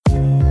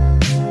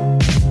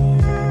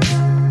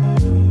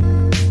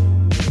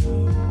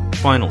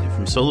Finally,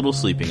 from so little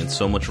sleeping and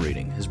so much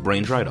reading, his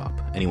brain dried up,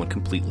 and he went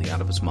completely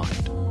out of his mind.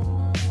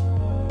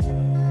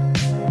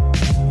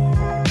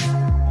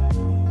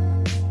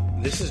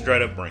 This is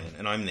Dried Up Brain,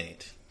 and I'm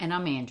Nate. And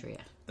I'm Andrea.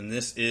 And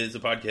this is a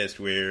podcast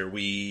where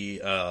we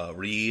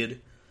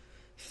read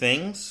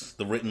things,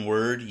 the written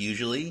word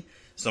usually.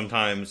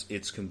 Sometimes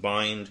it's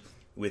combined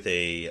with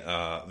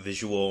a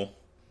visual,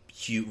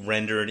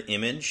 rendered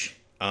image,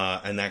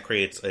 and that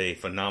creates a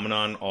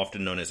phenomenon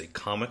often known as a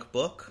comic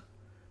book.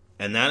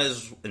 And that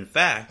is, in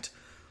fact,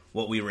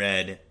 what we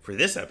read for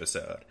this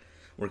episode.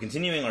 We're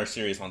continuing our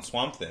series on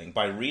Swamp Thing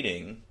by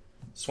reading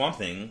Swamp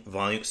Thing,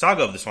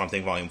 Saga of the Swamp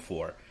Thing, Volume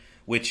 4,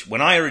 which, when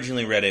I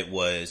originally read it,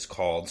 was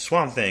called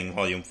Swamp Thing,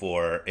 Volume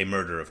 4, A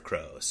Murder of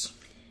Crows.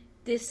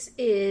 This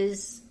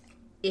is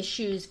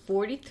issues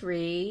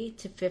 43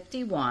 to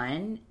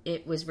 51.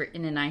 It was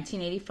written in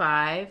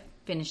 1985,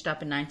 finished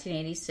up in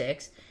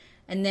 1986.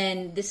 And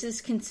then this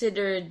is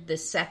considered the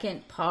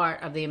second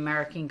part of the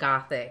American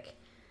Gothic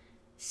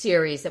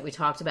series that we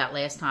talked about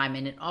last time,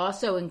 and it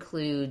also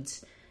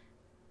includes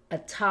a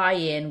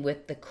tie-in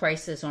with the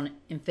Crisis on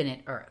Infinite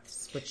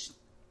Earths, which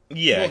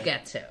we'll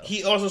get to.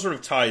 He also sort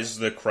of ties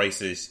the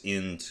Crisis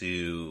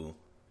into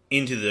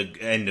the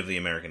end of the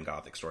American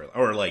Gothic story,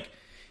 or like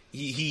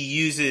he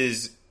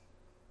uses.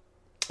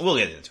 We'll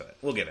get into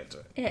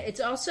it. Yeah,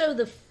 it's also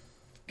the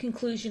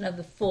conclusion of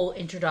the full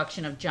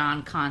introduction of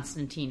John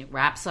Constantine. It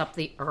wraps up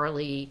the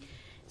early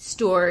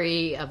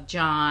story of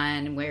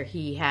John, where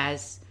he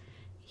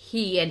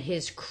and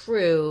his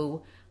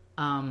crew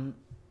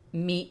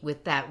meet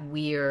with that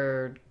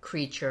weird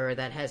creature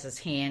that has his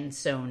hand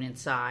sewn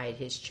inside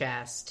his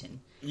chest.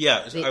 And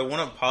I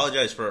want to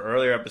apologize for an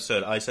earlier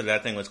episode. I said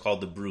that thing was called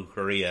the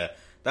Brujeria.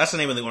 That's the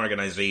name of the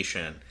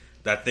organization.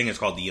 That thing is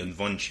called the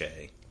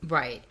Unvunche.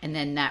 Right, and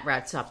then that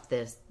wraps up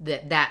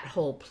that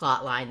whole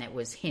plot line that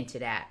was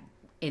hinted at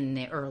in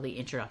the early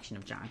introduction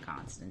of John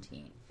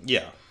Constantine.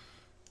 Yeah.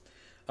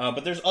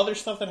 But there's other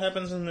stuff that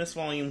happens in this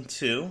volume,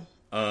 too.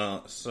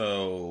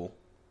 So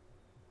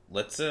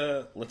let's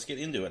get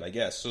into it, I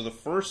guess. So the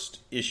first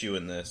issue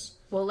in this.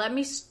 Well, let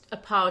me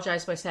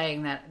apologize by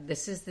saying that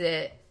this is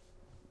the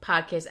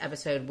podcast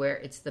episode where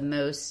it's the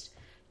most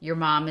your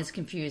mom is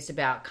confused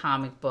about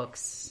comic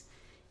books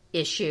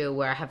issue,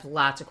 where I have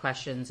lots of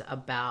questions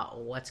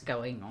about what's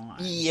going on.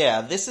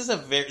 Yeah, this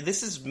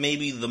is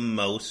maybe the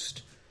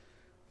most.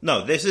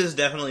 No, this is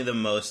definitely the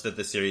most that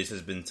the series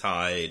has been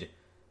tied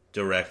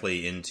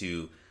directly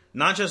into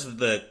not just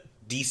the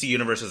DC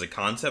Universe as a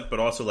concept, but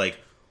also, like,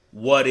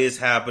 what is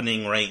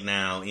happening right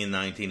now in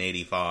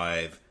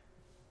 1985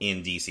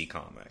 in DC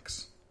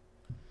Comics.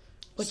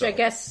 Which I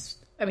guess,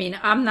 I mean,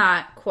 I'm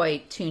not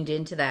quite tuned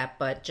into that,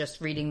 but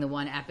just reading the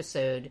one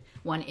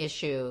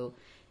issue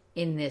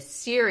in this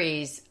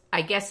series,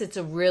 I guess it's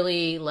a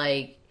really,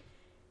 like,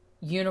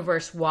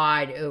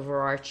 universe-wide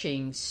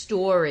overarching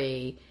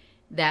story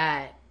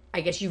that I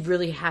guess you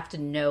really have to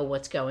know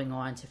what's going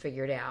on to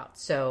figure it out.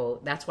 So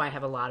that's why I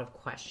have a lot of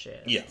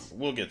questions. Yeah,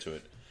 we'll get to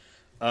it.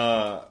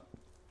 So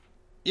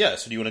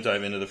do you want to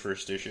dive into the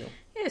first issue?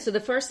 Yeah, so the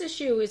first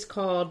issue is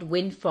called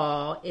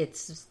Windfall.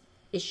 It's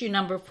issue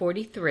number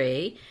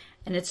 43,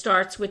 and it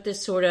starts with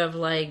this sort of,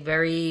 like,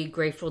 very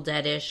Grateful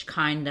Dead-ish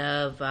kind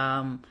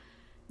of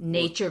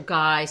nature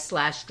guy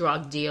 /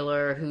 drug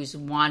dealer who's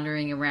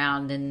wandering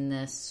around in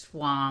the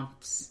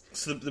swamps.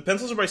 So the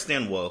pencils are by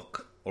Stan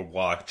Woke. Or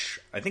Watch.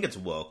 I think it's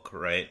Woke,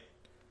 right?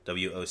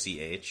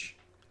 W-O-C-H.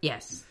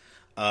 Yes.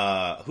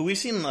 Who we've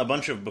seen a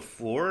bunch of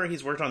before.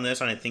 He's worked on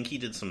this, and I think he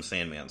did some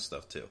Sandman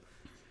stuff, too.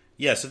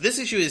 Yeah, so this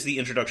issue is the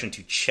introduction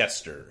to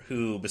Chester,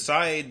 who,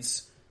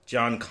 besides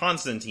John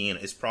Constantine,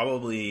 is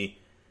probably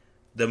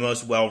the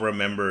most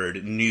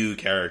well-remembered new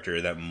character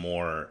that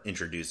Moore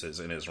introduces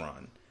in his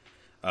run.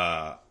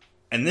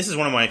 And this is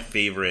one of my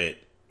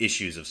favorite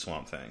issues of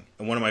Swamp Thing,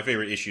 and one of my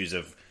favorite issues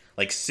of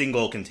like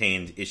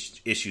single-contained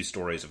issue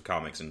stories of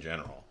comics in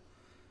general.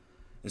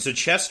 And so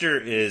Chester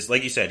is,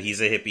 like you said, he's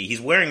a hippie. He's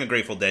wearing a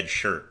Grateful Dead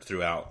shirt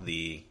throughout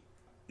the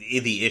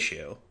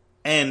issue.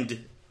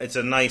 And it's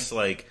a nice,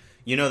 like,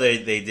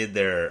 they did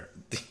their...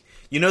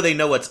 they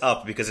know what's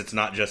up because it's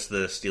not just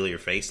the Steal Your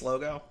Face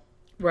logo.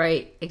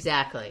 Right,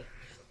 exactly.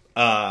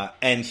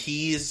 And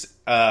he's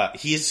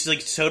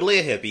like totally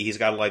a hippie. He's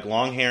got like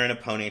long hair and a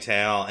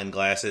ponytail and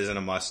glasses and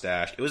a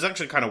mustache. It was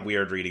actually kind of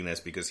weird reading this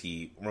because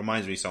he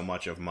reminds me so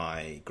much of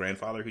my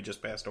grandfather who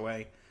just passed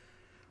away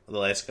the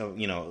last,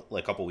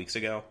 like a couple weeks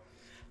ago.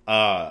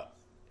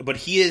 But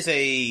he is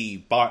a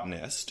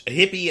botanist, a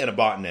hippie and a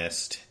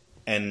botanist,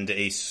 and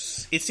it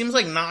seems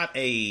like not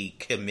a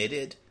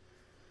committed,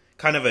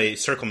 kind of a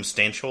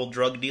circumstantial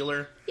drug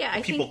dealer. Yeah,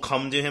 people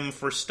come to him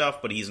for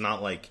stuff, but he's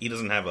not like, he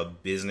doesn't have a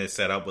business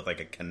set up with like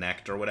a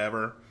Connect or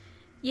whatever.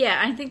 Yeah,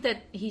 I think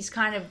that he's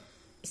kind of,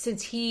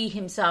 since he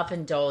himself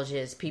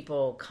indulges,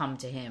 people come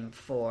to him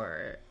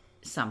for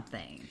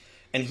something.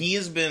 And he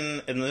has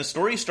been, and the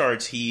story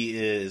starts,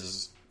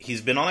 he's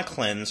been on a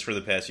cleanse for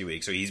the past few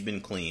weeks, so he's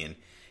been clean.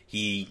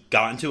 He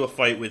got into a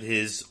fight with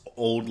his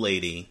old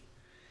lady.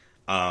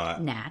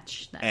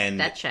 Natch.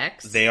 That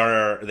checks. They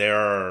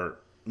are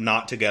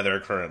not together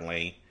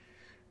currently.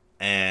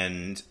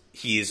 and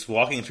he's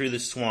walking through the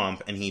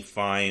swamp, and he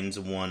finds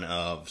one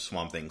of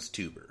Swamp Thing's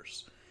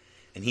tubers.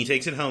 And he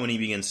takes it home, and he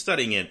begins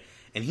studying it,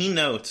 and he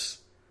notes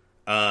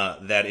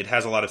that it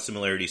has a lot of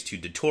similarities to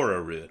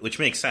Datura root, which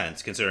makes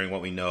sense, considering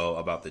what we know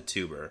about the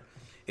tuber.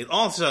 It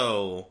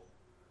also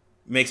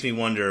makes me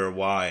wonder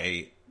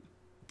why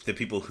the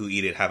people who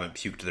eat it haven't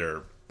puked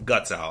their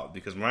guts out,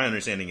 because my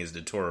understanding is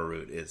Datura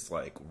root is,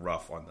 like,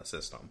 rough on the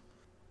system.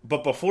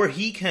 But before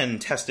he can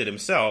test it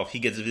himself, he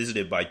gets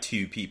visited by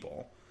two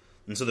people.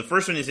 And so the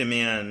first one is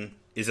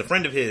a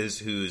friend of his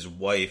whose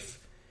wife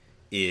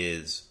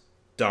is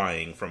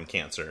dying from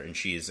cancer, and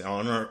she's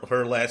on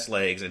her last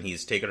legs, and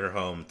he's taken her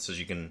home so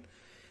she can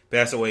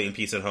pass away in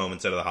peace at home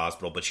instead of the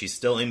hospital, but she's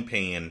still in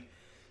pain,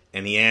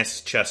 and he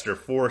asks Chester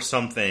for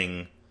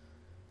something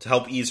to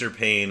help ease her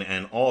pain,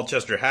 and all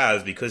Chester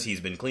has, because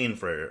he's been clean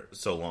for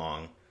so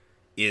long,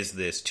 is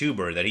this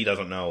tuber that he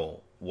doesn't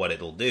know what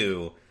it'll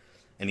do,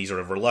 and he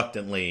sort of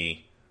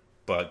reluctantly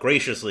but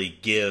graciously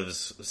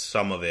gives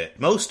some of it,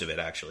 most of it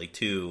actually,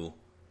 to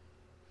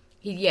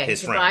he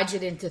his divides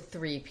friend. it into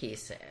 3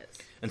 pieces.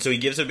 And so he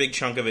gives a big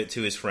chunk of it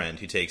to his friend,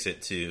 who takes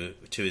it to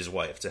his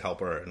wife to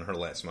help her in her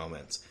last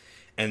moments.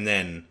 And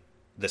then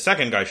the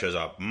second guy shows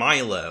up,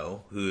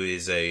 Milo, who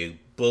is a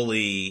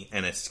bully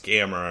and a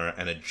scammer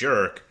and a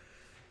jerk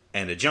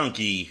and a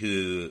junkie,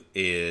 who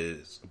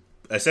is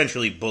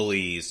essentially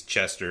bullies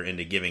Chester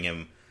into giving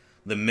him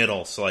the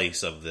middle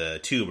slice of the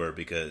tuber,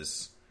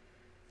 because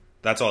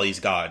that's all he's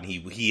got. And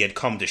he had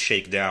come to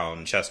shake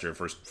down Chester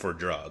for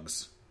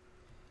drugs.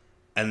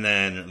 And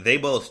then they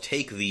both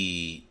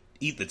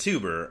eat the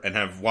tuber and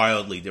have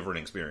wildly different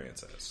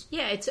experiences.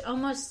 Yeah, it's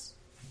almost,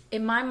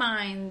 in my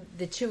mind,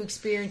 the two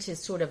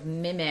experiences sort of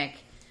mimic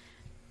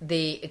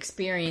the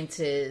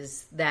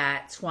experiences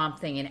that Swamp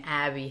Thing and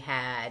Abby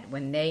had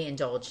when they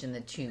indulged in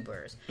the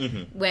tubers.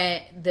 Mm-hmm.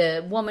 When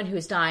the woman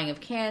who's dying of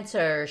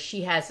cancer,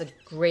 she has a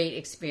great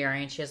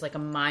experience. She has like a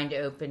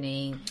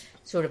mind-opening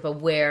sort of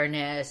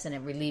awareness, and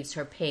it relieves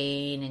her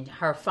pain, and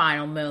her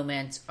final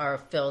moments are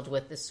filled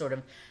with this sort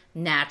of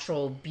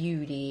natural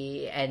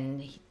beauty,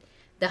 and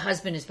the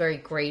husband is very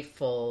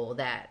grateful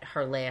that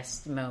her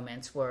last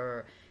moments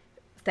were,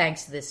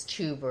 thanks to this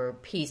tuber,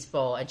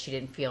 peaceful, and she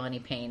didn't feel any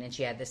pain, and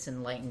she had this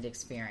enlightened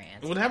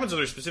experience. What happens with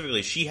her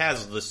specifically, she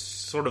has this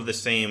sort of the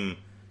same,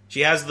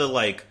 she has the,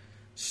 like,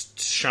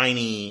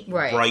 shiny,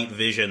 bright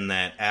vision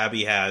that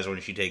Abby has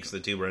when she takes the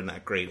tuber in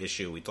that great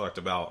issue we talked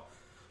about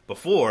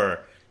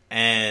before,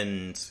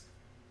 and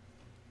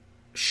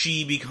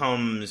she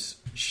comes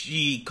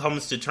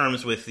to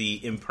terms with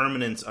the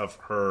impermanence of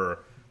her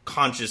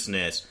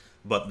consciousness,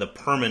 but the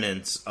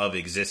permanence of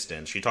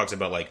existence. She talks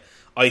about, like,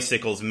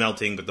 icicles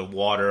melting, but the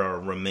water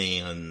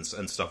remains,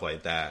 and stuff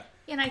like that.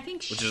 And I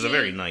think which is a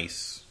very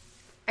nice,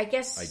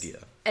 idea.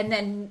 And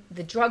then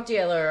the drug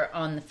dealer,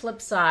 on the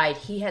flip side,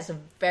 he has a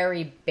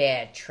very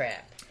bad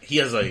trip. He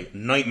has a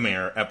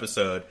nightmare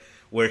episode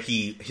where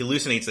he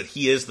hallucinates that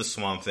he is the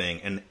Swamp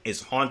Thing and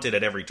is haunted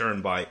at every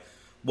turn by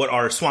what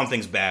are Swamp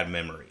Thing's bad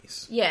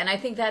memories. Yeah, and I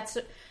think that's...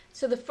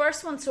 So the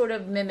first one sort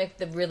of mimicked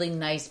the really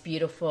nice,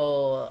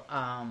 beautiful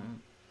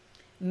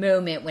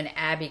moment when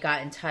Abby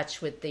got in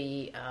touch with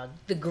the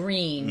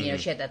green. Mm-hmm. You know,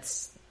 she had that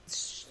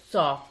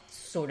soft,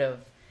 sort of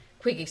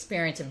quick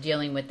experience of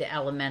dealing with the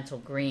elemental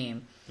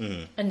green.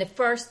 Mm-hmm. And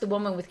the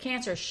woman with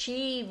cancer,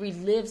 she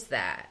relives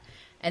that.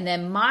 And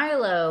then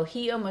Milo,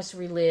 he almost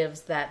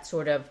relives that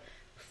sort of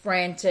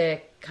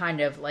frantic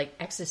kind of like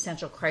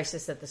existential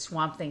crisis that the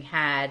Swamp Thing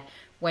had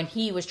when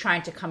he was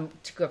trying to come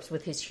to grips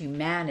with his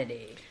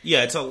humanity.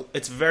 Yeah,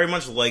 it's very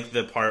much like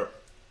the part,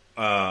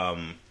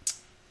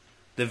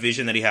 the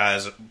vision that he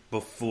has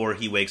before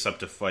he wakes up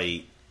to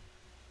fight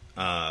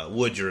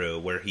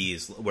Woodrue, where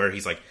he's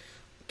like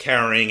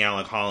carrying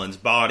Alec Holland's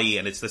body,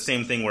 and it's the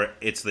same thing where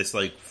it's this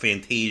like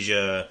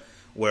Fantasia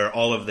where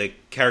all of the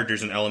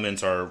characters and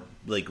elements are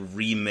like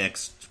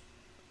remixed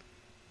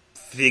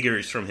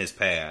figures from his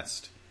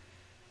past.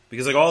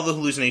 Because like all the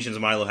hallucinations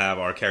Milo have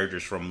are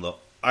characters from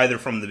either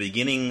from the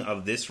beginning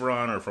of this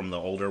run or from the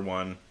older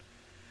one.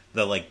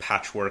 The like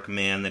patchwork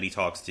man that he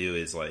talks to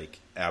is like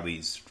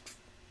Abby's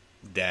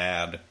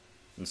dad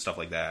and stuff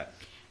like that.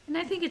 And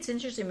I think it's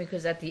interesting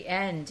because at the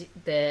end,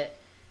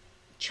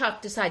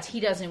 Chuck decides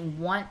he doesn't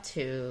want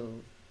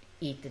to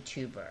eat the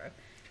tuber.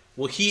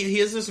 Well, he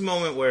has this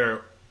moment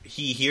where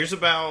he hears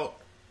about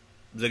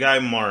the guy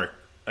Mark.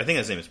 I think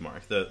his name is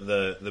Mark.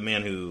 The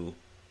man who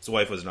his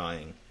wife was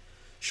dying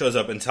shows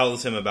up and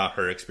tells him about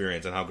her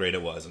experience and how great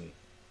it was, and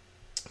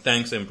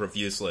thanks him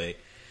profusely.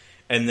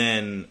 And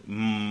then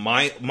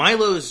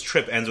Milo's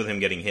trip ends with him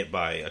getting hit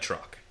by a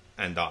truck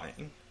and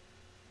dying.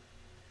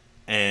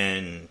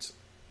 And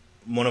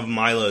one of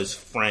Milo's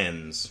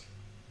friends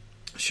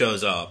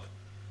shows up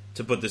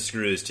to put the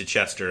screws to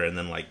Chester and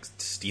then, like,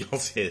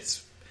 steals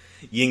his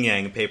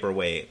yin-yang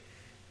paperweight.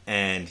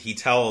 And he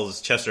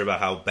tells Chester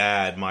about how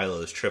bad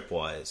Milo's trip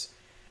was.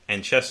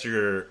 And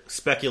Chester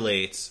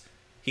speculates,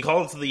 he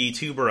calls the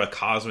tuber a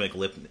cosmic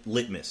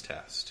litmus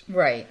test.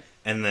 Right.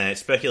 And that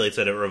speculates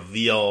that it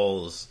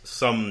reveals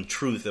some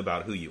truth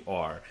about who you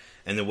are.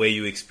 and the way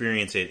you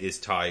experience it is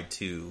tied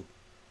to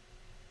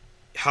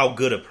how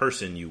good a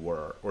person you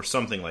were, or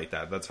something like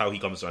that. That's how he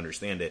comes to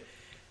understand it.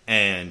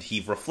 And he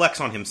reflects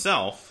on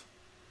himself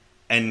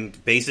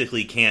and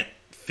basically can't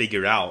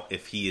figure out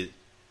if he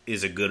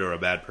is a good or a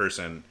bad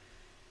person,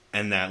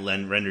 and that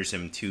renders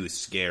him too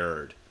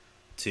scared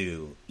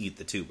to eat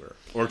the tuber,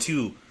 or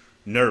too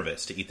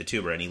nervous to eat the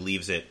tuber, and he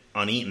leaves it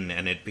uneaten,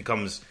 and it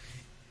becomes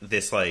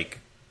this, like,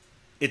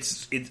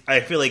 I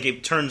feel like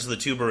it turns the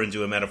tuber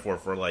into a metaphor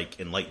for, like,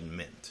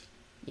 enlightenment.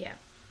 Yeah.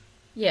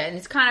 Yeah, and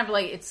it's kind of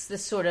like, it's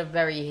this sort of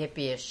very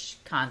hippie-ish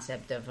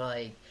concept of,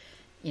 like,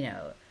 you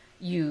know,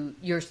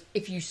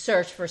 if you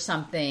search for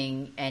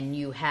something and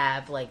you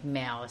have, like,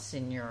 malice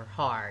in your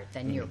heart,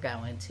 then you're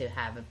going to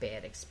have a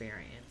bad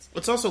experience.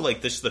 It's also,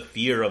 like, this, the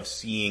fear of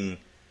seeing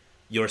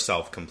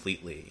yourself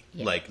completely,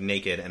 like,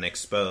 naked and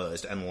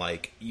exposed, and,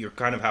 like, you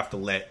kind of have to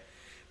let...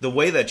 The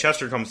way that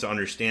Chester comes to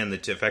understand the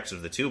effects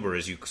of the tuber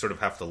is you sort of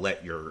have to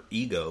let your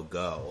ego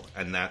go,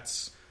 and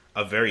that's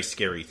a very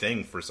scary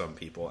thing for some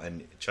people,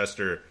 and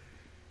Chester,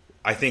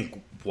 I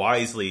think,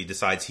 wisely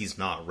decides he's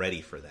not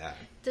ready for that.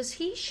 Does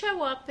he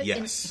show up?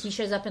 Yes. He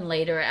shows up in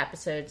later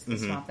episodes of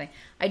the Swamp Thing.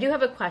 I do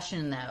have a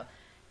question, though.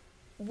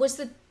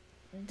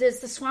 Does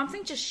the Swamp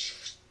Thing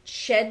just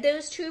shed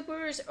those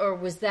tubers, or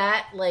was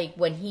that, like,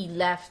 when he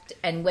left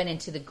and went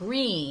into the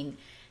green...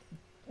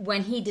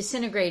 When he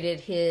disintegrated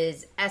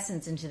his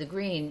essence into the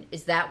green,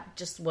 is that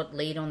just what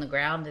laid on the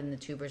ground and the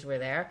tubers were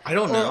there? I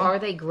don't know. Or are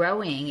they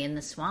growing in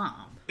the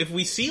swamp? If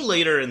we see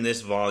later in this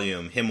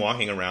volume him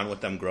walking around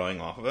with them growing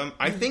off of him,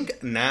 I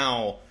think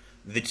now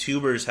the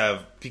tubers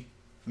have,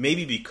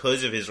 maybe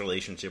because of his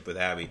relationship with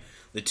Abby,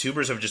 the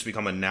tubers have just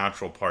become a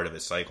natural part of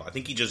his cycle. I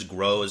think he just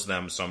grows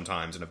them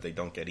sometimes, and if they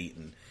don't get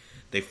eaten,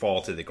 they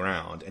fall to the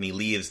ground, and he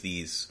leaves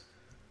these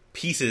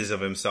pieces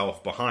of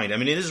himself behind. I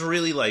mean, it is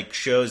really, like,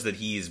 shows that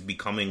he's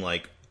becoming,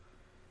 like,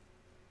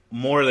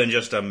 more than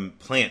just a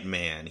plant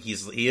man. He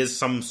is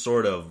some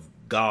sort of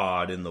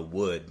god in the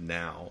wood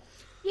now.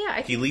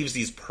 Yeah, he leaves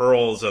these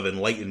pearls of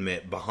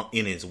enlightenment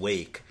in his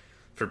wake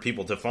for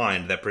people to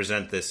find that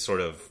present this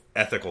sort of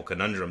ethical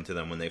conundrum to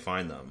them when they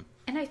find them.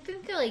 And I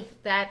think,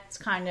 like, that's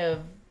kind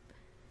of...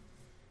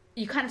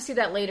 You kind of see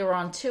that later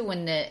on, too,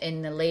 in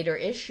the later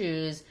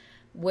issues,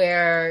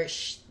 where...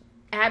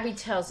 Abby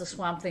tells the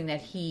Swamp Thing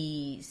that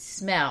he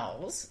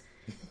smells,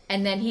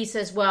 and then he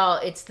says, well,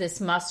 it's this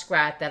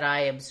muskrat that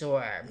I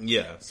absorb.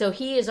 Yeah. So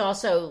he is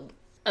also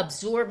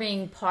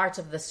absorbing parts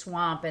of the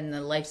swamp and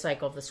the life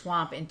cycle of the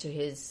swamp into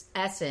his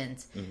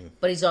essence,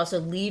 but he's also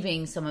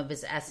leaving some of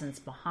his essence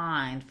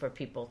behind for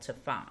people to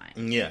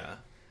find. Yeah.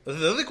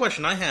 The other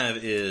question I have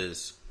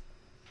is,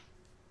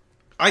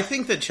 I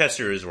think that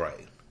Chester is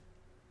right.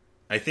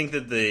 I think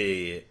that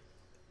the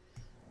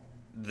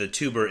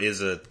tuber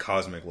is a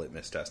cosmic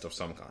litmus test of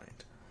some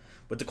kind.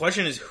 But the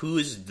question is, who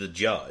is the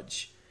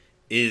judge?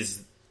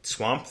 Is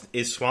Swamp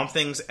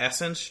Thing's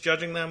essence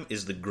judging them?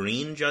 Is the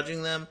green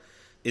judging them?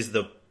 Is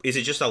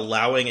it just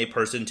allowing a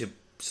person to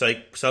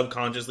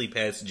subconsciously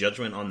pass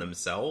judgment on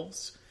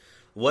themselves?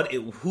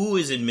 Who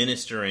is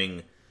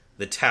administering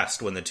the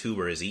test when the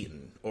tuber is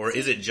eaten? Or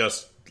is it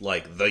just,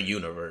 like, the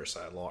universe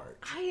at large?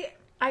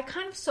 I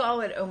kind of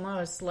saw it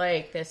almost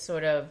like this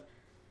sort of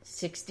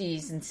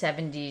 60s and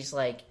 70s,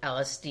 like,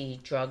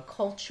 LSD drug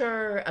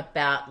culture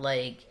about,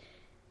 like,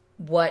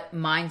 what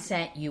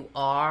mindset you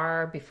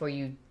are before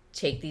you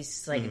take these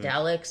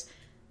psychedelics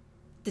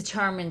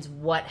determines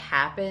what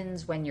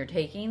happens when you're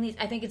taking these.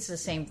 I think it's the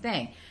same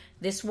thing.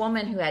 This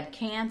woman who had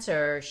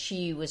cancer,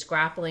 she was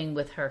grappling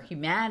with her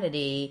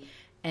humanity,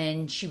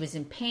 and she was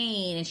in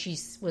pain, and she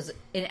was,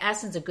 in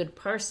essence, a good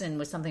person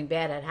when something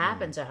bad had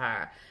happened to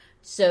her.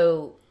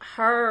 So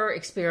her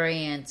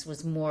experience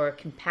was more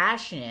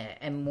compassionate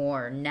and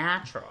more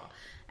natural.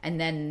 And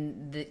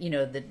then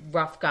the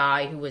rough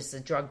guy who was a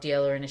drug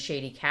dealer and a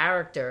shady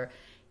character,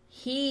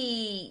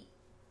 he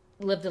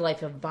lived a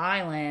life of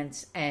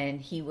violence, and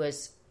he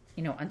was,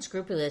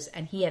 unscrupulous,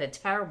 and he had a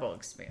terrible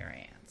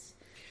experience.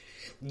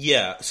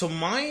 Yeah, so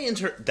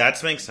that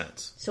makes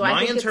sense. So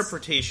my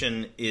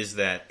interpretation is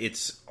that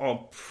it's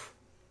all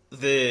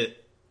the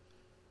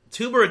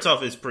tuber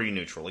itself is pretty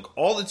neutral. Like,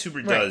 all the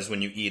tuber does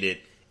when you eat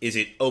it is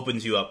it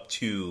opens you up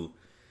to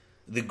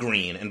the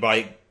green. And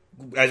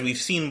as we've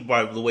seen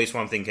by the way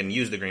Swamp Thing can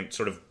use the green,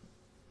 sort of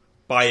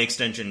by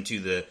extension to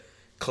the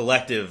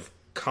collective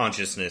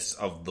consciousness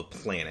of the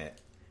planet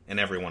and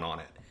everyone on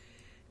it.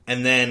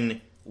 And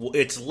then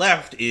what's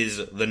left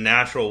is the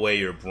natural way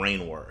your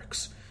brain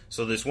works.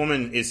 So this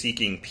woman is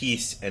seeking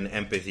peace and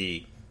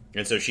empathy,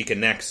 and so she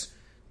connects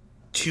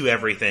to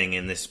everything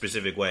in this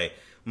specific way.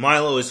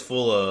 Milo is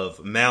full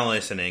of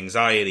malice and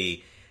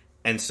anxiety,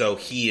 and so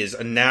he is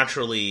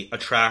naturally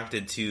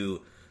attracted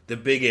to the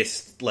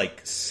biggest,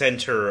 like,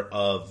 center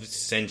of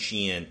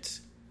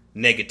sentient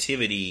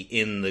negativity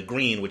in the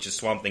green, which is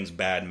Swamp Thing's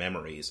bad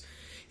memories.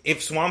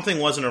 If Swamp Thing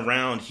wasn't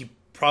around, he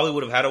probably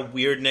would have had a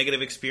weird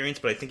negative experience,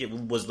 but I think it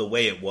was the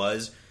way it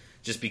was,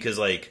 just because,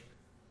 like,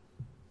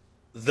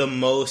 the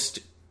most,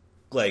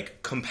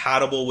 like,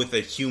 compatible with a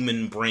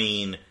human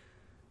brain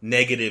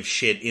negative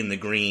shit in the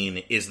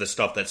Green is the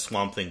stuff that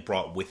Swamp Thing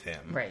brought with him.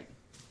 Right.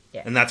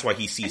 Yeah. And that's why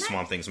he sees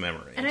Swamp Thing's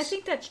memories. And I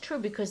think that's true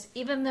because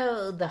even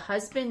though the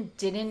husband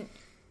didn't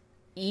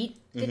eat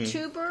the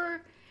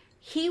tuber,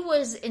 he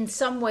was in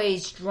some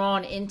ways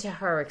drawn into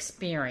her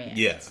experience.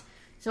 Yeah.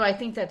 So I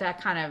think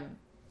that kind of,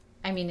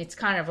 I mean, it's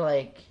kind of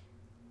like,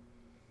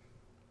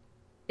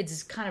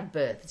 it's kind of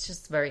both. It's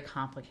just very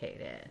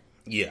complicated.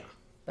 Yeah.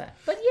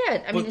 But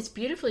yeah, I mean, it's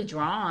beautifully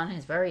drawn.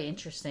 It's very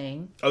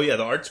interesting. Oh yeah,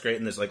 the art's great,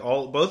 and there's like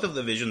both of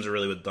the visions are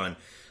really well done.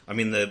 I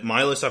mean, the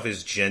Milo stuff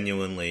is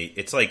genuinely,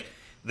 it's like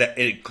that.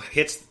 It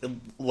hits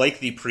like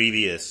the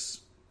previous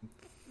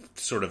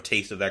sort of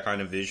taste of that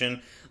kind of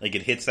vision. Like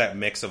it hits that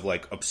mix of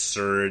like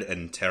absurd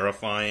and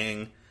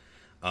terrifying,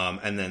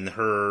 and then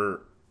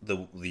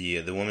the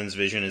woman's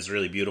vision is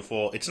really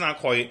beautiful. It's not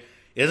quite.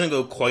 It doesn't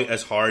go quite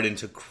as hard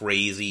into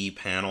crazy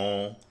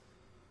panel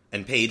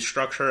and page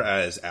structure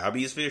as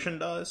Abby's vision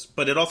does,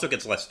 but it also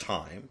gets less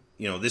time.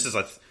 You know, this is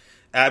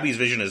Abby's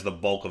vision is the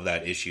bulk of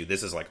that issue.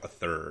 This is like a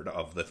third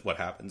of what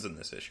happens in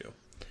this issue.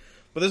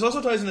 But this also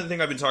ties into the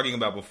thing I've been talking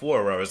about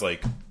before, where I was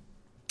like,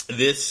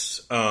 this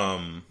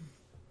comic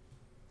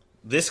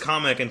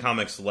and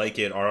comics like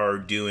it are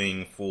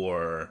doing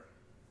for,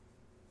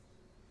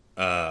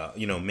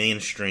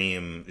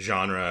 mainstream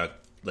genre,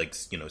 like,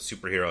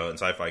 superhero and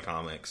sci-fi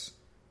comics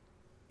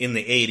in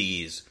the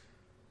 80s,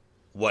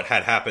 what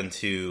had happened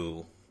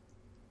to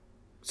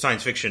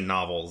science fiction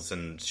novels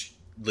and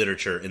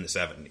literature in the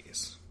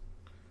 70s.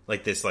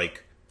 Like this,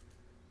 like,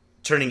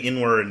 turning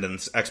inward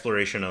and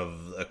exploration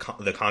of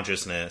the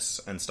consciousness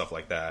and stuff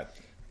like that.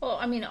 Well,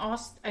 I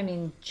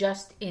mean,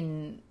 just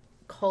in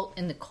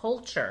the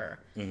culture,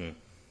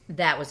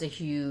 that was a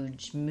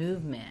huge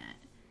movement.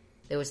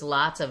 There was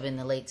lots of, in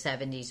the late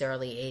 70s,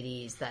 early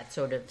 80s, that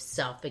sort of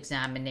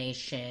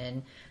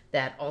self-examination,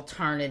 that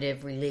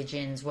alternative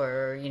religions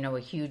were, a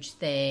huge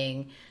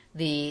thing,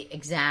 the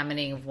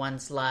examining of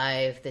one's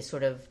life, the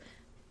sort of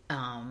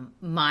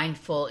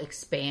mindful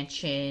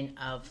expansion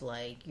of,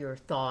 like, your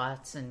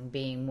thoughts and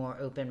being more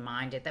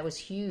open-minded. That was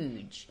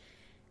huge.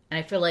 And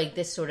I feel like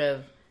this sort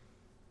of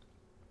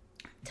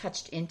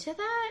touched into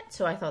that,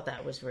 so I thought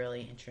that was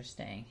really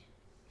interesting.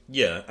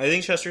 Yeah, I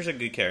think Chester's a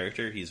good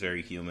character. He's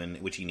very human,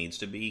 which he needs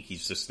to be.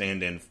 He's just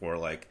stand-in for,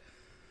 like,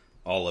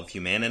 all of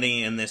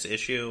humanity in this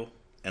issue.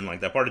 And,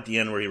 like, that part at the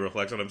end where he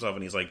reflects on himself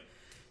and he's like,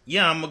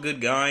 yeah, I'm a good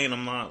guy and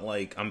I'm not,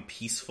 like, I'm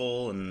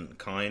peaceful and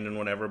kind and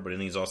whatever. But then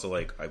he's also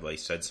like, I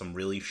said some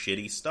really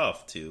shitty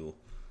stuff to,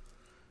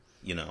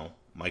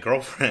 my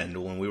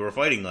girlfriend when we were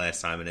fighting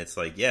last time. And it's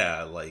like,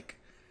 yeah, like,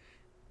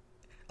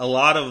 a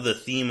lot of the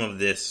theme of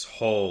this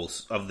whole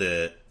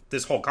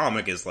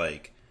comic is,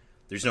 like,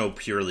 there's no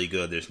purely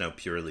good, there's no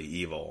purely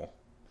evil.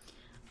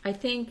 I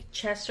think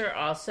Chester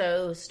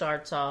also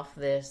starts off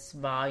this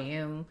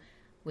volume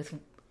with,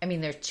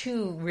 there are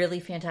two really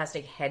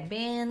fantastic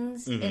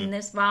headbands in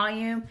this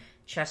volume.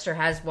 Chester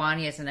has one.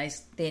 He has a nice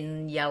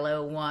thin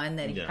yellow one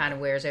that he kind of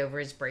wears over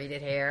his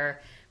braided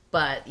hair.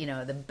 But,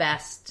 the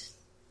best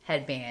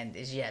headband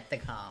is yet to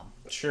come.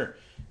 Sure.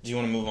 Do you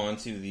want to move on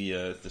to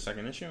the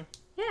second issue?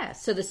 Yeah.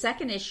 So the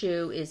second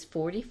issue is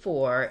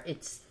 44.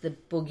 It's The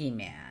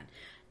Boogeyman.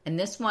 And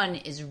this one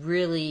is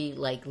really,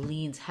 like,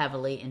 leans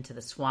heavily into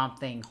the Swamp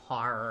Thing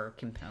horror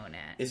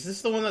component. Is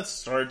this the one that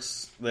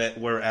starts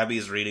where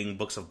Abby's reading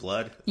Books of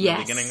Blood at the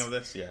beginning of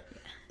this? Yeah.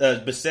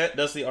 Bissett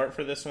does the art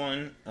for this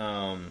one.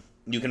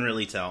 You can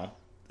really tell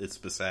it's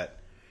Bissett.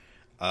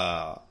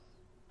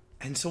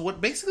 And so what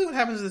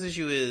happens in this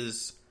issue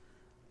is...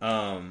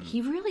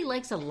 he really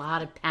likes a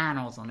lot of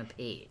panels on a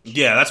page.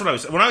 Yeah, that's what I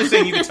was... When I was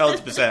saying you can tell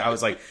it's Bissett, I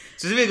was like,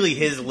 specifically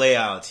his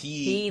layouts.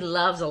 He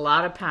loves a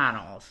lot of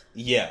panels.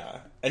 Yeah.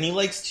 And he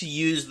likes to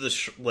use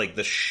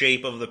the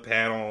shape of the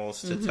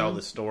panels to tell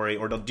the story.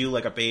 Or they'll do,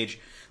 like, a page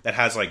that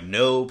has, like,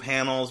 no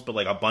panels, but,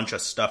 like, a bunch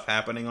of stuff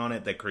happening on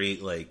it that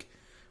create, like...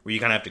 Where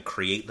you kind of have to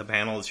create the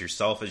panels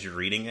yourself as you're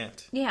reading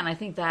it. Yeah, and I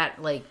think that,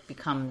 like,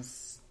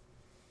 becomes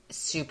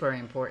super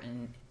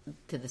important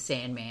to the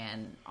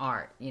Sandman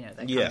art,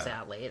 that comes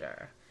out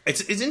later.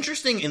 It's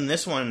interesting in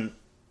this one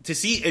to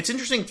see... It's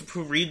interesting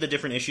to read the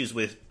different issues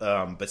with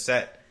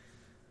Bissett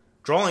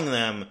drawing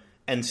them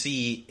and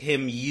see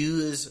him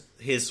use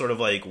his sort of,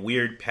 like,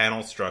 weird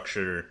panel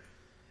structure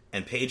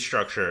and page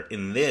structure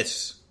in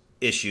this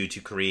issue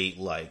to create,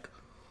 like,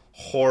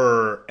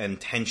 horror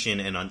and tension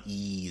and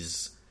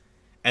unease.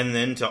 And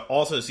then to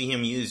also see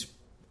him use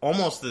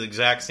almost the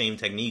exact same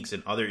techniques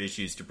in other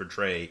issues to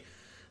portray,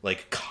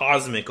 like,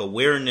 cosmic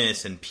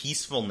awareness and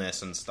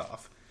peacefulness and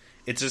stuff.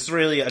 It's just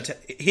really...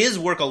 his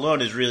work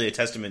alone is really a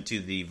testament to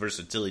the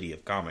versatility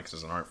of comics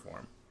as an art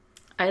form.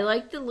 I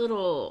like the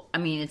little...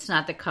 it's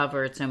not the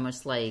cover. It's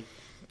almost like...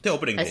 The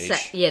opening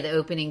page. The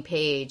opening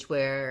page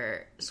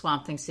where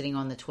Swamp Thing's sitting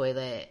on the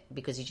toilet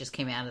because he just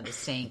came out of the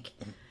sink.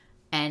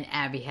 And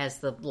Abby has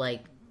the,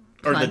 like,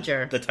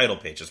 plunger. Or the title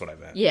page is what I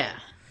meant. Yeah.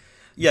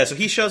 Yeah, so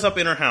he shows up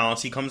in her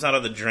house. He comes out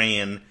of the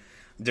drain.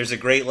 There's a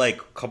great,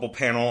 like, couple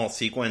panel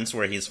sequence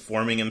where he's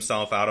forming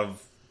himself out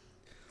of,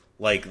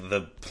 like,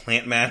 the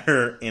plant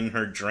matter in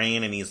her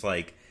drain. And he's,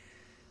 like,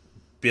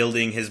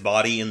 building his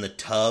body in the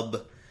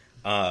tub.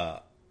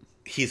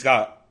 He's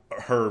got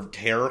her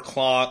hair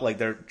clogged, like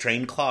their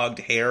train clogged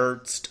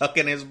hair stuck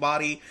in his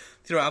body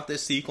throughout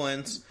this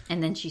sequence.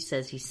 And then she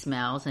says he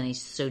smells and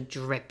he's so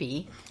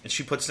drippy. And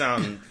she puts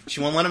down, she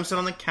won't let him sit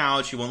on the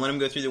couch. She won't let him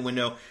go through the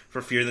window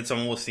for fear that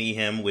someone will see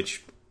him,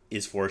 which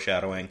is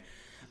foreshadowing.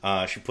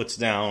 She puts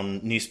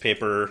down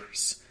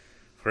newspapers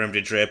for him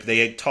to drip.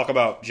 They talk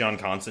about John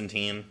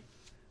Constantine.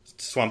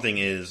 Swamp Thing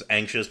is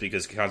anxious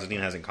because Constantine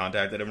hasn't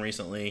contacted him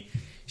recently.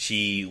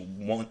 She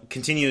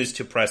continues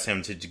to press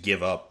him to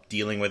give up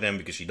dealing with him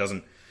because she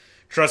doesn't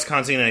trust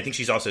Constantine. And I think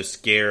she's also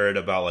scared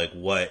about like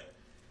what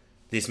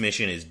this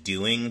mission is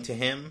doing to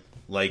him.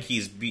 Like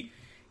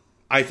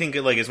I think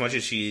like as much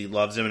as she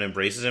loves him and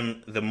embraces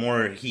him, the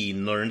more he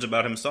learns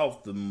about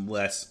himself, the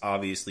less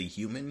obviously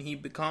human he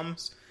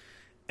becomes.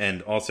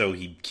 And also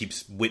he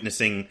keeps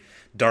witnessing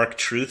dark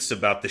truths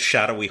about the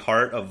shadowy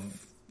heart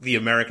of the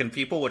American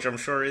people, which I'm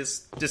sure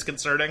is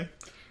disconcerting.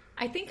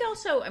 I think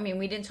also, I mean,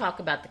 we didn't talk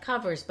about the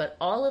covers, but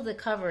all of the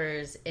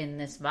covers in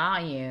this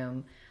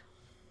volume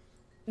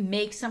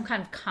make some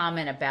kind of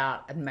comment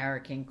about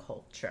American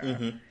culture.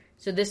 Mm-hmm.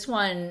 So this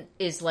one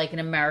is like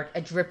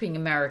a dripping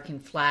American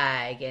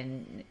flag,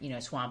 and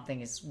Swamp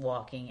Thing is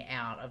walking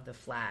out of the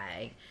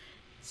flag.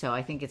 So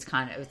I think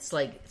it's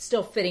like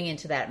still fitting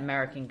into that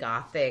American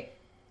Gothic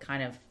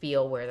kind of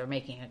feel where they're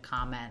making a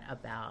comment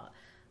about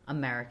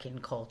American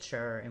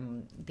culture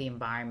and the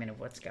environment of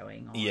what's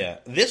going on. Yeah,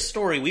 this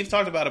story, we've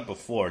talked about it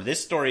before.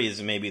 This story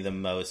is maybe the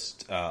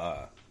most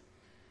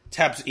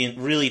taps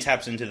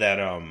into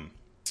that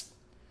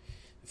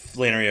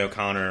Flannery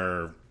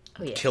O'Connor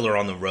Killer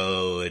on the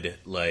Road,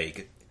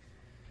 like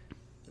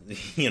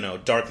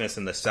darkness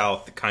in the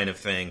South kind of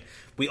thing.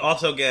 We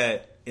also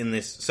get in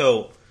this,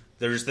 so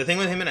there's the thing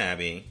with him and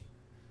Abby.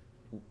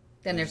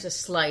 Then there's a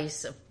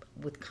slice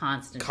with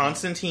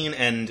Constantine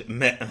and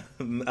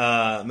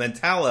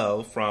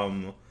Mentallo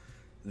from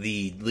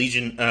the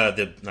Legion, not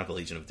the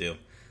Legion of Doom.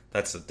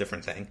 That's a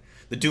different thing.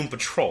 The Doom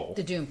Patrol.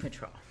 The Doom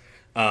Patrol.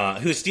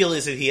 Whose deal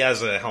is that he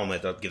has a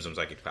helmet that gives him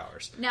psychic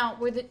powers. Now,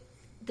 where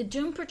the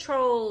Doom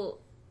Patrol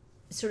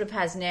sort of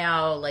has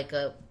now like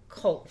a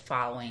cult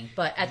following,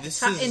 but at the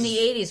time in the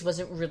 80s, was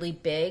it really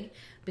big?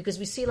 Because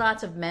we see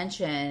lots of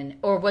mention,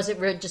 or was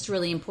it just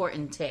really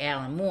important to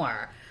Alan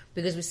Moore?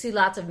 Because we see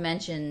lots of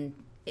mention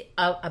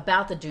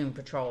about the Doom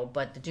Patrol,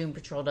 but the Doom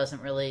Patrol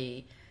doesn't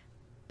really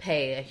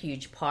play a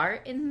huge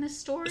part in this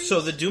story.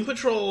 So the Doom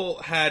Patrol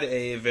had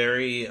a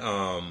very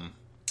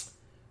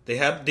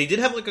they did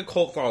have like a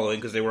cult following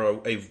because they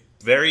were a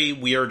very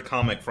weird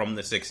comic from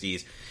the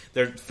 60s.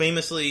 They're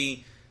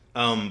famously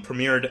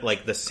premiered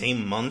like the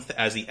same month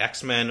as the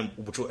X-Men,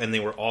 and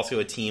they were also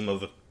a team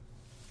of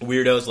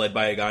weirdos led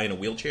by a guy in a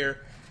wheelchair.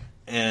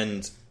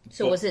 And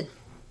so was it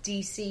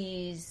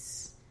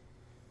DC's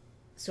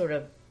sort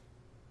of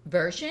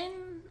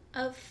version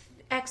of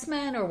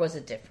X-Men, or was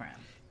it different?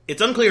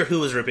 It's unclear who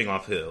was ripping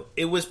off who.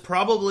 It was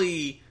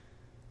probably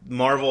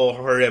Marvel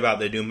heard about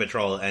the Doom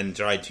Patrol and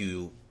tried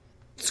to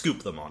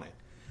scoop them on it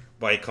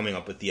by coming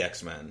up with the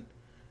X-Men.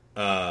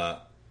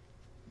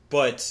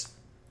 But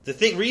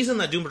the reason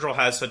that Doom Patrol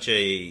has such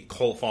a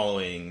cult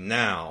following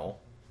now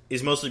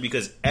is mostly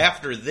because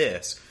after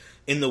this,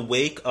 in the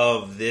wake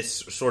of this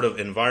sort of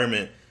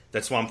environment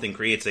that Swamp Thing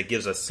creates that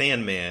gives us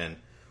Sandman,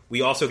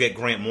 we also get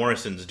Grant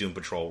Morrison's Doom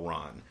Patrol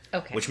run.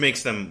 Okay. Which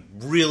makes them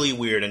really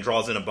weird and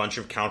draws in a bunch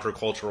of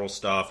countercultural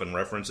stuff and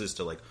references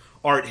to like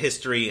art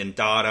history and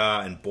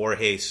Dada and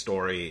Borges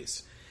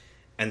stories.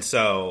 And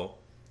so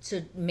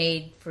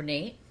made for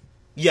Nate?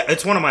 Yeah,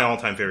 it's one of my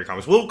all-time favorite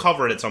comics. We'll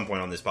cover it at some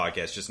point on this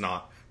podcast, just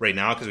not right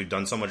now because we've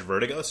done so much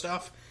Vertigo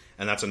stuff,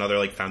 and that's another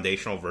like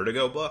foundational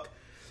Vertigo book.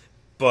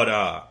 But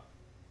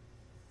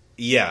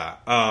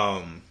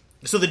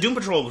so the Doom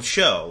Patrol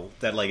show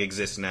that like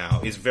exists now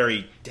is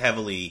very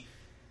heavily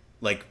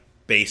like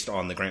based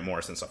on the Grant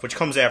Morrison stuff, which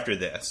comes after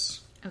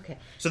this. Okay.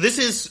 So this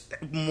is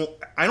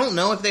I don't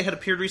know if they had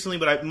appeared recently,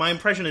 but my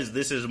impression is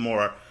this is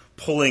more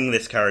pulling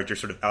this character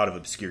sort of out of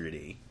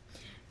obscurity.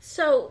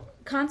 So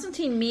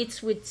Constantine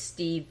meets with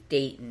Steve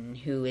Dayton,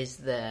 who is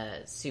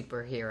the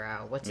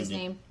superhero. What's his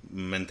name?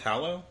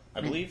 Mentallo,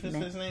 I believe is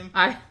his name.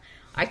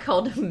 I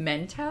called him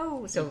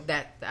Mento, so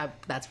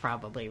that's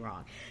probably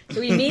wrong.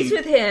 So he meets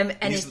with him,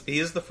 and he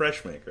is the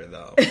fresh maker,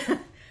 though.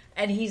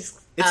 And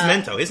it's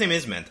Mento. His name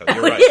is Mento.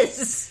 You're right. It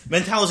is.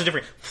 Mentallo is a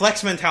different.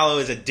 Flex Mentallo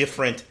is a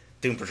different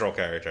Doom Patrol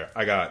character.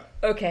 I got.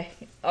 Okay,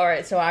 all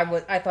right. So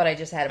I thought I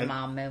just had a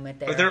mom moment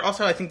there. But there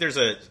also, I think there's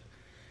a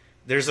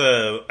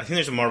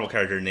Marvel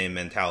character named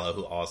Mentallo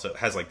who also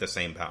has like the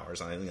same powers.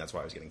 And I think that's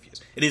why I was getting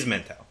confused. It is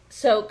Mento.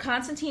 So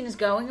Constantine is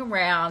going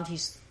around.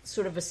 He's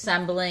sort of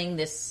assembling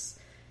this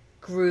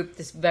group,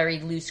 this very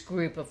loose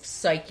group of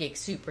psychic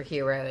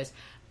superheroes.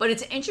 But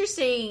it's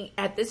interesting,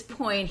 at this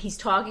point, he's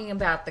talking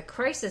about the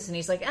crisis, and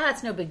he's like,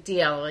 it's no big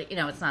deal.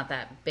 It's not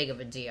that big of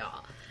a deal.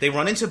 They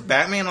run into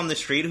Batman on the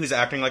street who's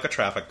acting like a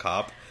traffic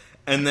cop,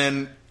 and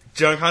then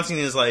John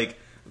Constantine is like,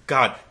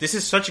 God, this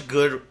is such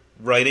good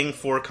writing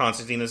for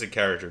Constantine as a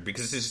character,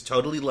 because this is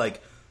totally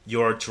like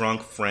your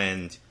drunk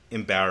friend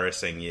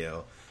embarrassing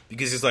you.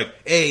 Because he's like,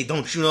 hey,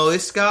 don't you know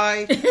this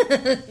guy?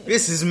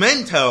 This is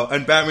Mento.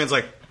 And Batman's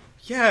like,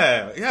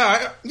 yeah,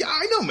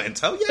 I know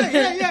Mento.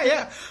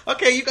 Yeah.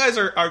 Okay, you guys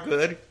are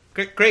good.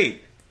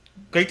 Great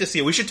to see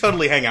you. We should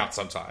totally hang out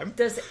sometime.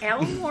 Does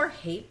Alan Moore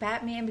hate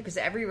Batman? Because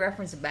every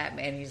reference to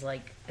Batman, he's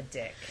like a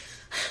dick.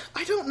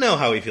 I don't know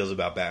how he feels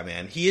about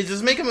Batman. He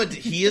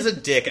is a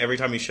dick every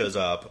time he shows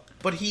up.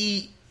 But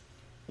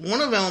one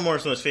of Alan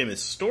Moore's most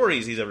famous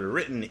stories he's ever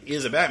written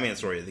is a Batman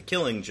story, The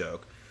Killing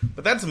Joke.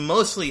 But that's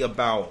mostly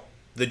about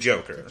the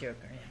Joker. The Joker,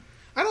 yeah.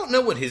 I don't know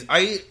what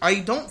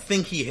I don't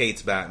think he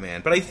hates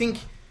Batman, but I think,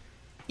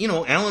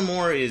 Alan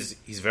Moore he's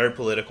very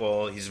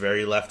political, he's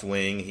very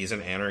left-wing, he's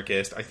an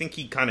anarchist. I think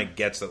he kind of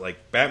gets that,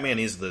 like, Batman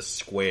is the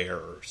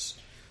squares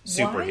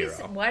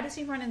superhero. Why does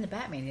he run into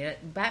Batman?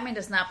 Batman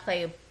does not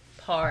play a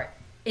part.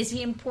 Is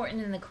he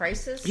important in the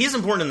Crisis? He is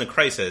important in the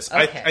Crisis.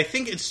 Okay. I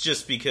think it's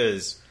just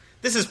because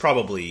this is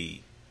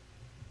probably...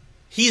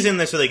 He's in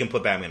there so they can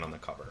put Batman on the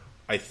cover.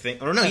 I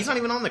think, or no, he's not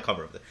even on the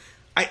cover of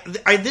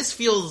it. This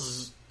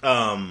feels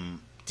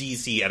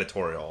DC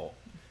editorial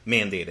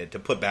mandated to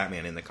put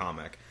Batman in the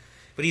comic,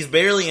 but he's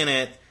barely in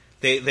it.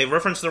 They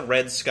reference the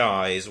red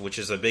skies, which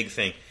is a big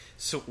thing.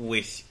 So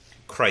with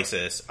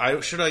Crisis, I'll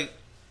explain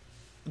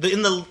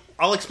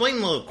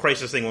the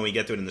Crisis thing when we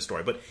get to it in the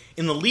story. But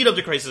in the lead up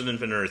to Crisis on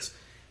Infinite Earths,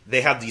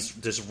 they had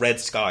this red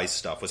skies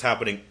stuff was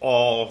happening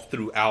all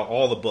throughout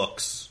all the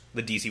books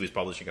the DC was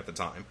publishing at the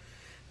time,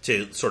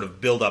 to sort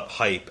of build up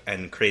hype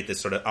and create this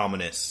sort of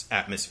ominous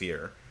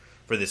atmosphere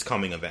for this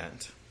coming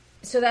event.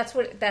 So that's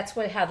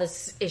how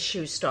this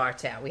issue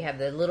starts out. We have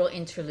the little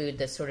interlude,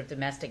 the sort of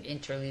domestic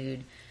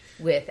interlude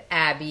with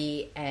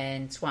Abby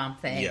and Swamp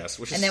Thing. Yes,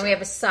 and then we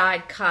have a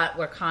side cut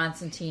where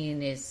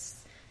Constantine is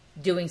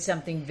doing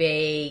something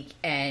vague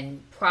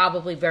and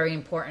probably very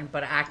important,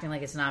 but acting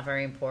like it's not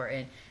very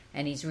important,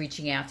 and he's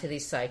reaching out to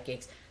these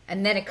psychics.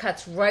 And then it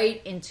cuts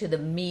right into the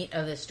meat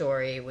of the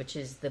story, which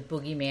is the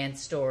Boogeyman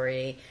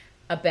story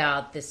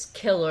about this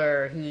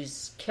killer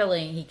who's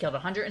killing... He killed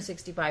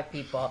 165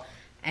 people,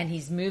 and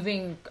he's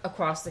moving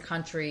across the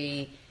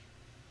country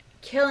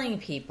killing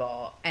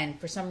people. And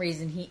for some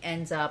reason, he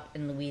ends up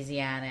in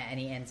Louisiana, and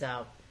he ends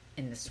up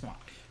in the swamp.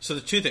 So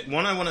the two things...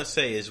 One I want to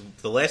say is,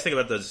 the last thing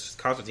about this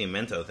Constantine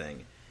Mento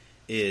thing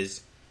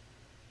is...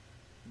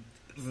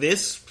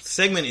 This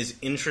segment is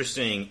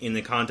interesting in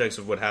the context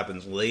of what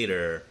happens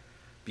later...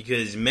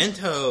 Because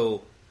Mento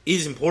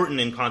is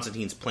important in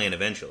Constantine's plan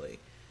eventually.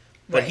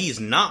 But he's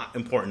not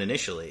important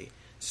initially.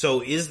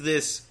 So is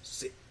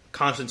this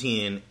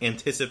Constantine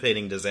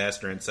anticipating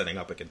disaster and setting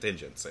up a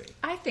contingency?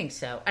 I think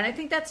so. And I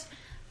think that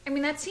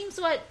seems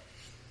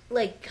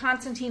like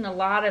Constantine a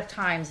lot of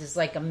times is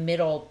like a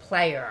middle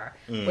player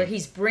where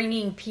he's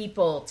bringing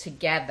people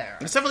together.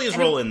 It's definitely his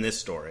role in this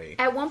story.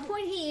 At one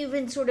point he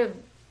even sort of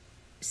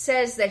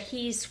says that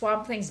he's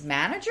Swamp Thing's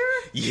manager?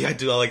 Yeah, I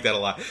do. I like that a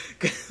lot.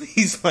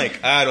 He's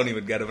like, I don't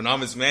even get him, and I'm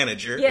his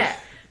manager. Yeah.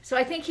 So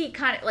I think he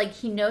kind of, like,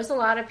 he knows a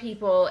lot of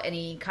people, and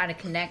he kind of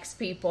connects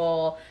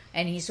people,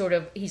 and he's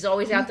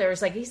always out there.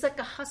 He's like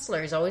a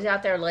hustler. He's always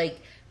out there, like,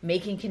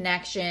 making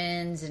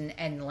connections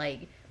and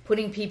like,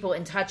 putting people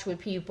in touch with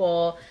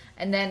people.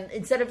 And then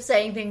instead of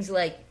saying things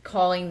like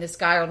calling this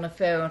guy on the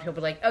phone, he'll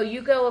be like, oh,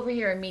 you go over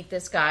here and meet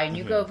this guy, and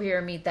you go over here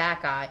and meet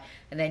that guy.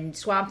 And then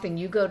Swamp Thing,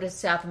 you go to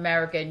South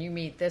America and you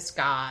meet this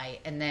guy.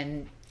 And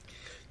then...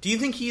 Do you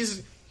think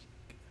he's...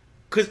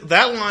 Because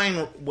that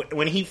line,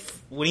 when he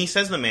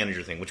says the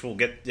manager thing, which we'll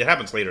get... It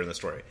happens later in the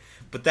story.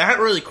 But that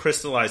really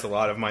crystallized a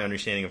lot of my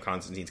understanding of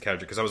Constantine's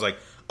character. Because I was like,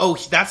 oh,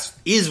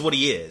 is what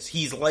he is.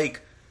 He's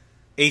like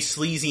a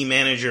sleazy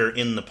manager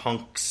in the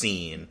punk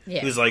scene. Yeah.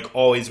 Who's like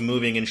always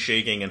moving and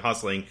shaking and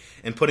hustling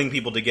and putting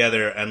people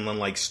together and then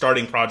like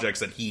starting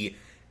projects that he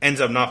ends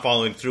up not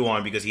following through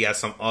on because he has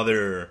some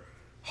other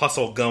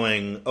hustle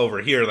going over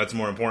here that's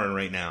more important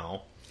right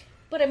now.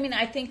 But I mean,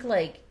 I think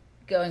like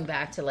going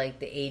back to like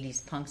the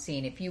 80s punk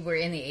scene, if you were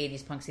in the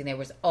 80s punk scene, there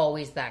was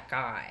always that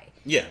guy.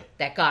 Yeah.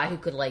 That guy who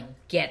could like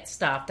get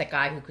stuff, that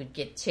guy who could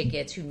get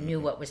tickets, who knew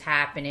what was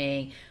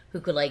happening, who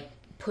could like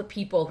put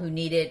people who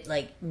needed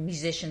like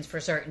musicians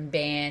for certain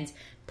bands,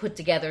 put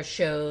together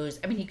shows.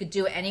 I mean, he could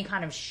do any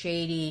kind of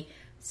shady,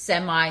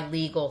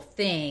 semi-legal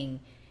thing,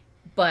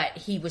 but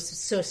he was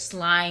so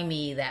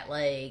slimy that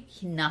like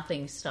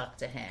nothing stuck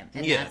to him.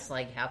 And that's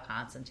like how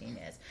Constantine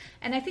is.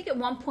 And I think at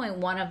one point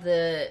one of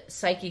the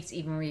psychics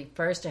even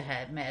refers to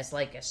him as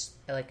like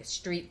a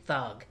street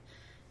thug.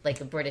 Like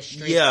a British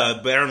street thug.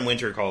 Yeah, Baron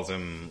Winter calls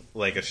him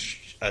like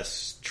a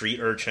street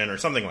urchin or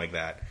something like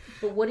that.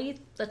 But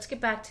let's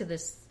get back to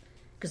this,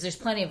 because there's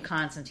plenty of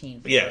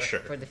Constantine for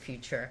the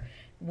future.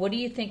 What do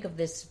you think of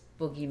this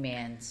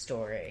Boogeyman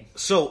story?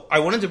 So I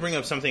wanted to bring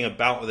up something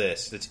about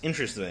this that's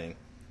interesting.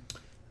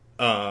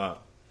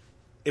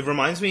 It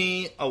reminds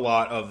me a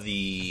lot of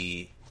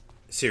the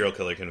serial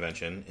killer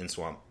convention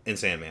in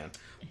Sandman.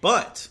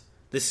 But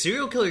the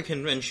serial killer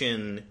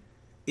convention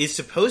is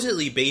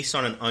supposedly based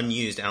on an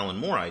unused Alan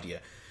Moore idea.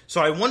 So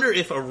I wonder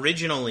if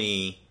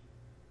originally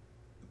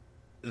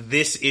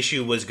this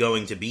issue was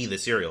going to be the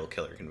serial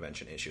killer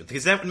convention issue.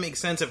 Because that would make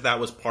sense if that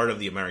was part of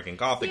the American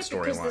Gothic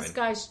storyline. Because this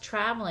guy's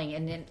traveling,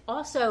 and then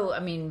also,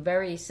 I mean,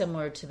 very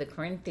similar to the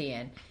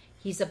Corinthian,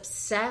 he's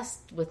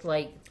obsessed with,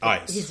 like,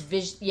 eyes. His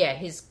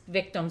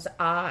victim's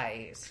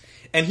eyes.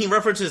 And he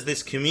references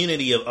this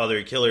community of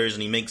other killers,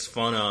 and he makes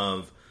fun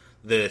of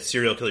the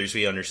serial killers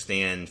we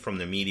understand from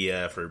the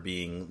media for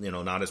being,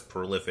 not as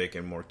prolific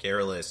and more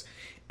careless.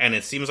 And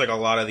it seems like a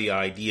lot of the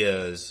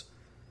ideas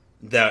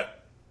that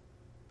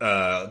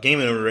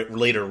Gaiman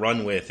later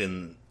run with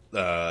in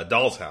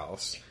Doll's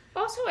House.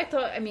 Also, I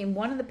thought,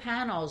 one of the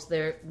panels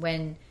there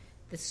when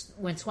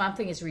Swamp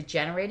Thing is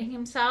regenerating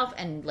himself,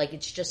 and like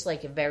it's just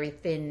like a very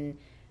thin,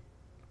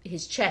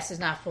 his chest is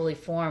not fully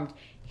formed.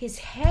 His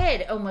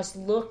head almost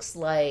looks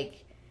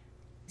like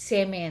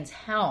Sandman's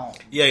helm.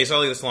 Yeah, he's all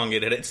like this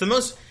elongated head. It's the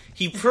most,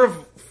 he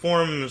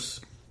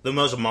performs the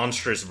most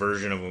monstrous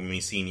version of him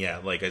we've seen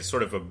yet, like a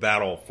sort of a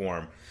battle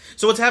form.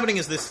 So what's happening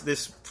is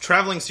this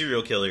traveling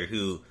serial killer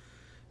who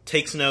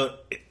takes note.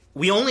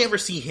 We only ever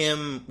see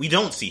him. We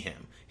don't see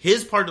him.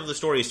 His part of the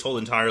story is told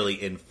entirely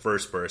in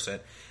first person,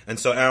 and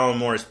so Alan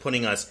Moore is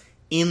putting us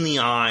in the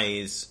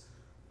eyes,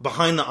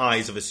 behind the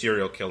eyes of a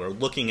serial killer,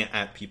 looking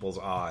at people's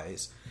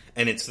eyes,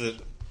 and it's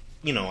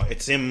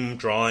it's him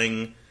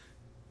drawing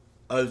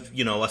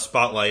a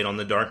spotlight on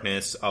the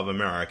darkness of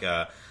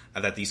America,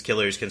 that these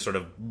killers can sort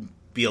of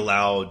be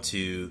allowed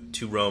to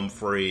roam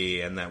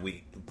free, and that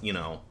we've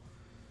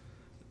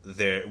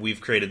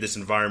created this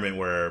environment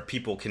where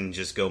people can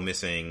just go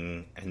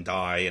missing and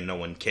die and no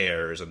one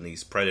cares, and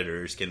these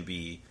predators can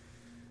be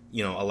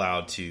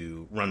allowed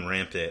to run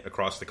rampant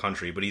across the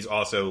country. But he's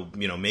also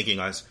making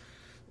us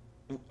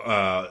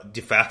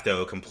de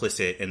facto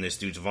complicit in this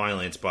dude's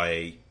violence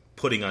by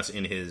putting us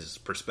in his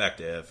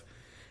perspective.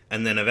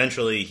 And then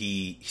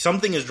eventually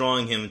something is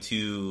drawing him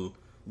to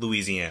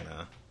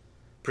Louisiana,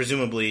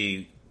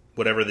 presumably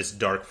whatever this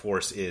dark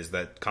force is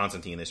that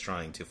Constantine is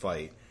trying to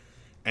fight.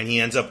 And he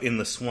ends up in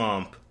the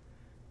swamp,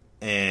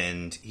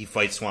 and he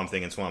fights Swamp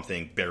Thing, and Swamp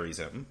Thing buries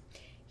him.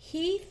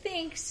 He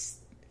thinks,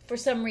 for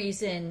some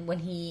reason, when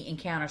he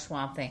encounters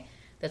Swamp Thing,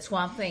 that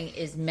Swamp Thing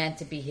is meant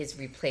to be his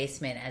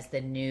replacement as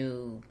the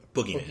new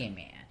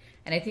Boogeyman.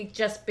 And I think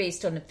just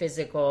based on the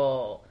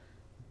physical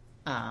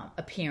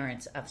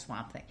appearance of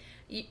Swamp Thing.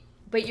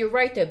 But you're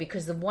right, though,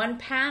 because the one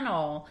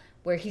panel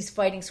where he's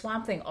fighting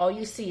Swamp Thing, all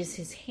you see is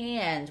his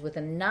hand with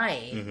a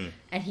knife,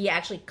 and he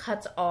actually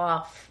cuts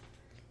off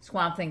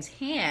Swamp Thing's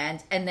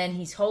hand, and then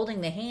he's holding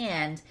the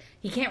hand.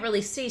 He can't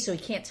really see, so he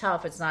can't tell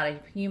if it's not a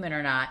human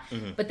or not.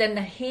 But then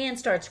the hand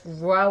starts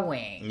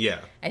growing.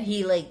 Yeah. And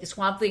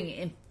Swamp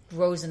Thing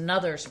grows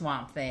another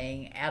Swamp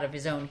Thing out of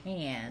his own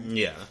hand.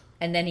 Yeah.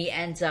 And then he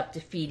ends up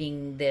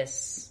defeating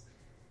this.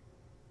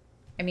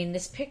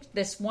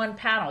 This one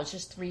panel, it's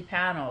just 3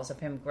 panels of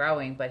him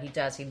growing, but he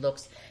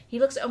looks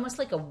almost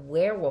like a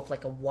werewolf,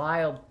 like a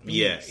wild beast.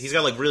 Yeah, he's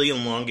got like really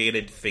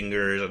elongated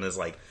fingers and is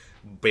like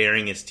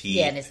baring his teeth.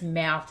 Yeah, and his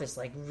mouth is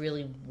like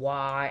really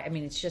wide.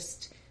 It's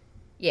just,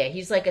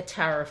 he's like a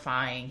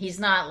terrifying. He's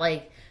not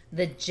like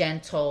the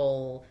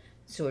gentle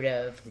sort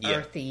of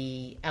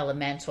earthy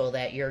elemental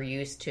that you're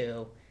used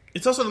to.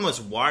 It's also the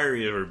most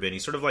wiry he's ever been.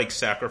 He's sort of like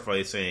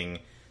sacrificing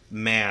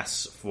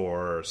mass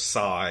for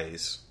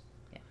size.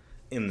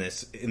 In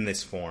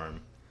this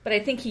form. But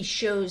I think he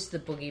shows the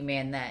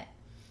Boogeyman that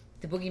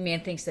the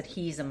Boogeyman thinks that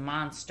he's a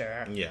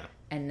monster. Yeah.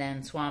 And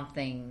then Swamp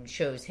Thing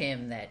shows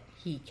him that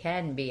he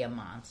can be a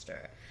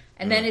monster.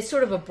 And then it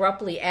sort of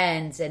abruptly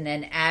ends, and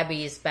then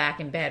Abby is back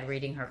in bed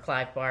reading her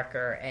Clive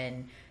Barker,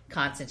 and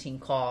Constantine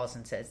calls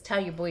and says, "Tell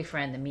your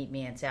boyfriend to meet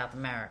me in South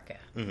America."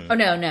 Oh,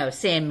 no,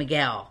 San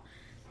Miguel.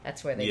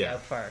 That's where they go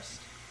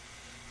first.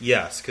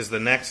 Yes, because the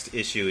next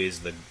issue is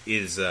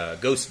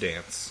Ghost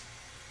Dance,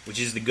 which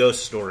is the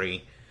ghost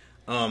story.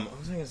 What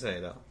was I going to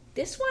say, though?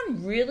 This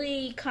one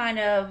really kind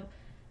of...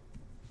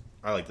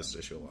 I like this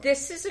issue a lot.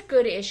 This is a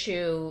good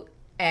issue,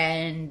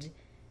 and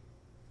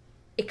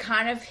it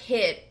kind of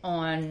hit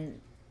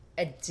on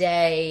a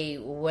day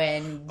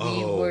when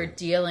we were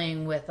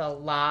dealing with a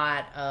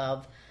lot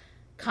of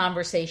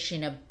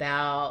conversation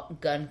about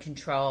gun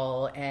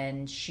control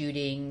and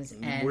shootings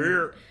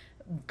and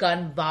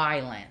gun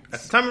violence.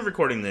 At the time of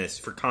recording this,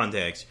 for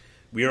context,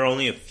 we are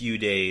only a few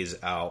days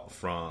out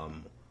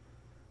from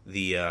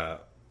the,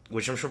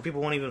 which I'm sure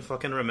people won't even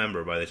fucking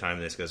remember by the time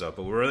this goes up,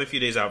 but we're only a few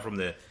days out from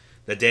the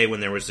day when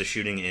there was the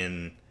shooting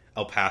in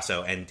El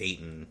Paso and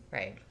Dayton.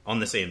 Right. On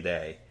the same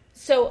day.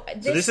 So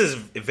this is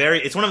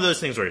it's one of those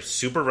things where it's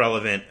super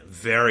relevant,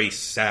 very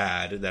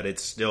sad that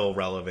it's still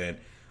relevant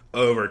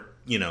over,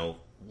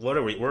 what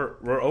are we,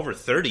 we're over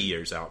 30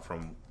 years out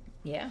from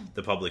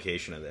the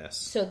publication of this.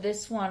 So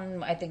this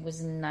one, I think,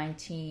 was in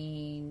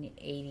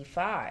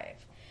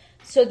 1985.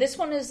 So this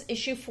one is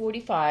issue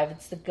 45.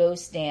 It's the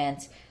Ghost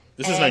Dance.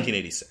 This is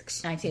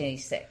 1986.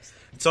 1986.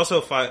 It's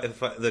also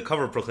the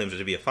cover proclaims it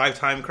to be a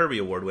 5-time Kirby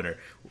Award winner,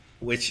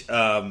 which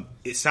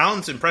it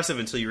sounds impressive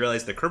until you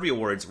realize the Kirby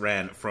Awards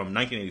ran from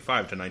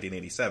 1985 to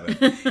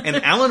 1987,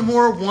 and Alan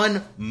Moore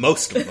won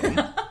most of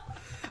them.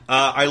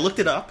 I looked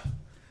it up.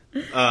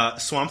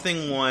 Swamp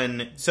Thing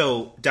won.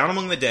 So, Down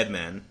Among the Dead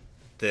Men,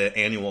 the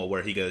annual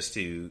where he goes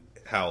to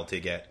hell to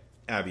get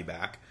Abby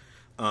back,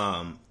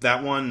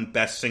 that won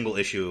Best Single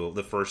Issue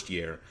the first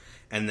year.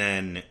 And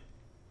then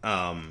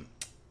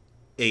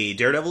a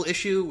Daredevil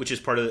issue, which is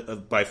part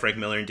of by Frank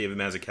Miller and David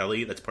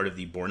Mazzucchelli, that's part of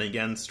the Born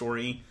Again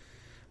story.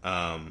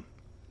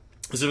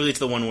 Specifically, it's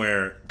the one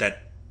where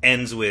that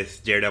ends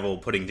with Daredevil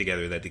putting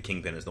together that the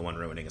Kingpin is the one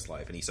ruining his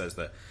life. And he says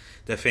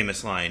the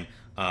famous line,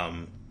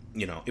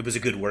 it was a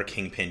good work,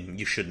 Kingpin,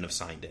 you shouldn't have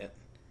signed it.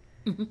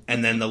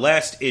 And then the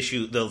last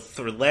issue,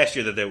 last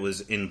year that there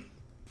was in,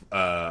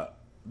 that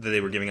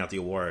they were giving out the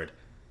award,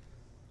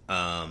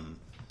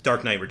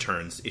 Dark Knight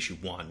Returns, issue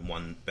 1,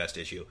 won Best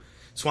Issue.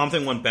 Swamp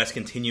Thing won Best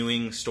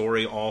Continuing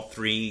Story all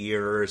 3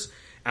 years.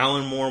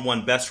 Alan Moore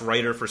won Best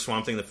Writer for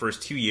Swamp Thing the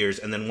first 2 years,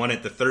 and then won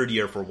it the third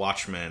year for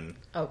Watchmen.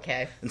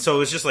 Okay. And so it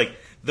was just like,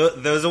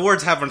 those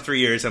awards happened 3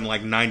 years, and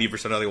like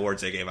 90% of the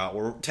awards they gave out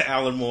were to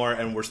Alan Moore,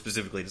 and were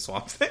specifically to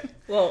Swamp Thing.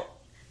 Well,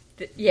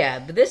 but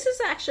this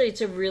is actually,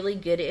 it's a really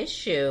good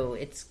issue.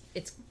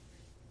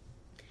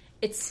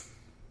 It's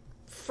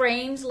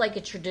framed like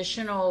a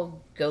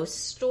traditional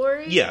ghost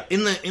story. Yeah,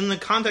 in the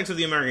context of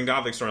the American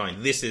Gothic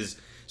storyline, this is...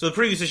 So the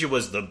previous issue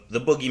was the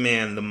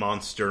boogeyman, the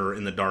monster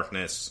in the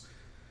darkness,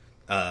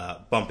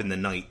 bump in the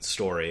night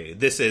story.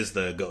 This is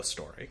the ghost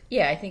story.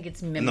 Yeah, I think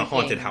it's mimicking... And the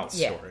haunted house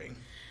story.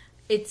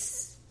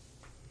 It's,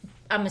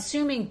 I'm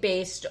assuming,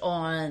 based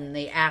on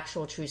the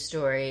actual true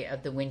story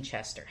of the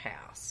Winchester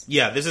house.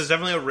 Yeah, this is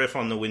definitely a riff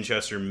on the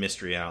Winchester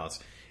Mystery House.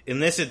 In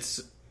this, it's...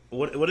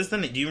 What is the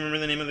name? Do you remember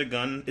the name of the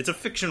gun? It's a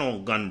fictional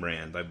gun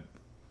brand.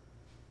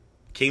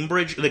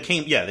 Cambridge? The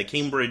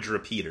Cambridge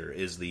Repeater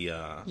is the...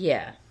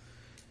 Yeah.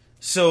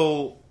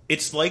 So,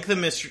 it's like the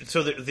mystery...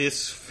 So,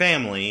 this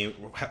family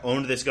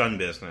owned this gun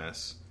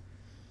business,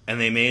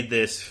 and they made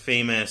this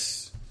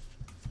famous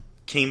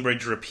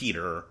Cambridge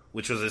Repeater,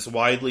 which was this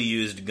widely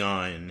used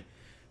gun,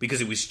 because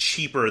it was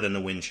cheaper than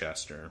the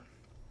Winchester.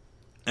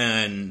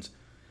 And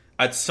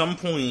at some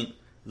point,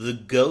 the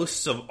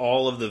ghosts of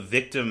all of the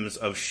victims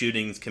of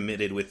shootings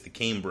committed with the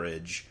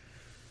Cambridge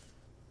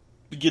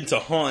begin to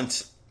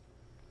haunt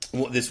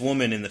this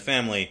woman in the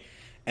family,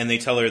 and they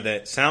tell her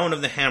that sound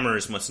of the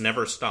hammers must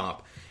never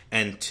stop.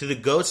 And to the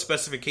ghost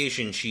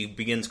specification, she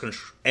begins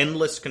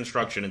endless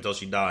construction until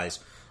she dies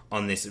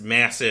on this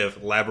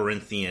massive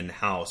labyrinthian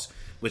house,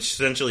 which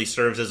essentially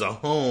serves as a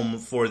home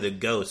for the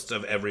ghosts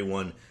of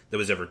everyone that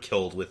was ever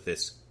killed with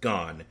this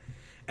gun.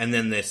 And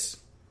then this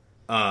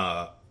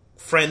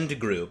friend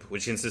group,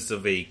 which consists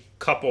of a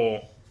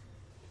couple...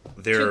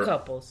 Two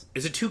couples.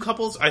 Is it two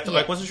couples? I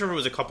wasn't sure if it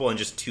was a couple and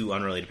just two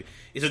unrelated people.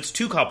 It's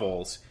two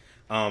couples.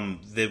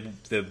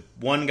 The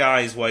one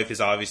guy's wife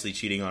is obviously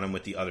cheating on him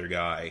with the other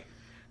guy.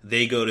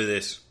 They go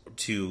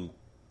to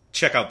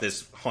check out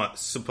this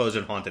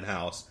supposed haunted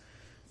house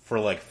for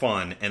like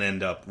fun, and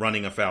end up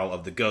running afoul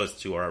of the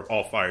ghosts, who are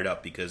all fired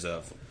up because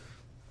of,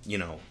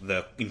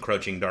 the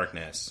encroaching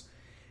darkness.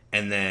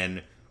 And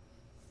then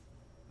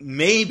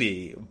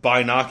maybe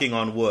by knocking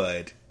on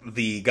wood,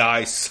 the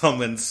guy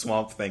summons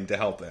Swamp Thing to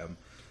help him,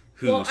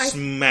 who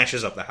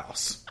smashes up the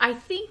house. I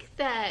think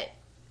that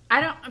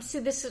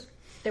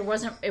it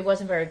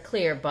wasn't very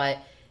clear, but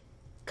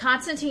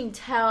Constantine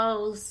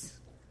tells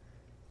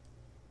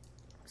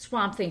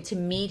Swamp Thing to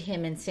meet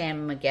him in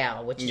San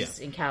Miguel, which is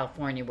in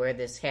California, where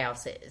this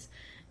house is.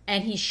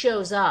 And he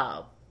shows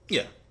up.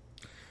 Yeah.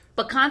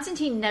 But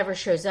Constantine never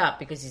shows up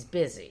because he's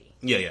busy.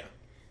 Yeah.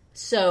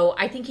 So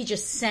I think he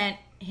just sent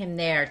him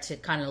there to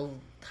kind of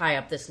tie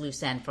up this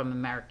loose end from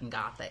American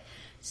Gothic.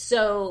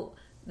 So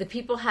the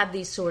people have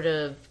these sort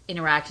of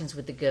interactions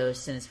with the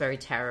ghosts, and it's very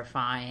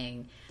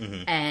terrifying.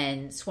 Mm-hmm.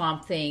 And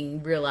Swamp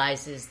Thing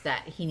realizes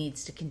that he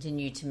needs to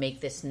continue to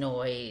make this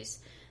noise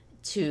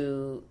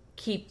to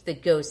keep the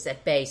ghosts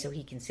at bay so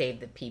he can save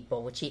the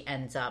people, which he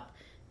ends up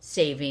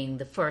saving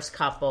the first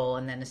couple,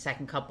 and then the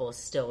second couple is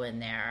still in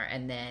there.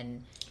 And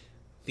then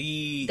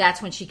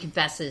that's when she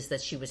confesses that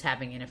she was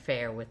having an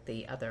affair with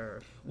the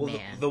other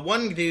man. The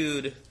one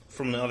dude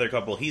from the other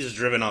couple, he's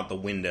driven out the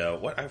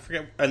window. I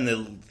forget.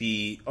 And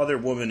the other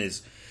woman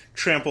is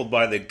trampled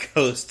by the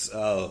ghosts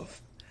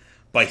of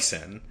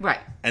Bison.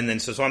 Right. And then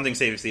so Swamp Thing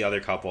saves the other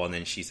couple, and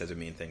then she says a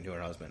mean thing to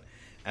her husband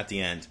at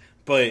the end.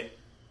 But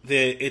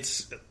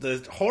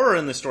the horror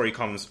in the story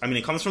comes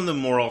from the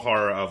moral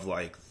horror of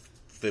like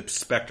the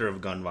specter of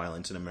gun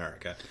violence in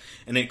America.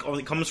 And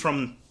it comes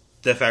from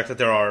the fact that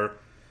there are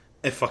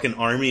a fucking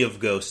army of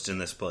ghosts in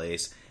this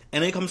place.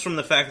 And it comes from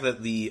the fact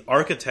that the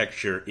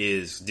architecture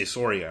is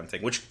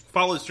disorienting, which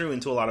follows through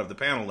into a lot of the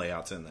panel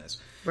layouts in this.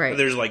 Right.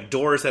 There's like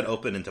doors that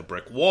open into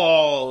brick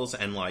walls,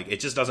 and like it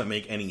just doesn't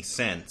make any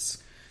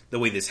sense the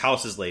way this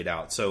house is laid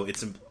out. So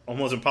it's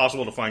almost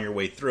impossible to find your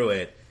way through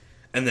it.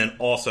 And then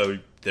also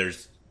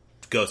there's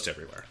ghosts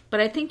everywhere. But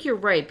I think you're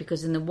right,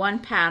 because in the one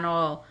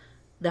panel,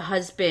 the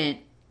husband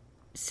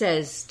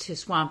says to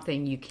Swamp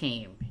Thing, "You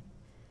came."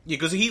 Yeah,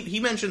 because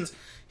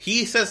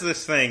he says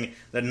this thing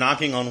that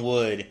knocking on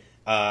wood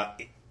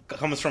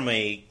comes from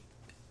a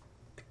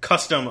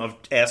custom of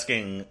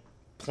asking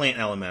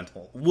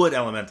wood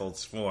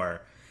elementals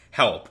for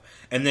help.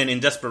 And then in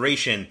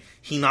desperation,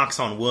 he knocks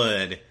on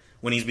wood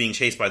when he's being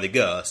chased by the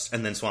ghost,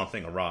 and then Swamp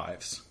Thing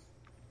arrives.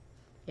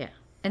 Yeah.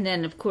 And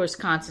then, of course,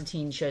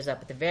 Constantine shows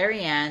up at the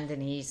very end,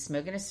 and he's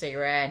smoking a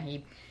cigarette, and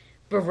he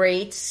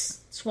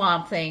berates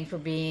Swamp Thing for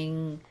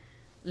being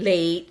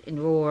late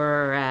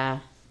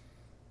or,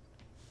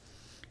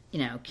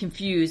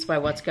 confused by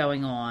what's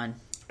going on.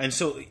 And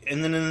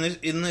then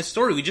in this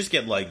story, we just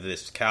get, like,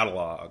 this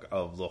catalog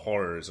of the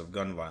horrors of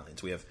gun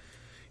violence. We have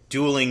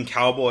dueling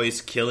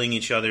cowboys killing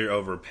each other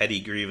over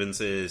petty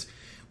grievances.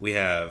 We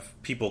have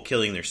people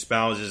killing their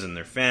spouses and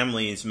their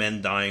families,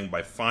 men dying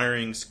by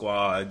firing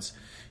squads,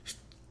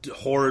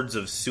 hordes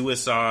of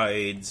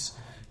suicides,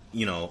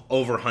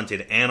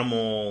 overhunted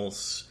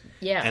animals.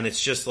 Yeah. And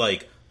it's just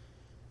like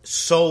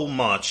so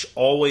much,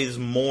 always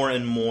more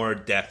and more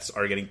deaths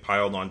are getting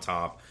piled on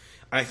top.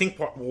 I think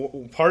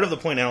part of the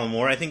point Alan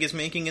Moore, I think, is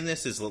making in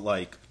this is that,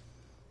 like,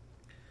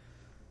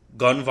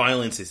 gun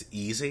violence is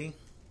easy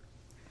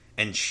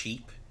and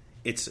cheap.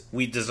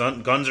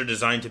 Guns are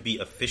designed to be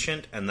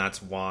efficient, and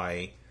that's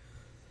why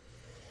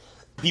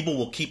people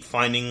will keep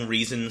finding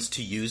reasons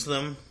to use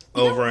them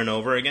over and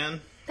over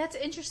again. That's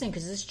interesting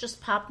because this just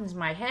popped into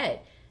my head.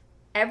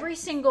 Every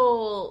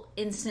single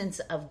instance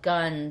of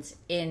guns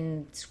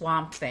in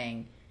Swamp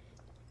Thing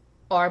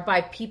are by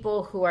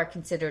people who are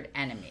considered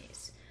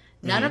enemies.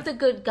 None of the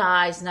good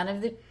guys, none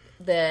of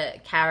the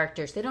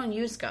characters, they don't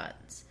use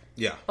guns.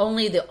 Yeah.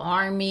 Only the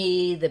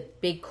army, the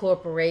big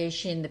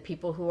corporation, the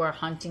people who are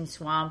hunting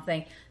Swamp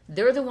Thing,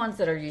 they're the ones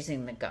that are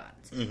using the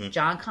guns. Mm-hmm.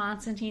 John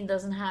Constantine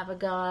doesn't have a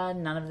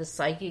gun. None of the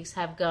psychics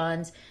have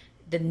guns.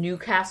 The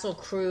Newcastle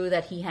crew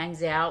that he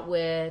hangs out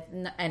with,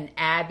 and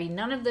Abby,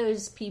 none of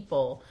those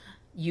people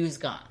use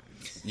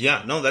guns.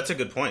 Yeah, no, that's a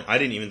good point. I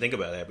didn't even think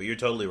about that, but you're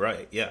totally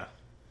right. Yeah.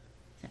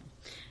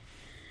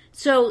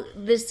 So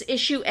this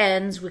issue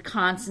ends with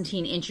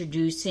Constantine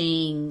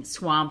introducing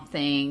Swamp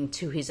Thing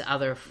to his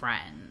other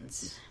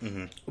friends.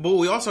 Mm-hmm. But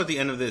we also, at the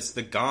end of this,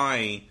 the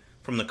guy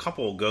from the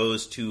couple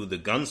goes to the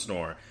gun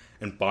store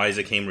and buys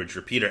a Cambridge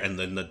repeater, and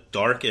then the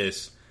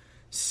darkest,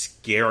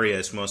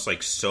 scariest, most,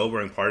 like,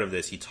 sobering part of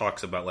this, he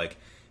talks about, like,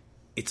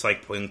 it's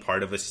like being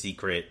part of a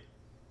secret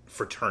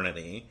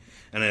fraternity.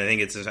 And I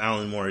think it's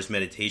Alan Moore's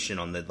meditation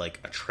on the, like,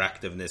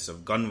 attractiveness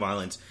of gun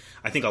violence.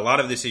 I think a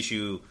lot of this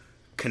issue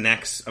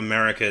connects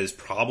America's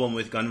problem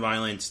with gun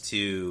violence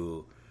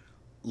to,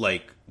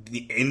 like,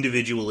 the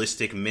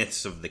individualistic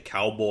myths of the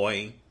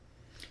cowboy.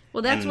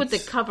 Well, that's what the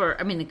cover...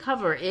 I mean, the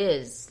cover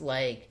is,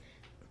 like...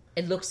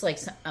 It looks like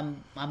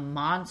a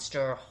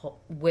monster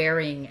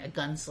wearing a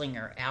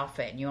gunslinger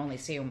outfit. And you only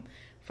see him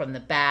from the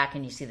back,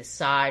 and you see the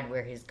side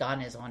where his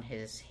gun is on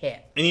his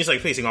hip. And he's, like,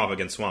 facing off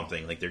against Swamp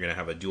Thing. Like, they're going to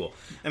have a duel.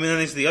 I mean, then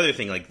there's the other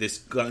thing. Like, this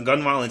gun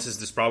violence is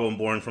this problem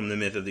born from the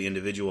myth of the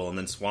individual. And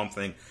then Swamp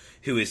Thing,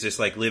 who is this,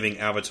 like, living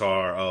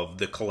avatar of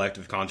the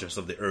collective consciousness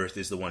of the earth,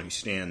 is the one who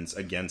stands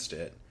against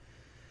it.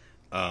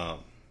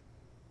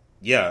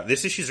 Yeah,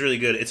 this issue's really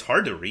good. It's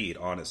hard to read,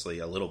 honestly,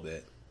 a little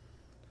bit.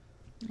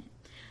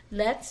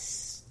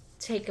 Let's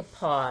take a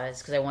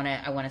pause, because I want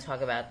to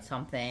talk about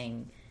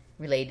something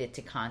related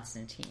to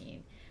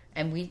Constantine.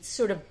 And we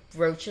sort of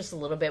broached this a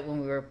little bit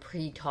when we were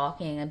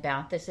pre-talking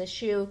about this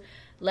issue.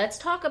 Let's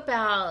talk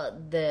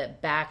about the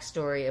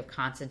backstory of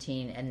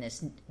Constantine and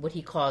this, what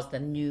he calls the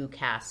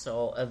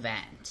Newcastle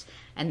event.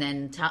 And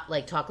then talk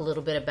a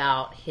little bit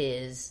about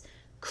his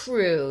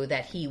crew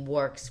that he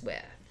works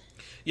with.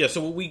 Yeah,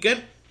 so what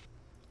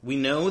we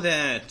know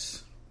that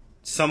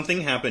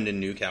something happened in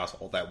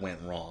Newcastle that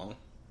went wrong.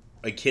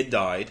 A kid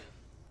died,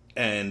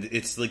 and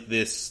it's like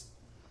this...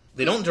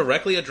 They don't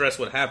directly address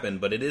what happened,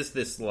 but it is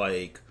this,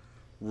 like,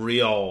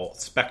 real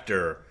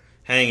specter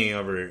hanging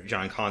over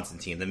John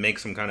Constantine that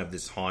makes him kind of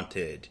this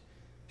haunted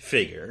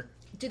figure.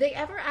 Do they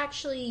ever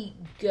actually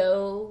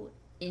go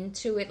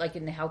into it, like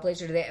in the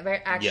Hellblazer? Do they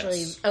ever actually...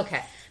 Yes.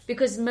 Okay.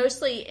 Because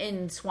mostly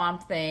in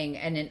Swamp Thing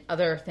and in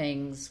other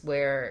things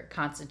where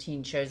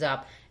Constantine shows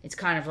up, it's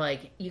kind of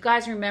like, you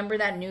guys remember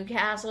that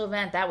Newcastle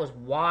event? That was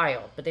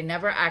wild. But they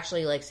never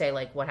actually, like, say,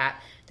 like, what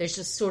happened. There's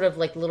just sort of,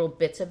 like, little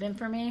bits of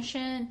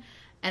information.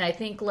 And I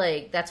think,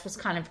 like, that's what's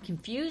kind of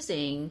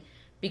confusing.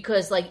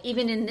 Because, like,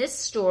 even in this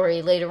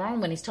story, later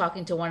on, when he's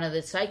talking to one of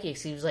the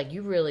psychics, he was like,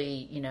 you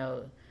really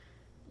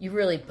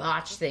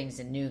botched things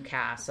in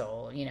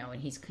Newcastle,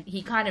 and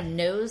he kind of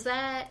knows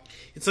that.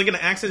 It's like an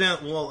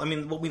accident. Well, I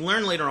mean, what we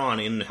learn later on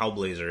in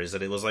Hellblazer is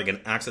that it was like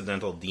an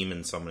accidental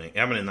demon summoning. It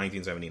happened in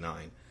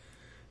 1979.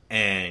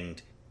 And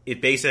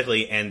it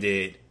basically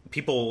ended,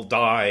 people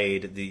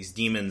died, these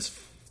demons,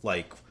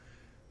 like,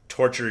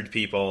 tortured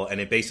people,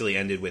 and it basically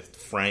ended with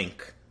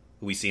Frank,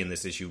 who we see in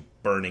this issue,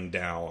 burning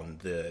down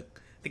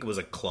I think it was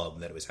a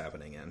club that it was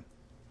happening in.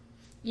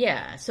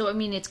 Yeah, so, I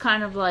mean, it's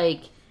kind of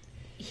like,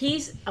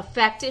 he's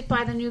affected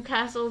by the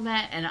Newcastle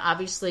event, and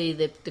obviously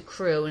the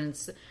crew, and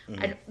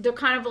they're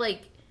kind of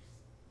like,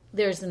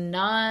 there's a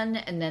nun,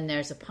 and then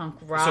there's a punk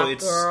rock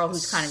girl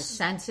who's kind of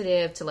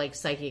sensitive to, like,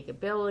 psychic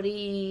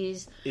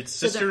abilities. It's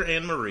Sister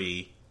Anne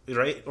Marie,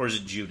 right? Or is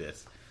it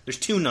Judith? There's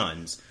two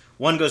nuns.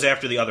 One goes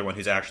after the other one,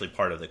 who's actually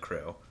part of the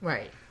crew.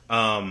 Right.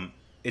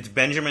 It's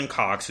Benjamin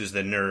Cox, who's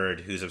the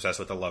nerd who's obsessed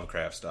with the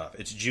Lovecraft stuff.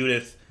 It's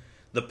Judith,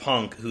 the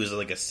punk, who's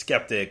like a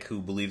skeptic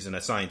who believes in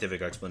a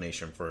scientific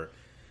explanation for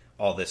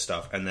all this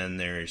stuff. And then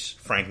there's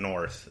Frank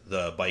North,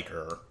 the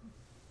biker,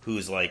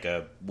 who's like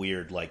a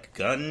weird, like,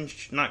 gun...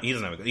 he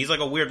doesn't have a gun. He's like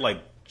a weird,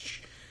 like,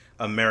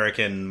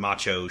 American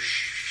macho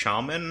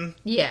shaman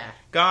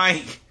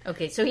guy.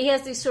 Okay, so he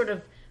has this sort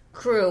of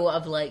crew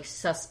of, like,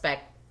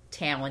 suspect,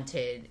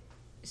 talented,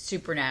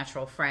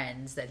 supernatural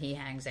friends that he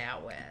hangs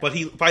out with.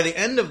 But by the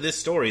end of this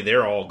story,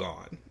 they're all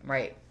gone.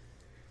 Right.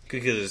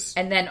 Because...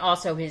 And then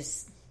also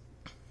his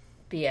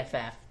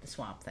BFF, the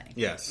Swamp Thing.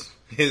 Yes.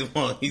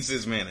 He's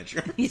his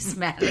manager. He's his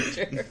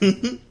manager.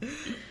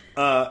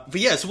 But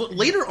yeah, so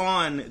later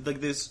on,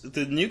 like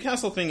the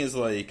Newcastle thing is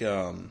like...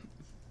 the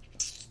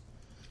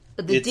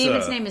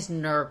demon's name is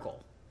Nurgle.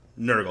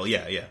 Nurgle,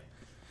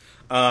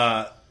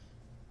 yeah.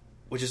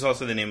 Which is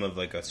also the name of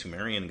like a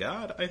Sumerian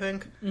god, I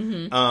think.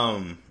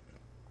 Mm-hmm.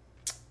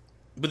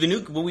 But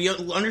what we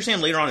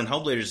understand later on in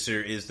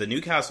Hellblazer is the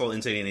Newcastle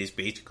incident is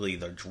basically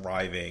the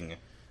driving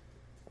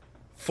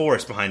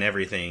force behind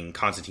everything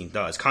Constantine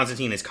does.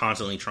 Constantine is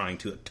constantly trying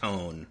to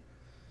atone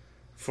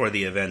for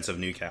the events of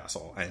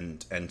Newcastle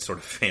and sort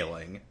of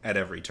failing at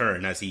every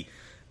turn, as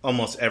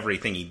almost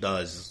everything he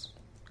does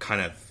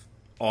kind of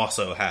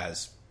also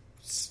has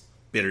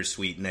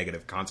bittersweet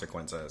negative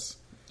consequences.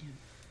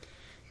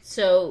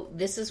 So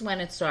this is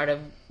when it sort of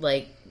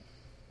like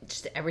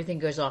just everything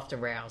goes off the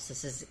rails.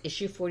 This is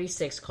issue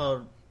 46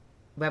 called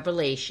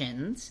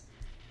Revelations.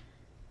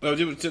 Oh,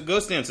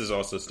 Ghost Dance is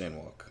also Stan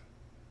Walk,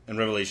 and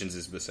Revelations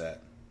is Bissett.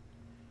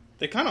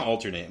 They kind of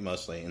alternate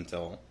mostly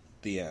until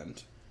the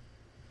end.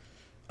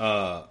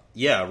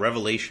 Yeah,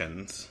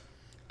 Revelations.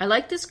 I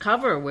like this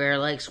cover where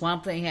like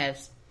Swamp Thing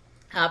has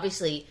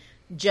obviously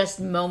just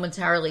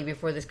momentarily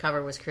before this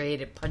cover was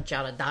created punch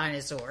out a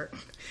dinosaur.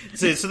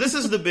 So this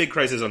is the big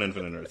Crisis on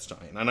Infinite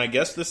Earths-tie-in, and I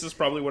guess this is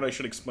probably what I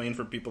should explain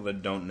for people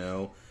that don't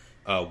know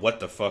what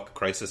the fuck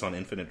Crisis on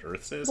Infinite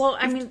Earths is. Well,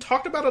 We've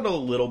talked about it a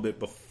little bit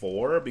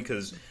before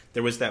because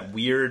there was that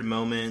weird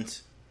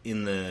moment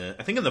in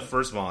the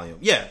first volume.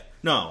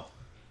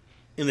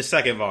 In the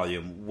second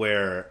volume,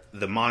 where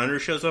the Monitor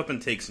shows up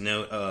and takes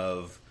note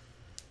of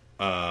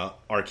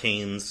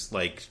Arcane's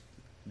like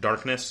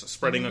darkness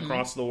spreading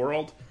across the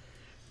world.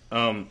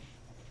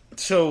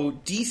 So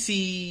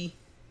DC,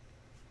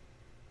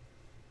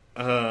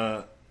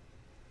 how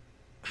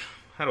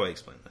do I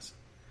explain this?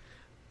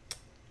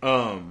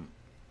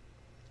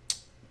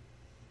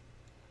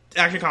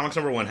 Action Comics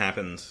 #1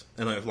 happens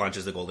and it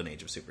launches the golden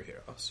age of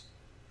superheroes.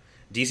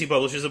 DC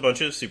publishes a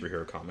bunch of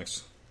superhero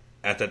comics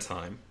at that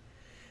time.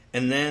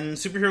 And then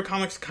superhero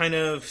comics kind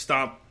of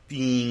stop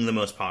being the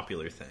most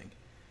popular thing.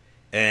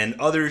 And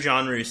other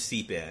genres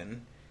seep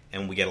in.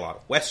 And we get a lot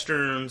of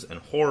westerns and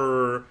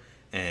horror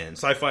and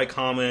sci-fi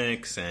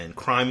comics and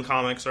crime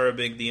comics are a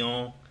big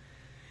deal.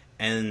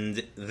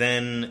 And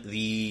then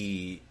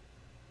the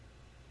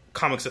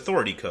Comics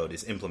Authority Code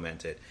is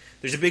implemented.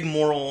 There's a big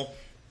moral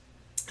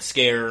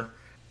scare,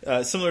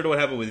 similar to what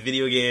happened with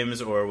video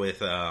games or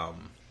with...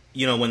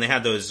 when they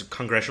had those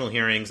congressional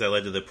hearings that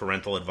led to the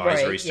parental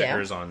advisory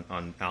stickers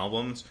on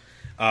albums.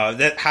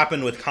 That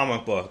happened with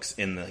comic books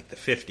in the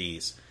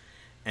 50s.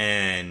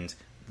 And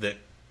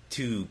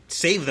to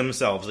save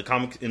themselves, the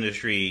comic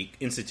industry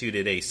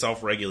instituted a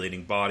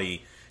self-regulating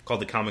body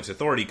called the Comics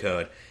Authority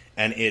Code.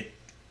 And it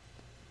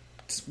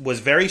was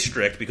very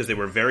strict because they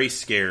were very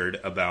scared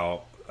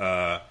about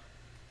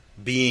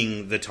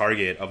being the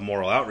target of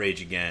moral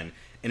outrage again.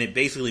 And it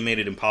basically made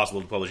it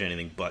impossible to publish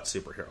anything but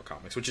superhero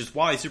comics, which is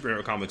why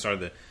superhero comics are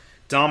the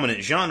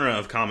dominant genre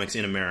of comics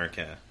in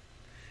America,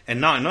 and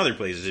not in other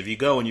places. If you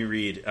go and you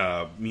read,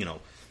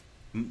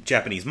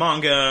 Japanese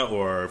manga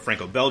or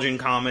Franco-Belgian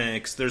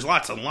comics, there's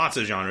lots and lots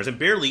of genres, and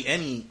barely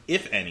any,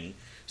 if any,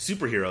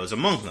 superheroes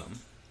among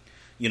them.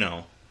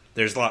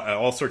 There's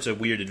all sorts of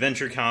weird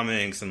adventure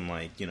comics, and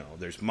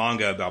there's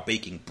manga about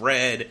baking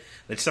bread.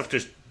 That stuff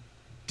just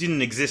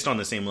didn't exist on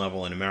the same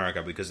level in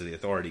America because of the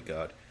Authority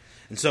Code.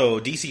 And so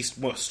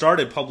DC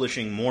started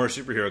publishing more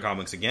superhero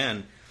comics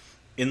again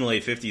in the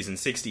late 50s and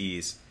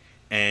 60s,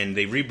 and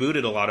they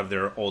rebooted a lot of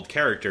their old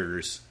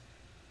characters,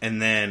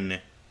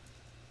 but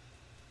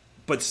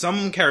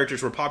some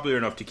characters were popular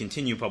enough to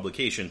continue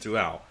publication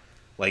throughout,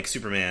 like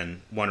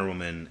Superman, Wonder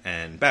Woman,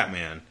 and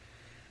Batman.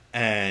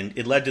 And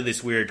it led to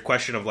this weird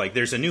question of,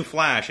 there's a new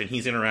Flash, and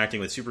he's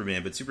interacting with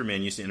Superman, but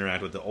Superman used to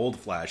interact with the old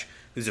Flash,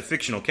 who's a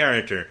fictional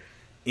character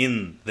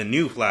in the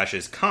new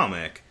Flash's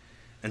comic.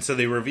 And so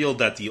they revealed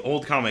that the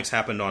old comics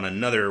happened on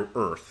another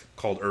Earth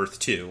called Earth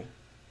 2.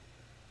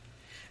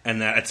 And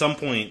that at some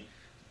point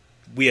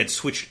we had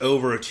switched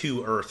over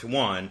to Earth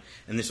 1,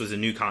 and this was a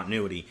new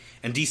continuity.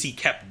 And DC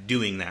kept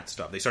doing that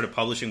stuff. They started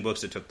publishing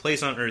books that took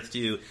place on Earth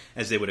 2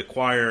 as they would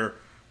acquire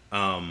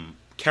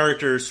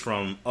characters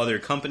from other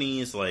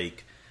companies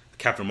like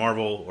Captain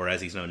Marvel, or as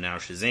he's known now,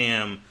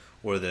 Shazam,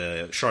 or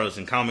the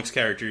Charlatan Comics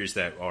characters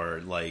that are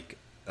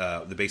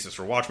the basis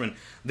for Watchmen.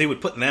 They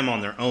would put them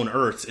on their own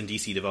Earths, and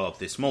DC developed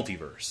this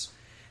multiverse.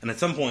 And at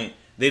some point,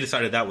 they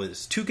decided that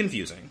was too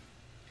confusing,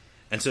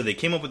 And so they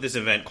came up with this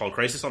event called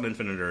Crisis on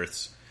Infinite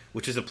Earths,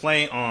 which is a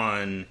play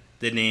on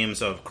the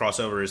names of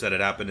crossovers that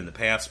had happened in the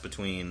past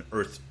between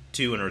Earth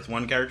 2 and Earth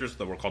 1 characters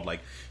that were called,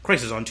 like,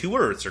 Crisis on Two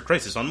Earths, or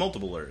Crisis on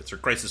Multiple Earths, or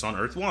Crisis on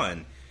Earth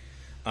 1.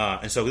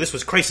 And so this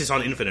was Crisis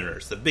on Infinite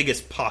Earths, the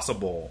biggest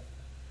possible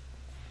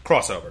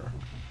crossover.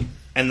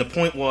 And the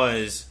point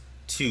was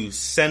to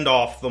send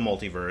off the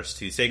multiverse,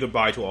 to say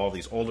goodbye to all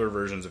these older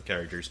versions of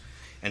characters,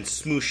 and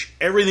smoosh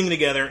everything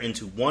together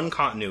into one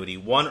continuity,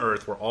 one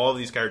Earth, where all of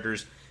these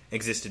characters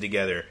existed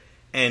together,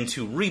 and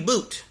to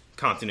reboot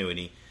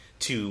continuity,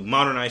 to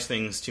modernize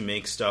things, to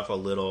make stuff a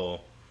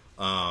little,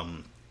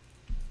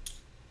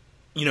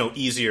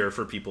 easier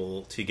for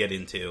people to get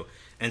into.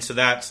 And so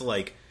that's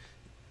like,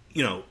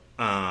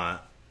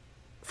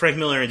 Frank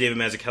Miller and David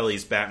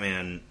Mazzucchelli's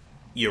Batman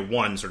Year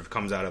One sort of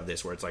comes out of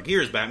this, where it's like,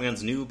 here's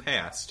Batman's new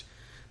past,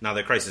 now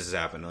that Crisis has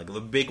happened. Like, the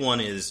big one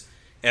is,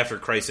 after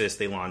Crisis,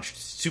 they launched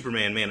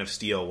Superman Man of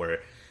Steel, where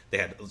they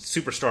had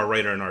superstar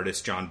writer and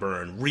artist John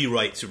Byrne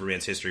rewrite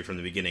Superman's history from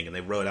the beginning, and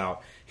they wrote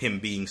out him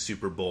being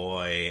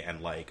Superboy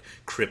and, like,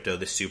 Krypto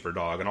the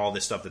Superdog and all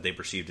this stuff that they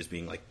perceived as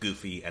being, like,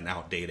 goofy and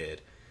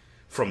outdated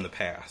from the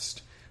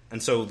past.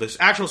 And so the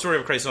actual story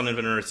of Crisis on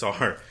Infinite Earths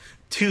are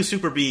two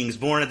super beings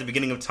born at the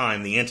beginning of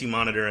time, the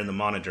Anti-Monitor and the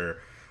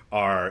Monitor,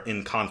 are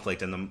in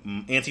conflict, and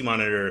the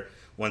Anti-Monitor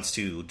wants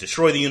to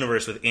destroy the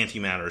universe with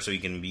antimatter so he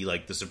can be,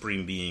 like, the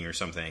supreme being or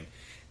something.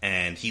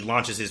 And he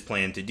launches his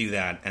plan to do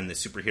that, and the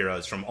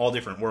superheroes from all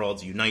different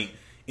worlds unite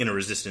in a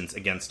resistance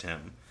against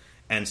him.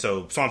 And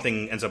so Swamp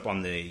Thing ends up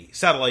on the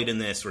satellite in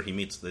this, where he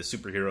meets the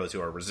superheroes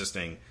who are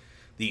resisting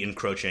the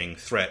encroaching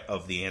threat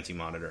of the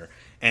Anti-Monitor.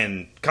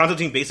 And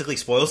Constantine basically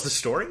spoils the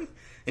story.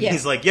 And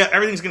he's like, yeah,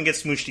 everything's going to get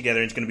smooshed together,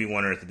 and it's going to be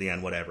one Earth at the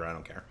end, whatever, I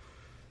don't care.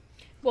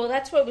 Well,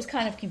 that's what was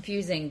kind of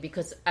confusing,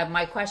 because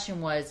my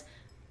question was,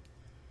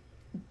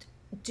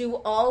 do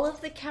all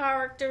of the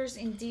characters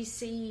in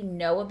DC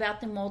know about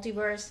the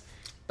multiverse?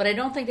 But I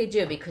don't think they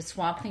do, because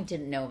Swamp Thing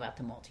didn't know about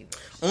the multiverse.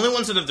 Only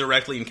ones that have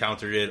directly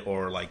encountered it,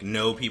 or, like,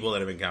 know people that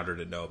have encountered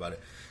it know about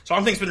it.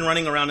 Swamp Thing's been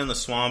running around in the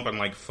swamp and,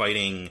 like,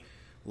 fighting,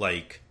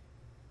 like,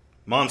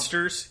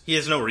 monsters. He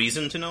has no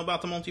reason to know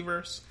about the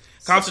multiverse.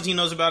 Constantine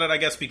knows about it, I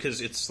guess,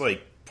 because it's,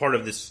 like, part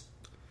of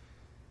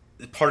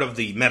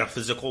the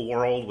metaphysical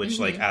world, which,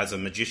 like, as a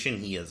magician,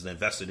 he has an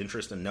invested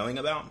interest in knowing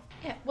about.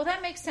 Yeah, well,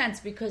 that makes sense,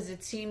 because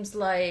it seems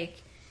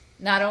like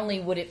not only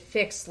would it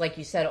fix, like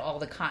you said, all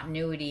the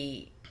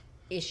continuity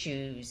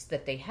issues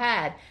that they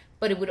had,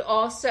 but it would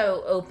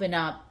also open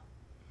up,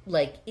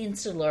 like,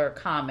 insular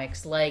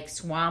comics like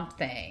Swamp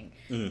Thing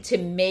to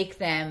make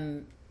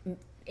them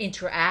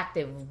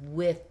interactive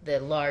with the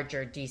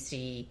larger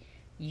DC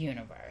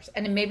universe.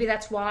 And maybe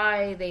that's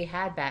why they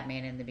had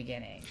Batman in the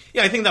beginning.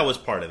 Yeah, I think that was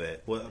part of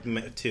it,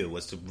 too,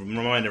 was to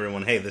remind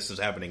everyone, hey, this is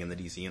happening in the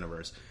DC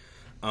universe.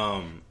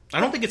 I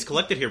don't think it's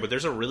collected here, but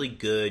there's a really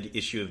good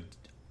issue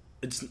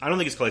of... I don't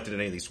think it's collected in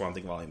any of these Swamp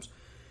Thing volumes,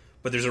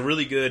 but there's a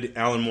really good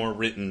Alan Moore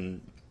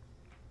written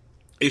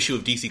issue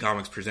of DC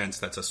Comics Presents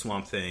that's a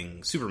Swamp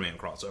Thing Superman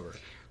crossover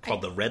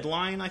called The Red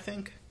Line, I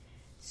think.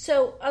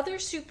 So other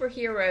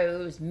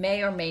superheroes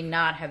may or may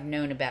not have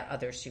known about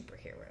other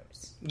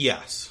superheroes.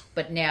 Yes.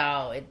 But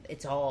now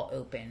it's all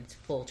open. It's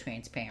full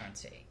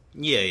transparency.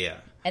 Yeah.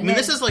 And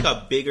this is like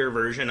a bigger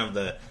version of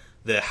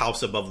the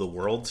House Above the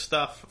World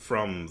stuff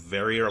from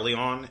very early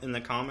on in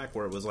the comic,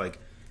 where it was like,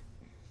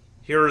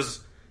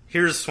 here's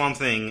Swamp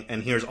Thing,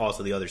 and here's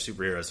also the other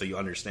superheroes, so you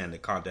understand the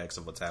context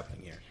of what's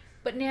happening here.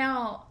 But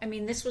now, I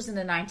mean, this was in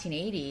the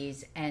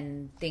 1980s,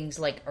 and things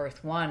like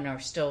Earth 1 are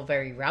still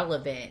very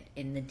relevant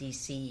in the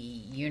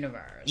DC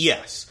universe.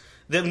 Yes.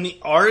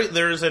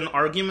 There's an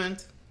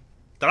argument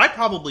that I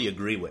probably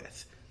agree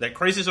with, that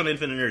Crisis on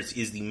Infinite Earths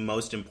is the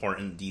most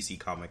important DC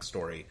comic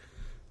story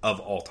of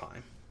all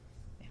time.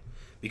 Yeah.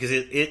 Because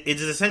it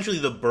is essentially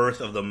the birth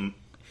of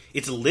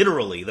it's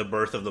literally the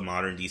birth of the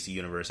modern DC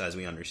universe as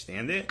we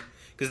understand it.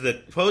 Because the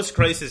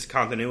post-Crisis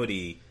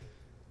continuity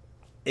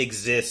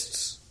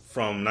exists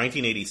from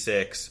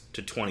 1986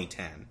 to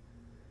 2010.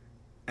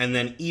 And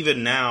then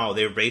even now,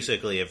 they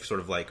basically have sort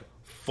of like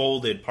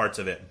folded parts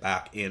of it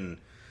back in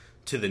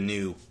to the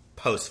new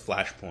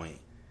post-Flashpoint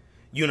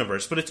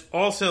universe. But it's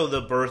also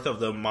the birth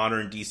of the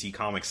modern DC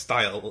comics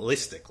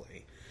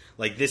stylistically.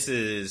 Like, this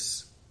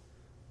is...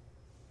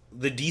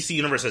 The DC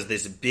universe has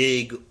this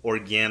big,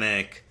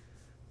 organic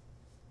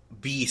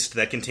beast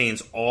that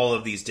contains all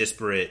of these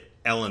disparate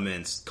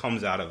elements,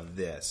 comes out of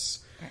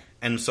this.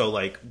 And so,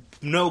 like,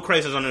 no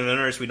Crisis on Infinite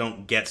Earths, we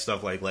don't get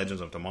stuff like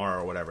Legends of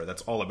Tomorrow or whatever.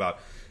 That's all about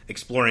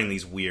exploring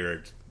these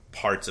weird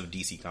parts of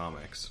DC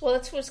Comics. Well,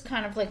 that's what's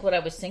kind of like what I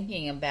was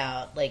thinking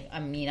about. Like, I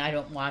mean, I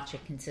don't watch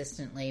it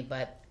consistently,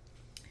 but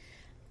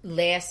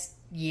last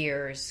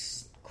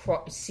year's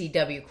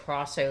CW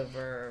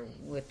crossover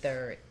with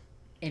their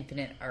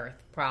Infinite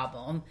Earth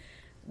problem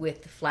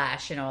with the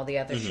Flash and all the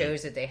other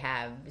shows that they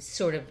have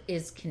sort of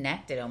is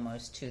connected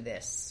almost to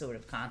this sort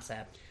of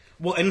concept.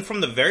 Well, and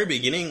from the very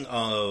beginning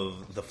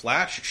of the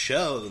Flash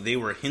show, they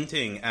were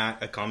hinting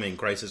at a coming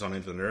Crisis on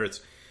Infinite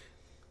Earths.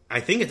 I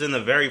think it's in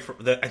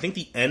I think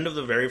the end of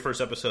the very first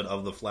episode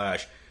of The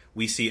Flash,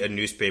 we see a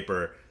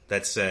newspaper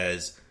that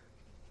says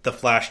the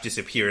Flash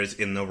disappears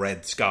in the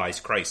Red Skies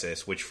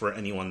Crisis, which for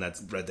anyone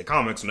that's read the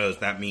comics knows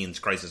that means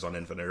Crisis on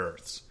Infinite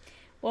Earths.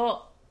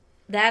 Well,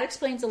 that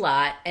explains a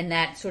lot, and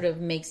that sort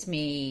of makes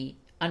me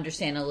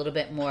understand a little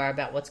bit more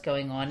about what's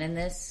going on in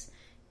this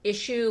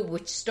issue,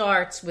 which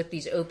starts with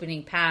these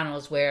opening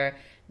panels where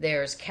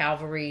there's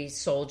cavalry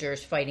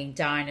soldiers fighting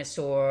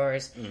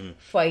dinosaurs,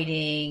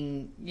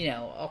 fighting,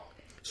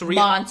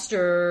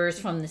 monsters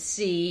from the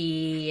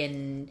sea,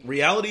 and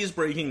reality is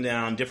breaking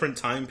down. Different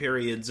time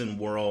periods and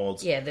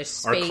worlds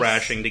are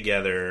crashing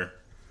together,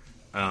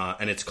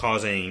 and it's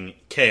causing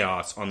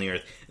chaos on the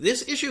Earth.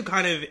 This issue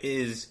kind of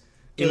is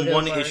in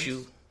one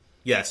issue.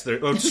 Yes,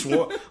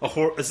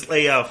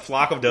 a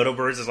flock of dodo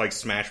birds is like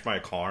smashed by a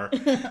car.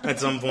 At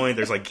some point,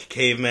 there's like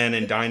cavemen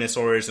and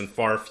dinosaurs and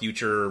far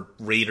future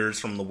raiders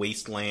from the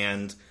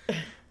wasteland,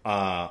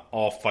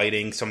 all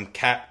fighting. Some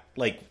cat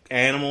like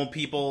animal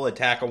people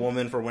attack a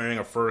woman for wearing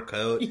a fur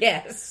coat.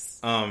 Yes.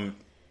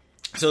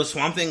 So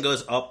Swamp Thing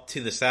goes up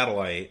to the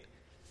satellite.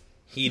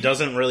 He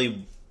doesn't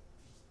really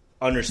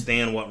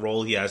understand what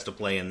role he has to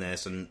play in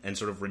this, and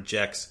sort of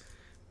rejects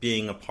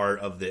being a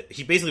part of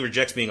he basically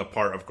rejects being a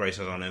part of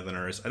Crisis on Infinite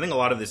Earths. I think a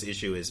lot of this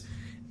issue is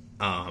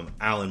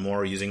Alan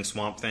Moore using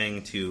Swamp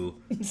Thing to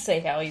say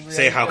how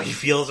he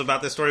feels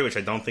about this story, which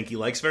I don't think he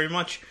likes very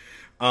much.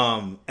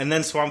 And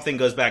then Swamp Thing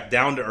goes back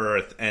down to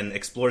Earth and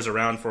explores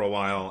around for a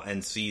while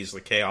and sees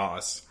the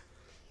chaos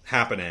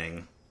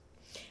happening.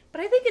 But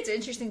I think it's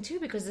interesting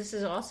too, because this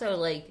is also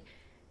like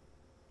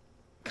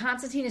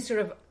Constantine is sort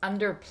of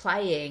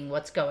underplaying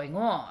what's going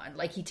on.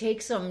 Like, he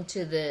takes them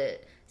to the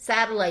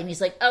satellite and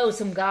he's like, oh,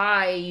 some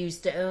guy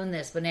used to own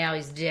this, but now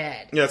he's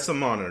dead. Yeah, it's the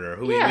Monitor,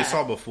 who we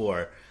saw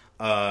before.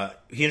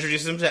 He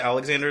introduces him to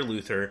Alexander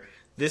Luthor.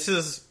 This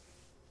is...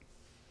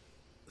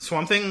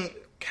 Swamp Thing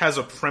has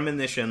a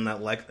premonition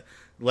that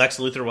Lex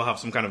Luthor will have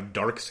some kind of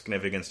dark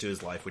significance to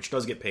his life, which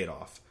does get paid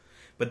off.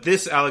 But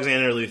this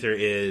Alexander Luthor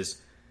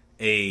is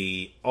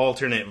a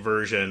alternate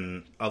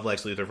version of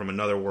Lex Luthor from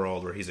another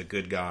world where he's a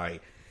good guy.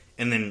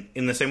 And then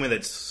in the same way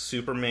that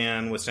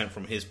Superman was sent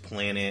from his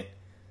planet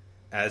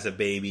as a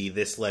baby,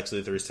 this Lex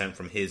Luthor is sent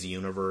from his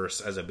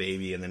universe as a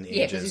baby, and then ages.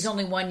 Yeah, because he's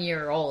only 1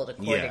 year old,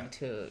 according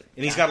to...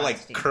 And he's got,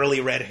 like, curly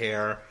red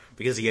hair,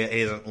 because he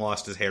hasn't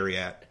lost his hair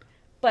yet.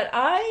 But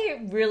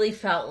I really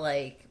felt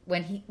like,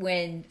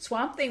 when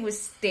Swamp Thing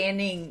was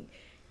standing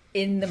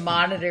in the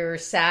Monitor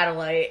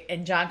satellite,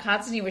 and John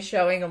Constantine was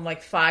showing him,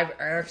 like, 5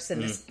 Earths,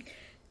 and this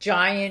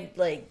giant,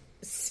 like,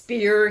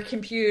 spear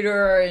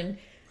computer, and,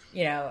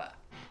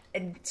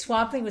 and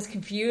Swamp Thing was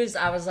confused,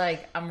 I was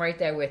like, I'm right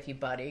there with you,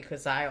 buddy,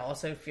 because I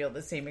also feel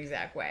the same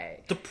exact way.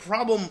 The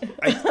problem...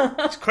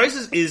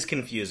 Crisis is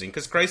confusing,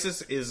 because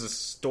Crisis is a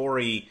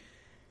story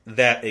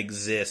that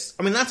exists.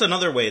 I mean, that's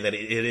another way that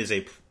it is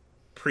a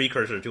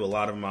precursor to a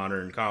lot of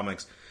modern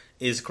comics,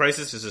 is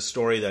Crisis is a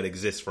story that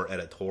exists for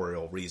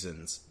editorial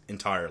reasons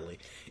entirely.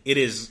 It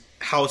is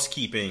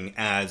housekeeping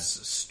as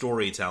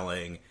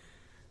storytelling,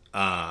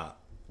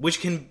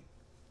 which can...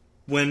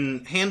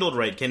 when handled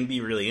right, can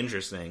be really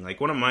interesting. Like,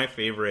 one of my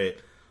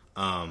favorite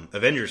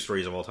Avengers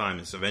stories of all time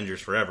is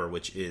Avengers Forever,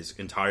 which is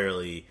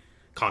entirely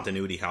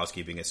continuity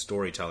housekeeping as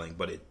storytelling,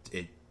 but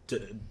it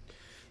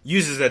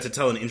uses that to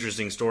tell an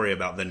interesting story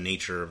about the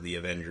nature of the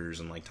Avengers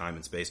and, like, time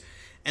and space.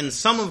 And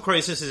some of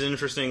Crisis is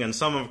interesting, and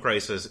some of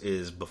Crisis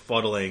is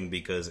befuddling,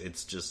 because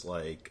it's just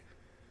like,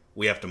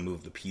 we have to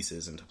move the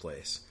pieces into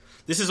place.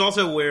 This is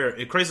also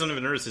where... Crisis on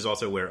Infinite Earths is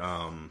also where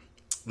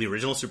the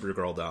original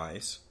Supergirl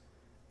dies,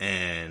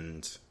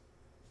 and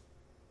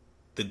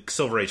the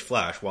Silver Age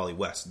Flash, Wally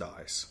West,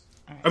 dies.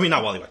 Right. I mean,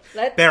 not Wally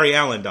West. Barry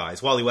Allen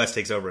dies. Wally West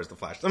takes over as the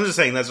Flash. I'm just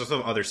saying that's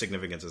some other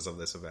significances of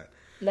this event.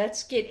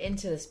 Let's get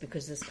into this,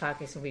 because this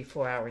podcast will be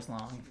 4 hours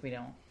long if we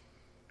don't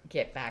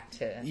get back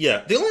to...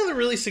 Yeah, the only other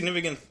really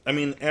significant... I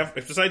mean,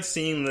 besides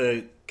seeing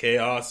the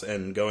chaos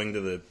and going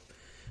to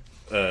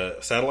the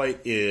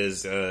satellite,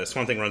 is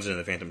Swamp Thing runs into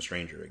the Phantom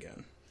Stranger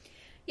again.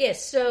 Yeah,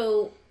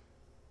 so...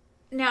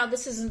 Now,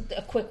 this isn't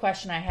a quick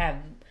question I have.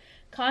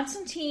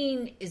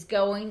 Constantine is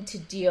going to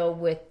deal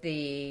with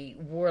the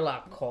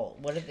Warlock cult.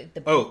 What is it?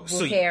 The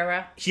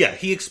Buhera? Yeah,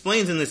 he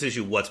explains in this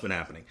issue what's been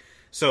happening.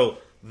 So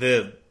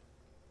the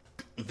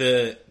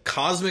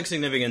cosmic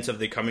significance of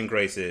the coming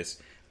crisis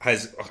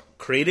has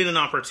created an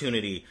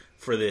opportunity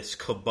for this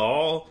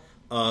cabal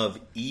of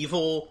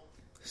evil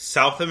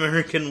South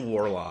American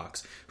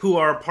warlocks who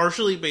are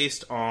partially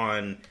based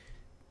on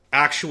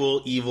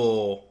actual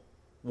evil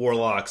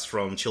warlocks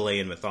from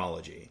Chilean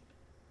mythology.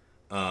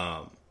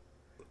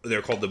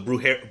 They're called the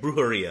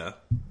Brujeria.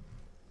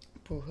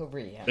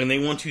 Brujeria. And they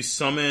want to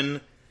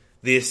summon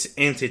this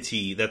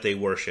entity that they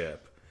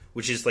worship,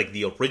 which is like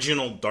the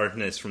original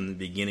darkness from the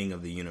beginning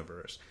of the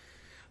universe.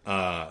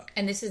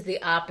 And this is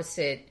the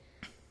opposite,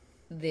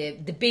 the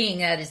being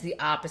that is the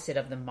opposite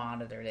of the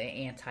Monitor, the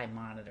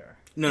anti-Monitor.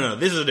 No,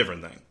 this is a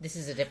different thing. This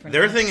is a different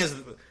Their thing?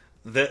 thing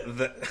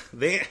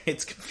is,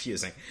 it's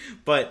confusing.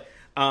 But,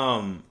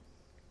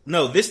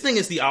 no, this thing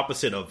is the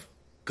opposite of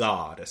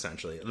God,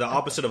 essentially. The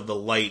opposite of the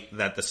light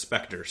that the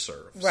Spectre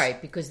serves.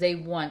 Right, because they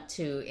want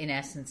to, in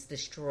essence,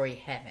 destroy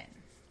heaven.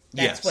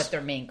 That's what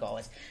their main goal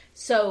is.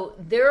 So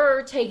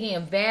they're taking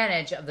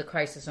advantage of the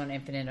Crisis on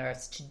Infinite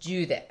Earths to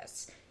do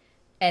this.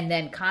 And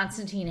then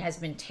Constantine has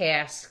been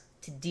tasked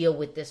to deal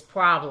with this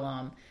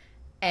problem.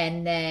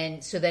 And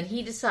then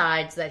he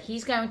decides that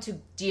he's going to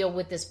deal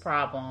with this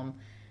problem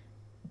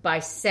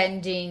by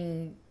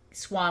sending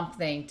Swamp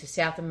Thing to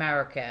South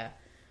America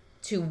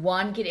to,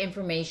 one, get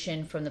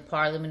information from the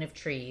Parliament of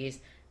Trees,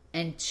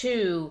 and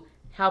two,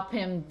 help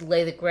him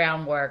lay the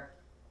groundwork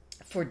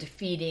for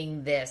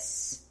defeating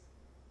this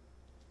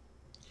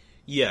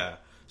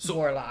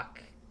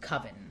warlock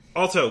coven.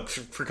 Also,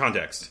 for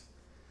context,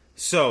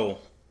 so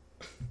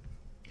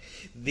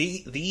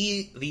the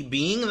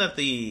being that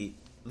the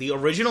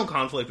original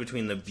conflict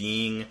between the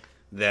being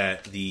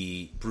that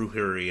the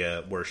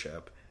Brujeria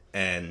worship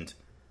and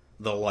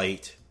the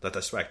light that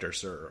the Spectre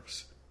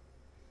serves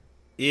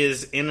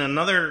is in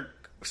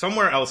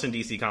somewhere else in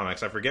DC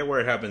Comics. I forget where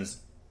it happens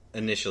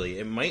initially.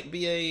 It might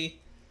be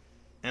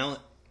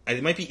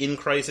it might be in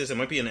Crisis. It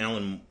might be an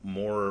Alan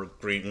Moore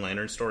Green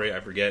Lantern story. I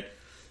forget.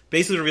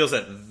 Basically reveals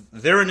that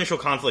their initial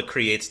conflict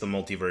creates the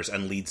multiverse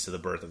and leads to the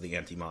birth of the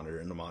Anti-Monitor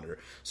and the Monitor.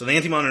 So the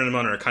Anti-Monitor and the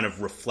Monitor are kind of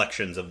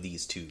reflections of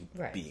these two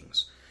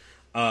beings.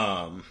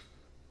 But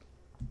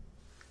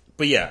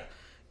yeah,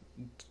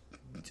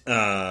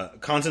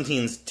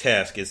 Constantine's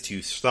task is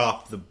to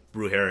stop the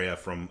Brujeria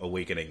from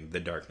awakening the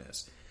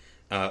darkness.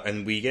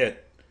 And we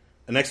get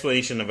an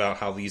explanation about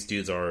how these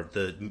dudes are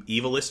the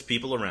evilest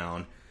people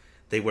around.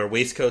 They wear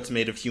waistcoats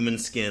made of human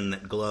skin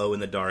that glow in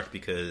the dark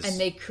because... And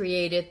they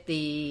created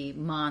the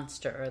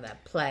monster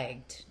that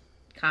plagued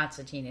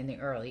Constantine in the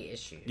early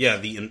issues. Yeah,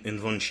 the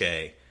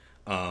Invunche,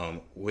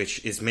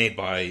 which is made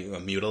by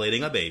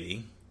mutilating a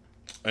baby.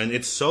 And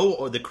it's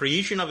the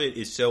creation of it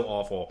is so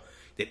awful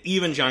that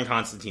even John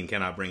Constantine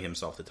cannot bring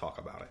himself to talk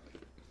about it.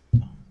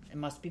 It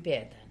must be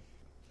bad then.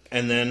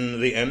 And then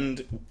the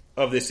end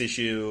of this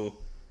issue,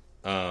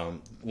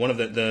 one of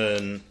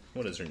the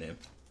what is her name?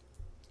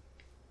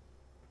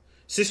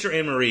 Sister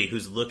Anne Marie,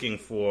 who's looking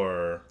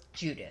for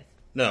Judith.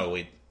 No,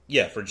 wait,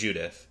 yeah, for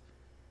Judith.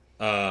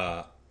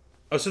 So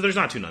there's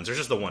not two nuns. There's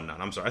just the one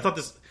nun. I'm sorry. I thought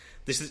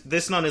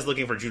this nun is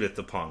looking for Judith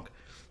the Punk.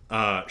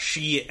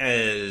 She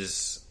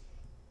is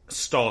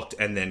stalked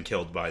and then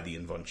killed by the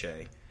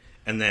Invunche,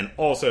 and then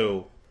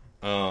also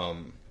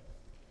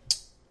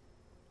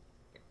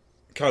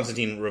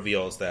Constantine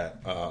reveals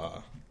that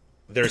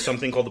there's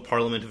something called the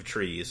Parliament of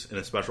Trees in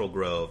a special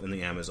grove in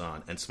the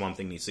Amazon, and Swamp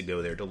Thing needs to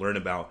go there to learn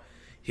about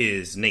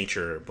his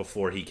nature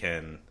before he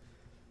can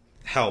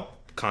help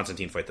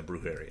Constantine fight the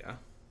Brujeria.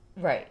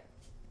 Right.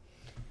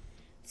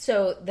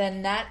 So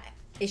then that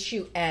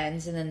issue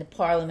ends, and then the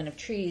Parliament of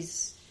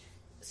Trees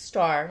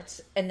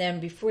starts, and then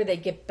before they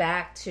get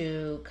back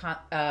to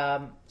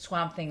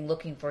Swamp Thing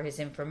looking for his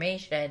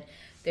information,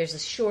 there's a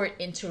short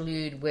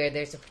interlude where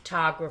there's a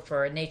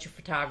nature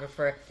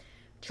photographer,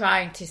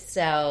 trying to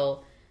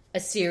sell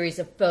a series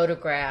of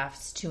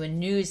photographs to a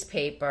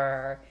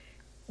newspaper,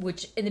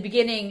 which in the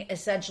beginning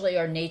essentially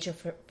are nature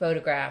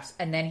photographs,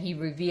 and then he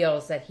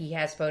reveals that he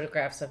has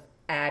photographs of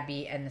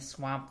Abby and the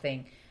Swamp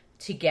Thing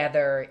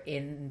together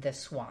in the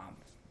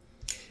swamp.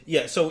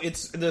 Yeah, so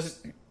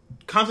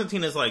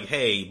Constantine is like,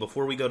 hey,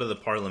 before we go to the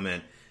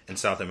Parliament in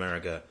South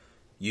America,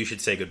 you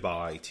should say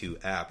goodbye to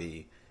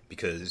Abby,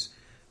 because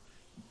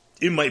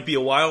it might be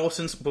a while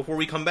before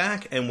we come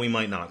back, and we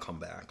might not come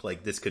back.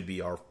 Like, this could be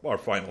our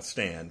final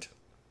stand.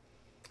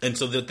 And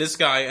so that this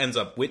guy ends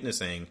up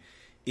witnessing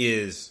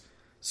is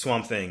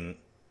Swamp Thing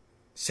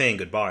saying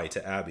goodbye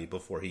to Abby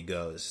before he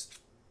goes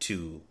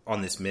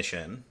on this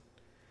mission.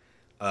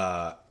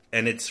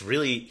 And it's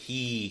really,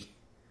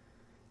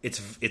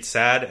 it's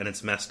sad and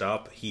it's messed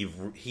up.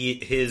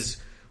 His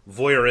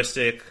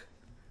voyeuristic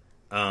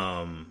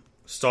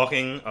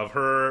stalking of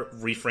her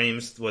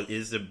reframes what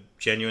is a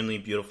genuinely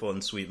beautiful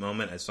and sweet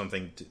moment as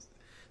something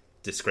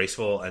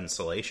disgraceful and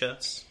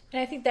salacious.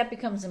 And I think that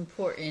becomes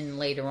important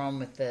later on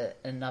with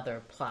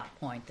another plot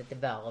point that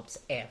develops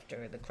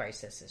after the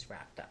crisis is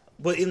wrapped up.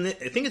 But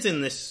I think it's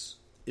in this.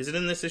 Is it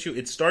in this issue?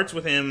 It starts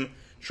with him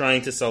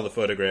trying to sell the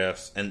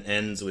photographs and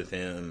ends with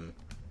him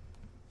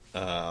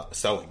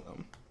selling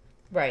them.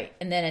 Right,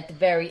 and then at the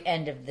very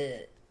end of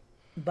the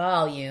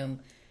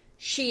volume,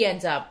 she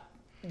ends up.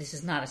 This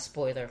is not a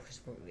spoiler because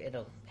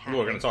it'll happen.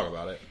 We're going to talk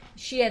about it.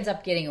 She ends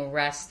up getting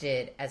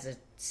arrested as a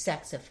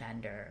sex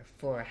offender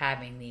for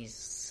having these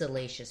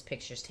salacious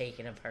pictures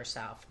taken of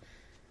herself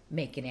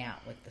making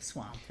out with the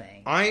Swamp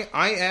Thing. I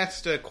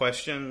asked a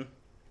question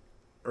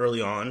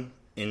early on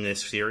in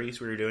this series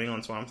we were doing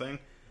on Swamp Thing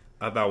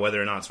about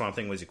whether or not Swamp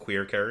Thing was a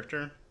queer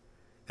character.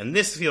 And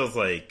this feels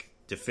like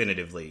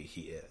definitively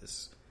he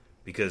is.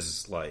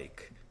 Because,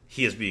 like,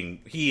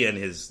 he and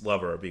his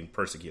lover are being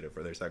persecuted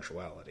for their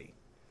sexuality.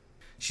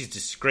 She's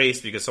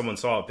disgraced because someone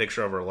saw a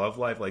picture of her love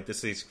life. Like,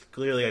 this is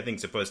clearly, I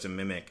think, supposed to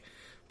mimic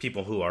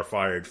people who are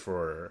fired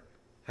for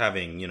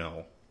having,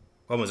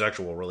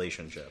 homosexual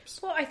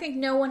relationships. Well, I think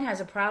no one has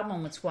a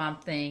problem with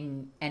Swamp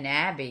Thing and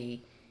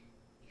Abby,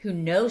 who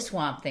know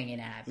Swamp Thing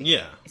and Abby.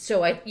 Yeah.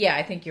 So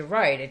I think you're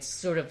right. It's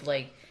sort of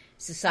like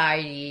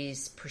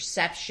society's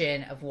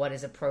perception of what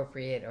is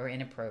appropriate or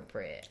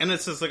inappropriate. And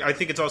it's just like, I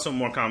think it's also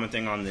more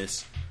commenting on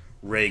this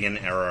Reagan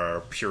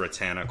era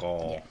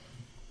puritanical,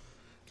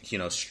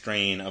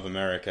 strain of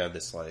America.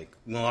 This like,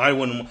 well, I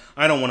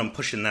don't want them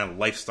pushing that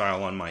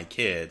lifestyle on my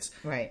kids.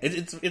 Right.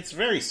 It's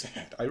very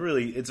sad.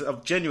 It's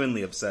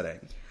genuinely upsetting.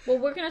 Well,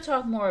 we're going to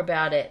talk more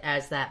about it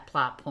as that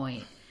plot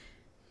point.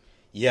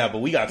 Yeah, but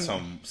we got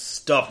some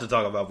stuff to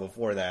talk about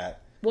before that.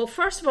 Well,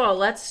 first of all,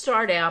 let's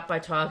start out by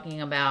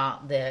talking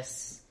about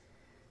this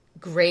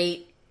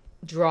great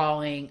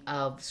drawing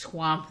of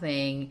Swamp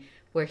Thing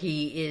where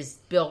he is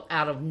built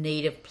out of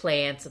native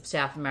plants of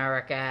South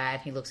America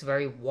and he looks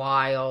very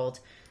wild.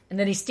 And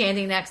then he's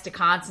standing next to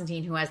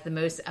Constantine, who has the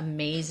most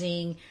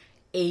amazing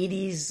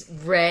 80s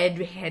red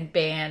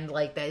headband,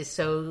 like that is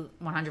so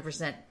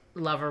 100%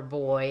 lover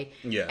boy.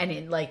 Yeah.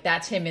 And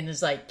that's him in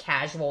his like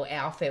casual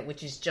outfit,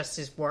 which is just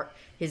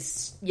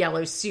his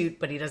yellow suit,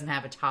 but he doesn't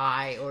have a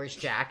tie or his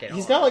jacket.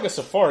 He's got like a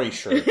safari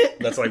shirt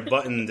that's like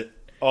buttoned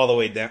all the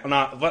way down,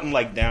 not buttoned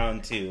like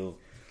down to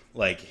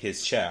like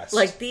his chest.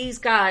 Like these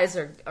guys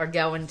are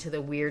going to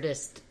the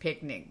weirdest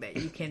picnic that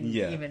you can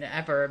even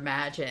ever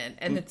imagine,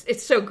 and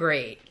it's so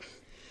great.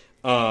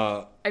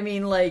 I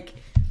mean, like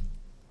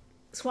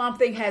Swamp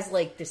Thing has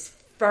like this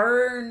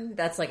fern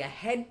that's like a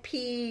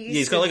headpiece. Yeah,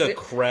 he's got like a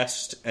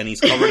crest, and he's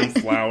covered in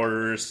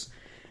flowers,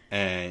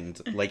 and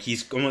like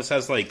he's almost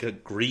has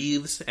like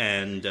greaves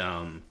and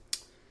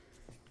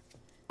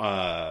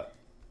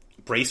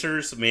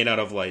bracers made out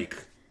of like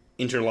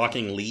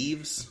interlocking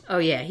leaves. Oh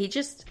yeah, he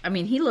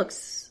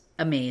looks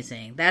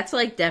amazing. That's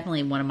like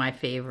definitely one of my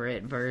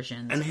favorite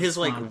versions. And his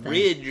like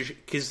ridge,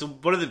 because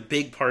one of the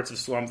big parts of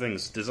Swamp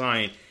Thing's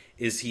design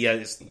is he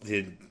has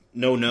the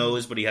no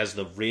nose, but he has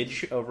the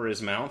ridge over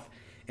his mouth.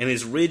 And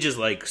his ridge is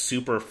like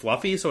super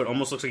fluffy, so it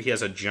almost looks like he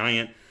has a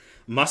giant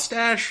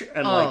mustache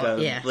and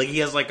like he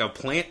has like a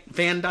plant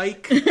Van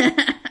Dyke.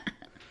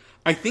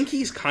 I think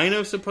he's kind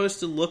of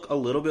supposed to look a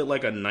little bit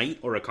like a knight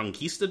or a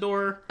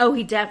conquistador. Oh,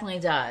 he definitely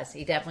does.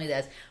 He definitely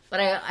does. But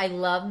I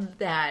love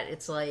that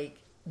it's like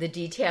the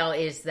detail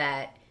is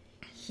that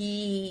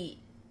he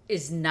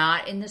is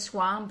not in the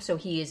swamp, so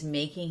he is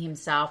making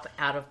himself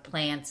out of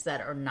plants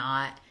that are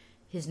not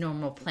his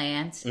normal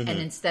plants, and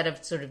instead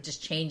of sort of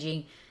just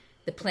changing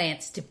the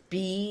plants to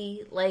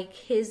be like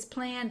his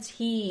plants,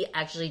 he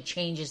actually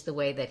changes the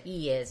way that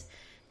he is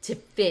to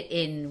fit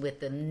in with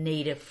the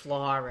native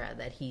flora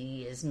that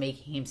he is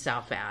making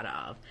himself out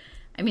of.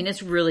 I mean,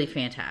 it's really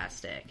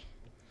fantastic.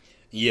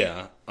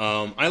 Yeah.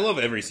 I love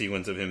every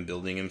sequence of him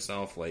building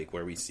himself, like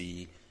where we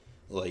see,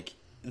 like,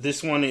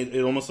 this one,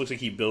 it almost looks like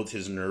he builds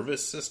his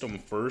nervous system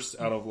first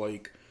out of,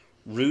 like,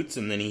 roots,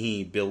 and then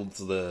he builds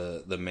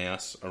the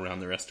mass around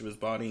the rest of his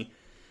body.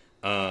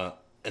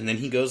 And then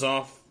he goes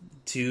off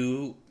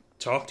to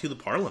talk to the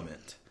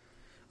Parliament.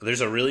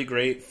 There's a really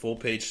great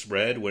full-page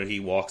spread where he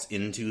walks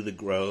into the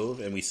grove,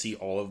 and we see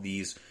all of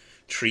these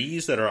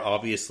trees that are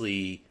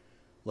obviously,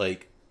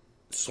 like,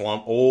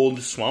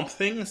 old swamp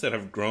things that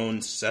have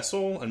grown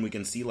sessile, and we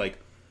can see, like,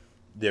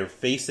 their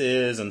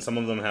faces, and some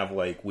of them have,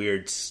 like,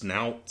 weird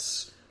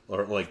snouts,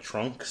 or, like,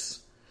 trunks,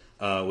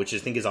 which I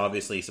think is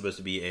obviously supposed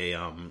to be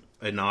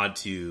a nod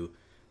to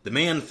the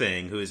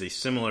Man-Thing, who is a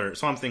similar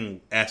Swamp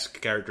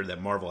Thing-esque character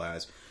that Marvel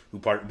has,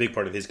 big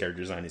part of his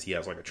character design is he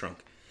has, like, a trunk.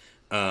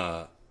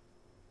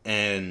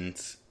 And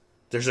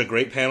there's a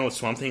great panel of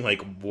Swamp Thing,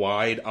 like,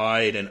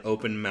 wide-eyed and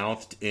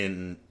open-mouthed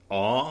in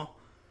awe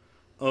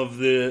of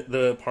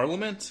the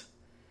Parliament.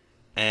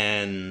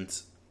 And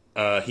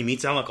he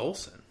meets Alec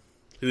Olsen,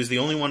 who's the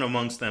only one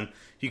amongst them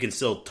who can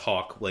still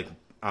talk, like,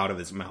 out of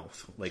his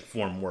mouth, like,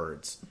 form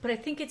words. But I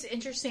think it's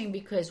interesting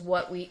because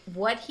what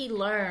he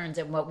learns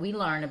and what we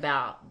learn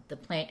about the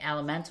plant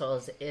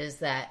elementals is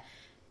that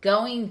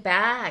going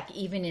back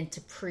even into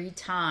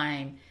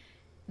pre-time,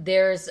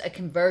 there's a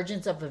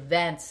convergence of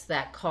events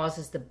that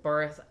causes the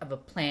birth of a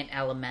plant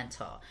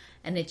elemental.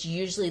 And it's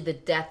usually the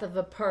death of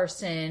a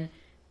person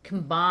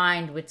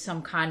combined with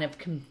some kind of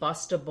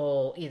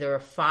combustible, either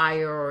a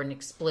fire or an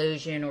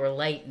explosion or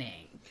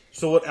lightning.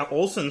 So what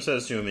Olsen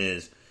says to him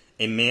is,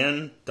 a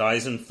man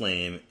dies in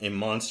flame, a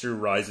monster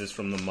rises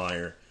from the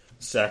mire,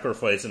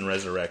 sacrifice and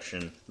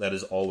resurrection, that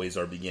is always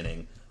our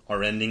beginning.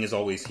 Our ending is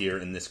always here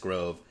in this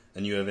grove,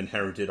 and you have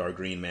inherited our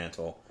green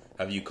mantle.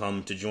 Have you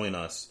come to join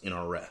us in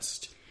our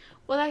rest?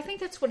 Well, I think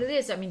that's what it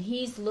is. I mean,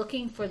 he's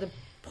looking for the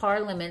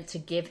Parliament to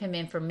give him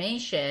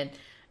information,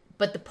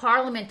 but the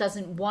Parliament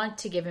doesn't want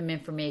to give him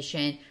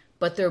information,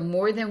 but they're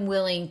more than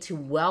willing to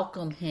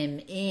welcome him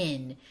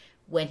in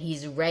when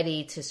he's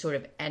ready to sort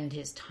of end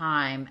his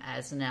time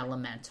as an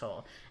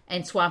elemental.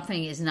 And Swamp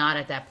Thing is not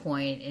at that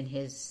point in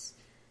his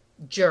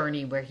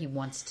journey where he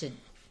wants to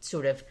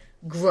sort of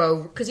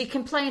grow, because he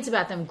complains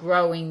about them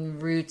growing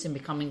roots and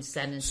becoming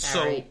sedentary.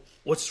 So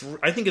what's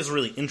I think is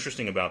really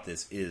interesting about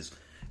this is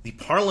the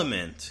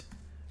Parliament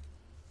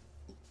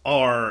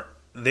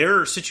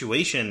their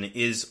situation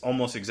is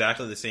almost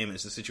exactly the same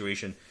as the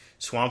situation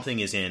Swamp Thing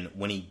is in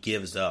when he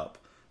gives up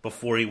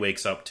before he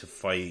wakes up to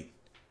fight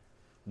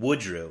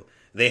Woodrue.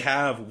 They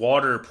have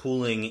water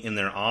pooling in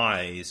their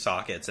eye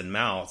sockets and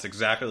mouths,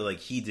 exactly like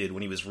he did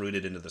when he was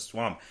rooted into the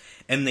swamp.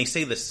 And they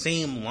say the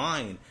same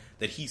line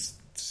that he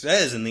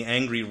says in the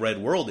Angry Red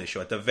World issue.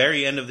 At the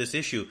very end of this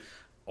issue,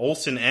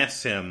 Olsen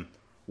asks him,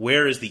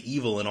 where is the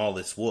evil in all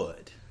this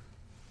wood?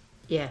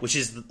 Yeah. Which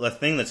is the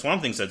thing that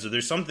Swamp Thing said. So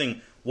there's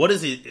something, what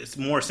is it it's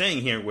more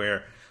saying here,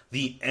 where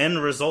the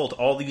end result,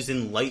 all these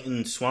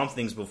enlightened Swamp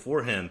Things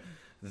before him,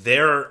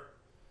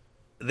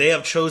 they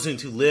have chosen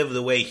to live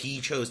the way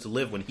he chose to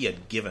live when he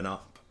had given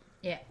up.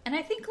 Yeah, and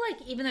I think,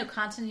 like, even though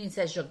Constantine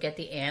says you'll get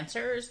the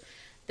answers,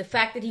 the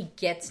fact that he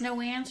gets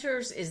no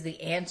answers is the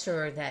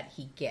answer that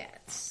he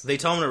gets. They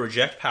tell him to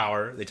reject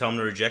power. They tell him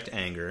to reject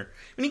anger.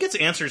 And he gets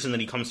answers, and then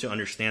he comes to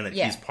understand that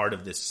he's part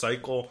of this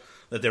cycle,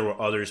 that there were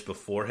others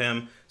before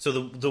him.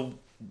 So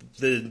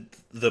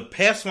the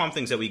past Swamp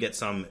Things that we get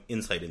some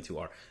insight into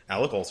are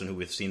Alec Olsen, who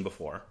we've seen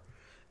before,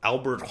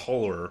 Albert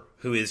Holler,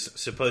 who is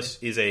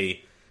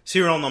a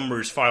serial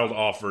numbers filed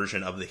off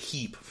version of the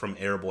Heap from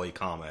Airboy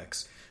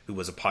Comics, who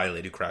was a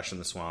pilot who crashed in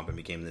the swamp and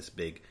became this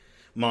big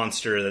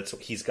monster.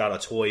 He's got a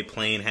toy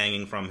plane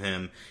hanging from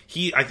him.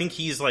 I think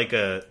he's like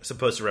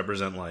supposed to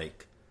represent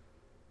like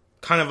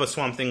kind of a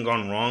Swamp Thing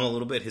gone wrong a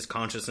little bit. His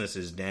consciousness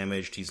is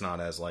damaged. He's not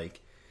as like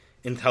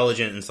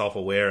intelligent and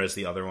self-aware as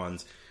the other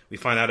ones. We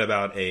find out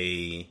about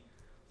a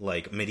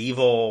like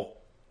medieval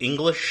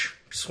English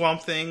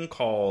Swamp Thing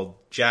called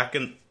Jack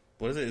and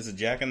what is it? Is it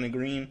Jack and the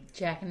Green?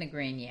 Jack and the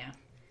Green, yeah.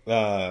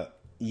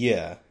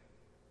 Yeah.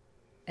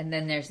 And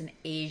then there's an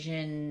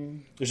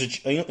Asian... There's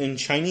a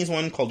Chinese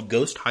one called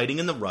Ghost Hiding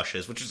in the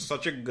Rushes, which is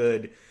such a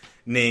good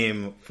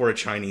name for a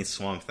Chinese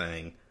Swamp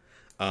Thing.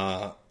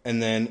 And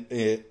then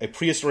a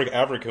prehistoric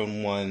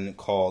African one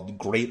called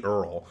Great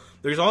Earl.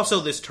 There's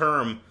also this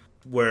term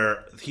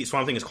where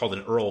Swamp Thing is called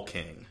an Earl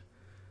King.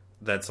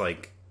 That's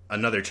like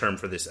another term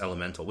for this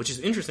elemental, which is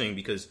interesting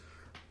because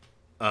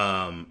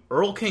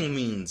Earl King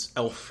means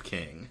elf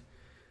king.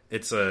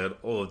 It's a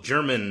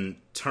German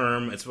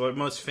term. It's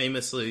most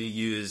famously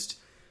used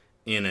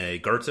in a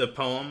Goethe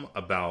poem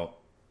about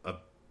a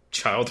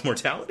child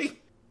mortality.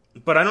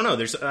 But I don't know.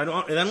 I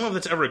don't know if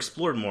it's ever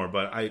explored more.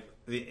 But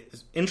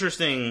it's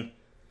interesting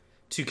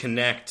to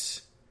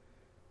connect.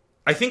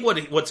 I think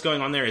what's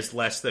going on there is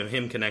less than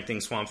him connecting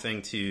Swamp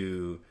Thing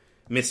to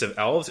myths of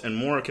elves, and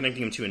more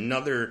connecting him to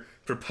another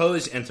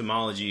proposed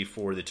etymology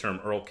for the term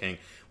Earl King,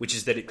 which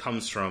is that it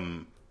comes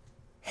from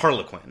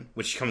Harlequin,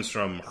 which comes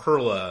from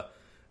Hurla,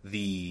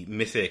 the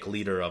mythic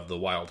leader of the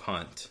Wild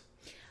Hunt.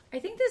 I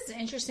think this is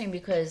interesting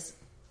because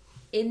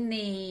in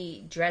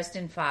the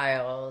Dresden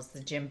Files, the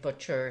Jim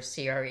Butcher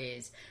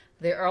series,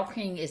 the Earl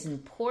King is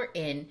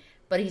important,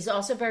 but he's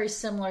also very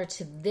similar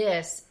to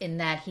this in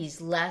that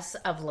he's less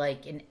of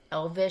like an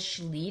elvish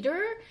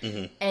leader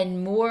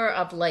and more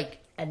of like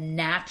a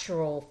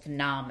natural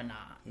phenomenon.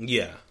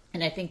 Yeah.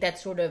 And I think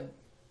that's sort of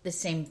the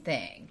same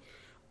thing.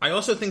 I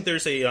also think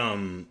there's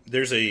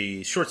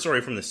a short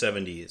story from the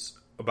 70s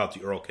about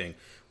the Earl King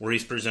where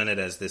he's presented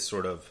as this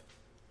sort of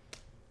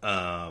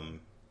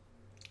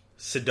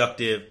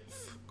seductive,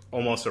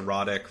 almost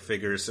erotic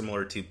figure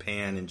similar to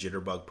Pan and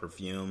Jitterbug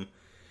Perfume.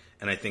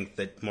 And I think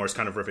that Moore's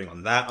kind of riffing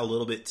on that a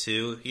little bit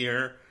too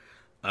here.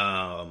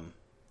 I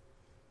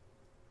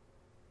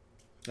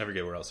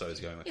forget where else I was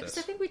going with this.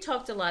 I think we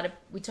talked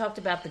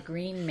about the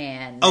Green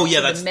Man. Oh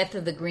yeah, that's the myth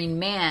of the Green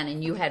Man,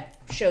 and you had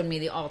showed me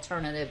the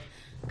alternative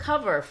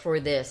cover for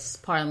this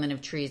Parliament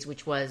of Trees,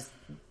 which was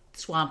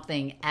Swamp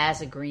Thing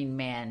as a Green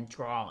Man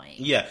drawing.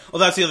 Yeah, well,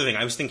 that's the other thing.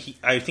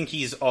 I think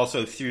he's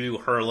also through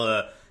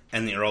Hurla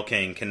and the Earl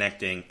King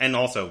connecting, and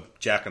also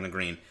Jack and the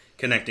Green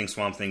connecting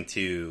Swamp Thing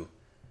to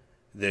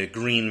the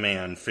Green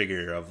Man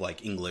figure of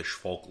like English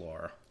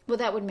folklore. Well,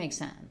 that would make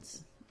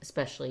sense,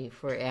 especially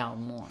for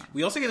Alan Moore.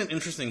 We also get an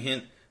interesting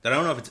hint that I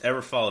don't know if it's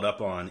ever followed up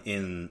on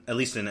at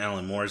least in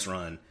Alan Moore's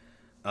run,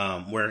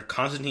 where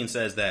Constantine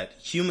says that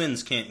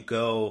humans can't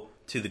go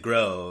to the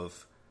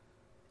Grove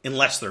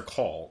unless they're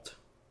called,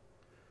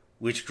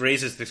 which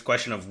raises this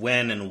question of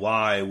when and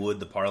why would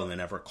the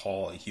Parliament ever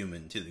call a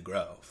human to the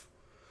Grove,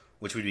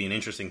 which would be an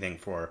interesting thing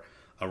for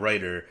a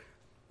writer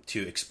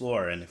to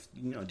explore. And if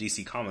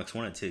DC Comics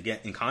wanted to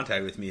get in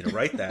contact with me to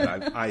write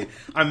that,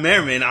 I may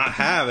or may not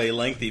have a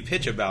lengthy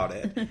pitch about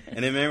it,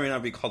 and it may or may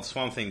not be called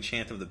Swamp Thing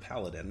Chant of the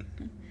Paladin.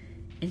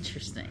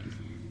 Interesting.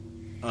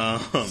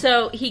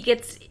 So he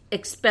gets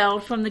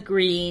expelled from the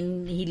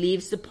Green. He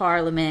leaves the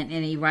Parliament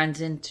and he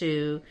runs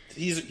into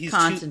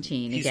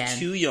Constantine again. He's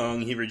too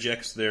young. He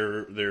rejects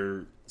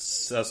their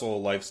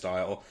Cecil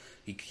lifestyle.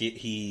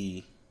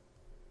 He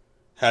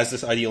has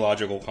this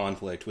ideological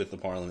conflict with the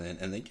Parliament,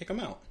 and they kick him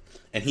out.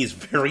 And he's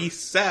very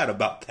sad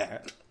about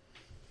that.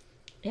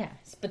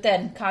 Yes, but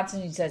then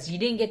Constantine says, you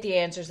didn't get the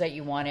answers that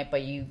you wanted,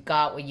 but you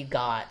got what you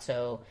got,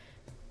 so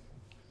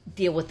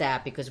deal with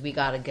that because we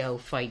gotta go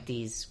fight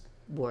these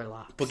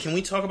warlocks. But can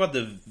we talk about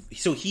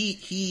so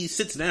he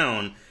sits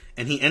down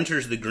and he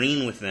enters the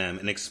Green with them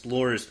and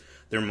explores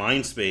their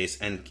mind space,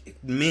 and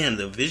man,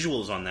 the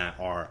visuals on that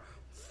are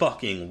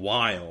fucking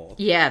wild.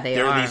 Yeah, they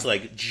are. They're these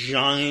like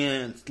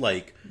giant,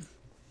 like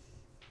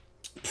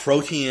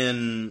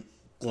protean,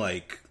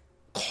 like,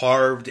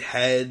 carved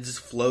heads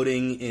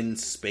floating in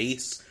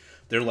space.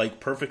 They're, like,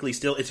 perfectly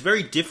still. It's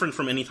very different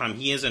from any time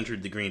he has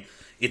entered the green.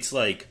 It's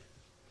like,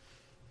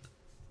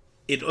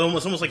 it's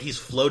almost like he's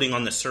floating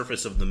on the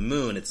surface of the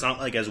moon. It's not,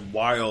 like, as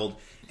wild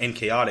and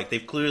chaotic.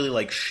 They've clearly,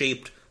 like,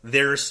 shaped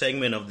their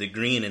segment of the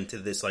green into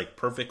this, like,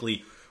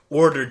 perfectly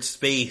ordered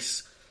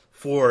space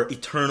for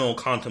eternal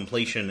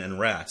contemplation and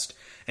rest.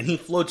 And he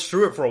floats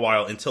through it for a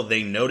while until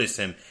they notice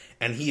him,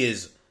 and he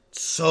is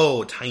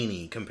so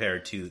tiny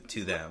compared to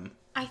them.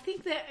 I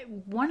think that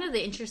one of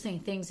the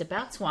interesting things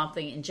about Swamp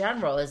Thing in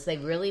general is they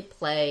really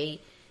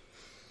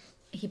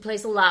he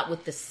plays a lot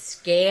with the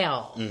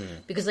scale.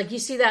 Because, like, you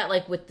see that,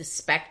 like, with the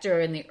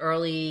Spectre in the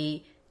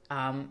early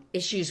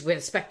issues where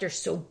the Spectre's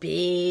so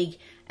big,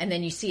 and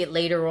then you see it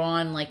later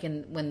on, like,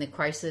 when the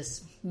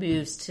Crisis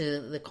moves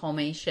to the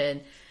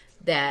culmination,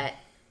 that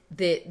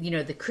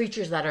the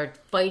creatures that are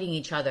fighting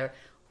each other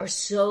are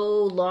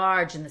so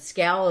large, and the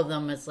scale of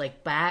them is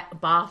like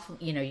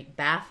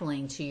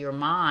baffling to your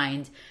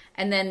mind.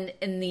 And then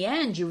in the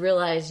end, you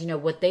realize,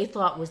 what they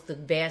thought was the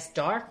vast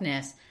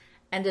darkness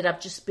ended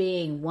up just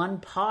being one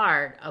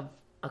part of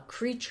a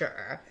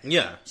creature.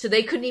 Yeah. So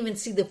they couldn't even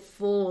see the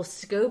full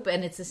scope,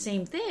 and it's the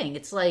same thing.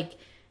 It's like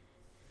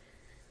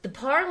the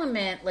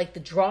Parliament, like the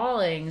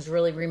drawings,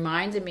 really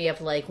reminded me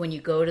of like when you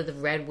go to the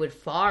redwood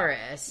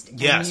forest.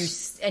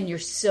 Yes. And you're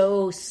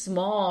so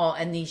small,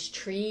 and these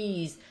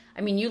trees. I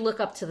mean, you look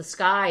up to the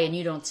sky and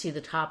you don't see the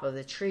top of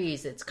the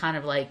trees. It's kind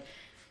of like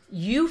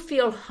you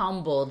feel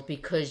humbled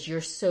because you're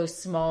so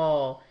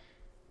small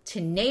to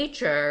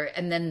nature.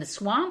 And then the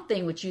Swamp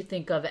Thing, which you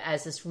think of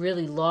as this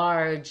really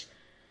large,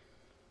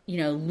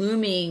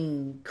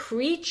 looming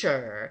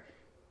creature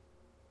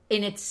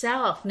in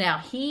itself, now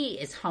he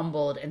is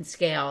humbled and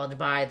scaled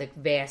by the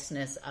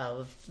vastness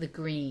of the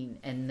green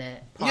and the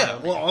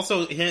Parliament. Yeah, well,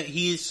 also,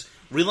 he's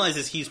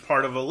realizes he's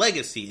part of a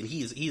legacy, and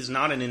he's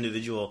not an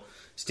individual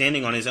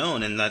standing on his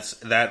own, and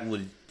that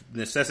would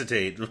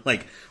necessitate,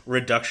 like,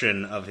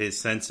 reduction of his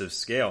sense of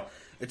scale.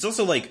 It's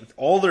also, like,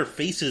 all their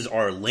faces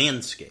are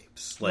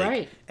landscapes, like,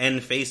 right.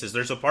 And faces.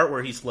 There's a part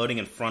where he's floating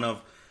in front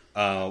of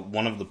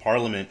one of the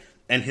Parliament,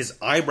 and his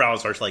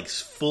eyebrows are, like,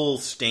 full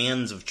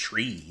stands of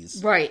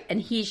trees. Right, and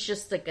he's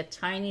just, like, a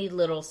tiny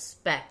little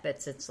speck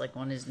that sits, like,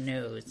 on his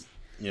nose.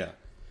 Yeah.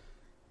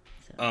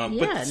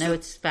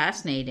 It's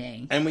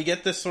fascinating. And we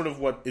get this sort of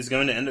what is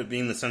going to end up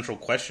being the central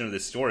question of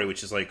this story,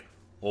 which is, like,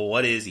 well,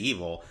 what is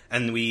evil?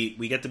 And we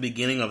get the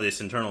beginning of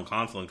this internal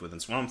conflict within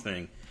Swamp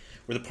Thing,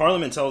 where the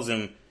Parliament tells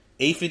him,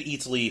 aphid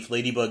eats leaf,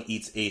 ladybug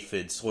eats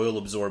aphid, soil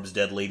absorbs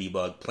dead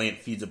ladybug, plant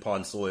feeds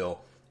upon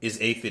soil. Is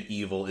aphid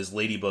evil? Is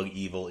ladybug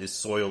evil? Is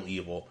soil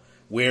evil?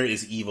 Where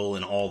is evil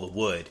in all the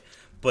wood?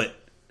 But,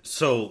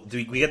 so,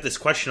 we get this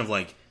question of,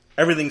 like,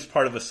 everything's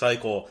part of a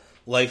cycle,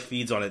 life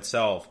feeds on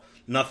itself,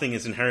 nothing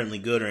is inherently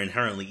good or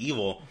inherently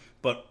evil,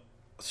 but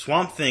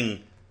Swamp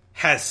Thing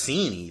has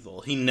seen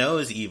evil. He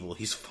knows evil.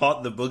 He's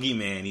fought the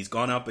boogeyman. He's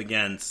gone up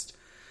against,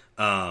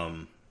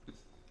 what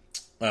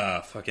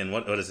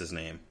is his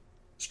name?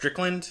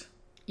 Strickland?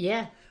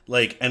 Yeah.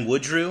 Like, and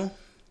Woodrue?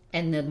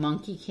 And the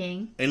Monkey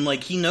King? And,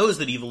 like, he knows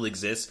that evil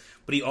exists,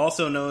 but he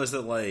also knows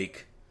that,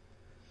 like,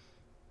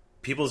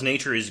 people's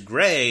nature is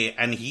gray,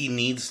 and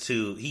he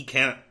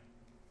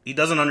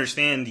doesn't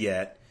understand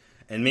yet,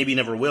 and maybe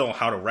never will,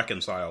 how to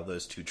reconcile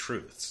those two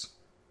truths.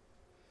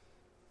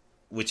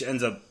 Which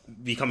ends up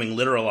becoming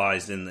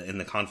literalized in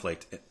the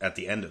conflict at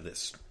the end of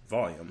this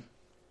volume.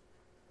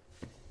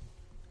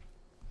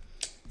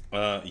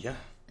 Yeah.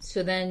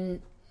 So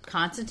then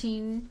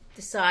Constantine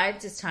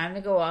decides it's time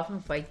to go off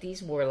and fight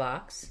these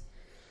warlocks.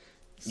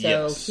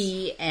 So yes.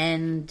 He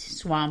and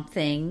Swamp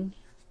Thing.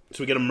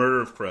 So we get a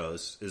Murder of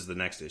Crows is the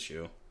next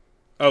issue.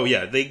 Oh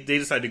yeah, they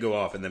decide to go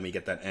off, and then we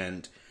get that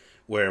end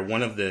where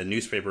one of the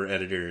newspaper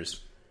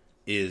editors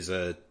is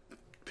a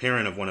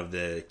parent of one of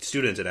the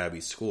students at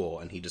Abby's school,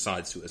 and he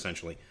decides to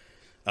essentially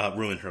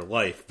ruin her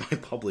life by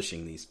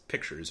publishing these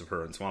pictures of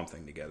her and Swamp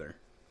Thing together.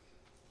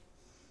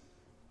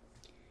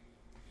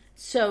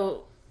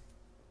 So,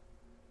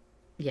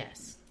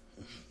 yes.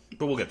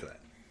 But we'll get to that.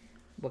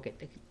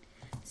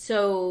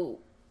 So,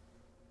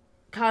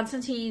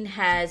 Constantine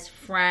has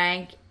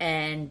Frank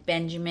and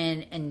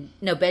Benjamin, and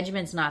no,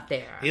 Benjamin's not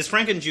there. He has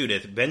Frank and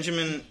Judith.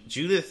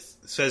 Judith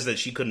says that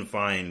she couldn't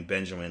find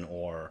Benjamin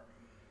or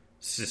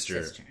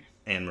sister.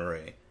 Anne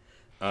Marie.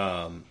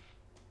 But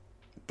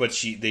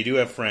they do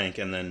have Frank,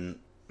 and then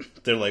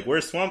they're like,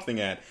 where's Swamp Thing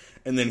at?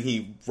 And then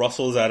he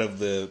rustles out of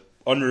the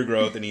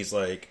undergrowth, and he's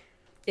like...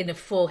 in a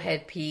full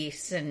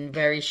headpiece, and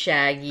very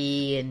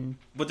shaggy, and...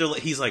 But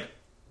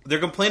they're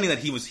complaining that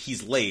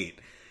he's late,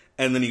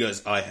 and then he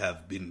goes, I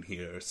have been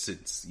here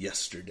since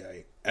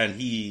yesterday. And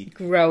he...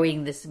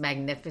 growing this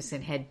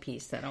magnificent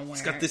headpiece that I'm wearing.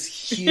 He's got this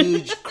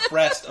huge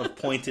crest of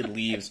pointed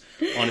leaves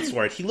on his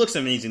forehead. He looks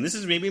amazing. This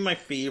is maybe my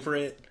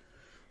favorite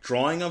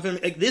drawing of him.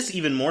 Like this,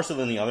 even more so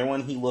than the other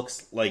one, he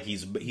looks like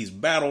he's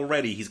battle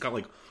ready. He's got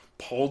like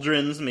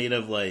pauldrons made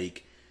of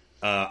like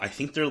I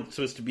think they're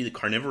supposed to be the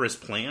carnivorous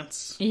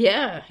plants.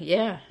 Yeah,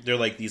 yeah. They're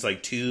like these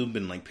like tube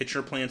and like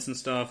pitcher plants and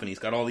stuff, and he's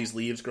got all these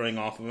leaves growing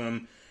off of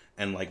him,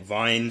 and like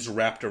vines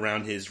wrapped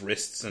around his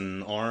wrists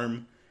and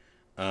arm.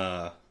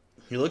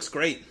 He looks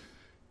great.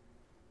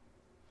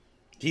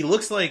 He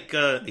looks like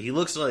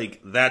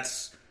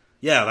that's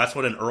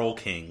what an Earl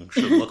King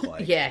should look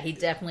like. Yeah, he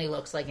definitely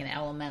looks like an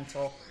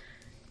elemental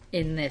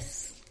in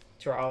this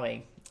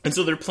drawing. And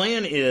so their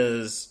plan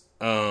is,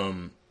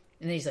 and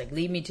he's like,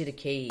 "Lead me to the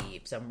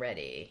caves. I'm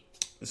ready."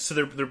 So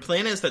their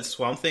plan is that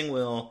Swamp Thing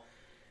will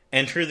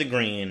enter the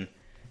Green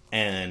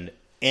and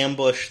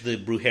ambush the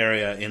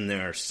Brujeria in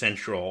their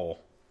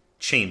central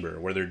chamber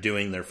where they're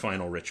doing their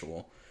final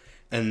ritual.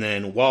 And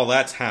then while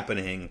that's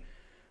happening,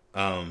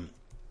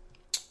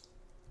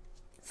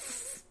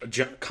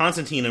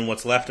 Constantine and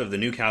what's left of the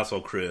Newcastle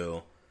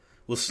crew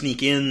will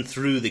sneak in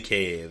through the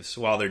caves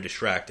while they're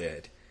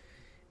distracted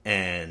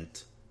and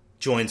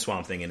join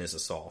Swamp Thing in his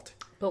assault.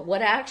 But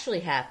what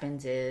actually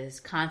happens is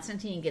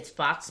Constantine gets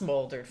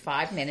fox-moldered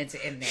 5 minutes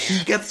in there.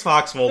 He gets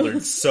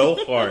fox-moldered so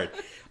hard.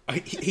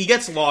 He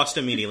gets lost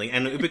immediately,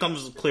 and it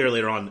becomes clear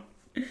later on.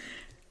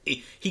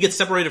 He gets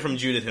separated from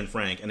Judith and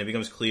Frank, and it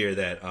becomes clear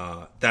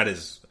that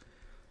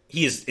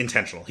he is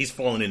intentional. He's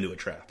fallen into a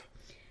trap.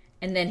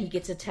 And then he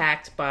gets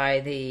attacked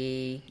by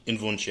the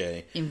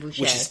Invunche,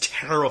 which is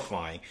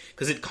terrifying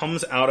because it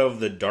comes out of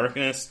the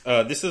darkness.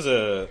 This is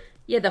the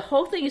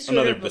whole thing is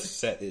another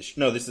Beset-ish.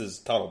 No, this is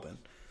Totalbin.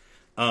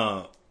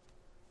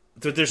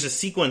 There's a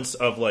sequence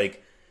of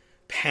like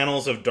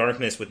panels of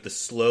darkness with the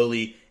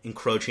slowly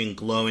encroaching,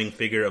 glowing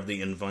figure of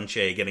the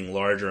Invunche getting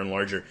larger and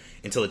larger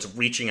until it's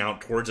reaching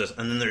out towards us.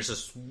 And then there's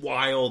this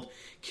wild,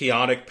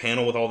 chaotic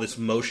panel with all this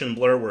motion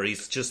blur where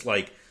he's just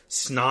like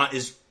snot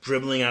is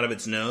dribbling out of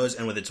its nose,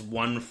 and with its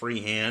one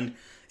free hand,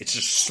 it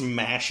just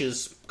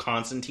smashes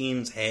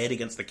Constantine's head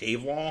against the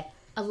cave wall.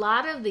 A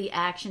lot of the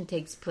action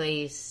takes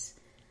place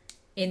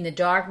in the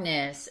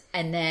darkness,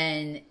 and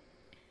then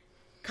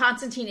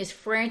Constantine is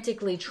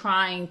frantically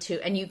trying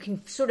to, and you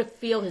can sort of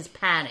feel his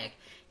panic.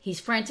 He's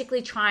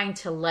frantically trying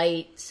to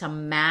light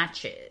some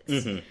matches.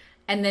 Mm-hmm.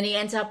 And then he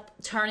ends up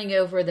turning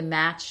over the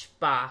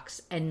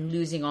matchbox and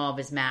losing all of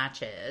his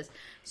matches.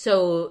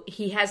 So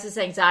he has this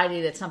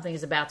anxiety that something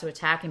is about to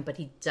attack him, but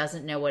he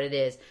doesn't know what it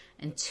is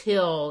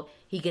until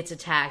he gets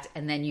attacked,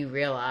 and then you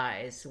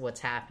realize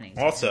what's happening.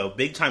 Also,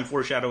 big time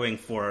foreshadowing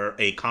for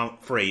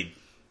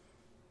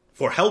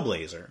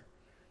Hellblazer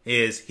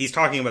is he's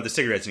talking about the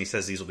cigarettes, and he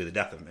says these will be the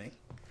death of me.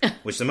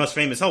 Which the most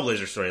famous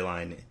Hellblazer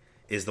storyline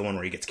is the one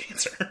where he gets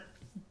cancer,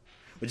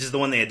 which is the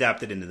one they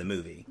adapted into the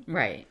movie.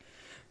 Right.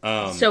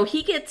 So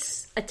he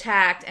gets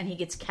attacked and he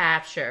gets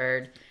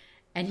captured,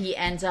 and he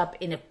ends up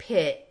in a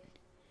pit,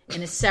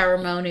 in a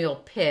ceremonial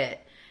pit.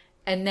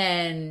 And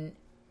then,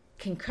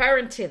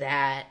 concurrent to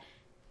that,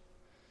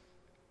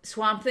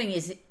 Swamp Thing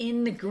is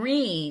in the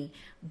Green,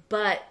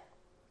 but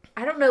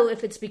I don't know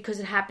if it's because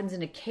it happens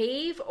in a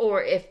cave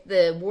or if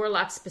the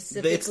warlock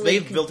specifically...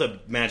 They've built a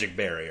magic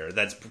barrier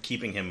that's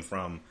keeping him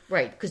from...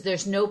 Right, because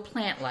there's no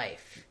plant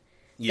life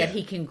that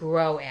he can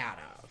grow out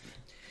of.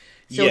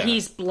 So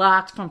he's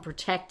blocked from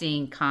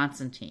protecting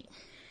Constantine.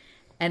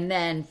 And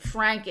then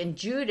Frank and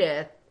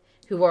Judith,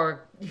 who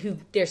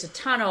there's a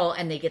tunnel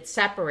and they get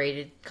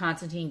separated.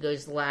 Constantine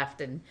goes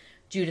left and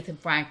Judith and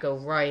Frank go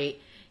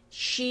right.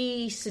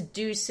 She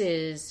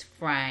seduces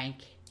Frank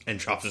and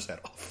chops his head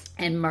off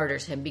and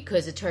murders him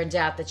because it turns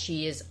out that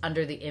she is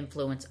under the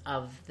influence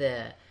of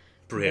the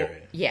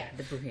Brujeria.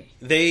 The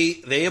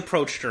Brujeria. They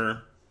approached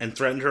her and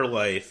threatened her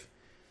life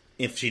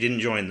if she didn't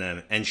join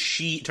them, and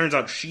turns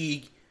out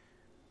she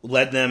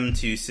led them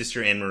to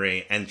Sister Anne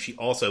Marie, and she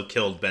also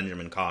killed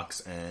Benjamin Cox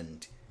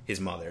and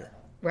his mother.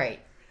 Right.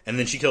 And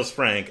then she kills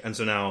Frank, and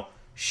so now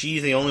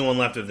she's the only one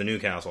left of the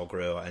Newcastle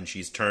crew, and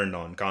she's turned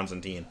on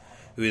Constantine,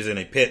 who is in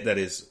a pit that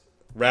is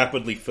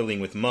rapidly filling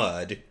with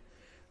mud.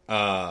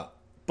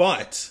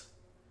 But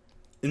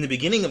in the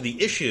beginning of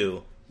the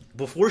issue,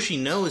 before she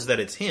knows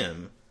that it's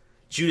him,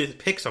 Judith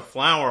picks a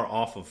flower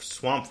off of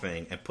Swamp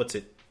Thing and puts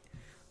it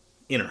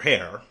in her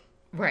hair.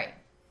 Right.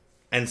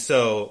 And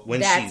so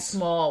when that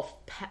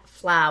small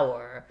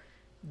flower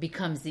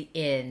becomes the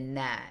inn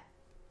that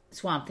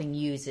Swamp Thing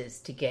uses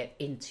to get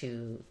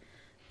into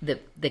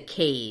the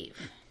cave.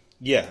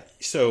 Yeah.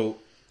 So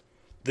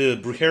the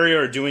Brujeria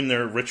are doing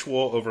their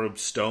ritual over a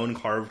stone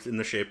carved in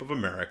the shape of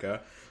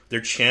America. They're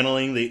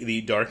channeling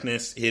the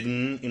darkness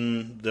hidden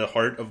in the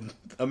heart of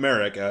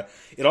America.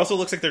 It also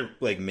looks like they're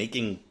like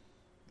making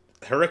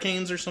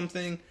hurricanes or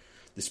something.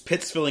 This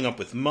pit's filling up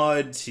with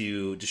mud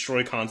to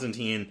destroy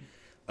Constantine.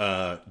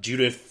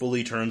 Judith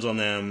fully turns on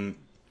them.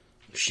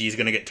 She's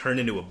going to get turned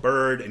into a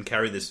bird and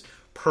carry this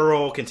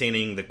pearl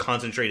containing the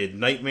concentrated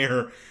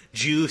nightmare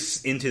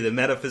juice into the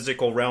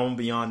metaphysical realm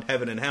beyond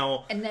heaven and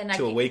hell and then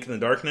to awaken the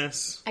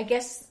darkness. I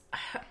guess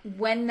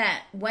when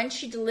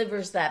she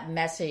delivers that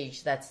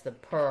message, that's the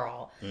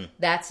pearl,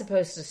 that's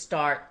supposed to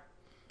start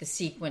the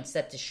sequence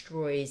that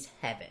destroys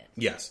heaven.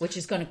 Yes. Which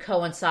is going to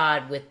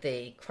coincide with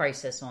the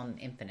crisis on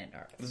Infinite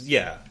Earth.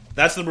 Yeah.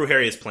 That's the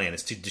Brujeria's plan,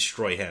 is to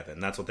destroy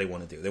heaven. That's what they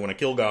want to do. They want to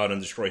kill God and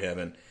destroy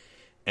heaven.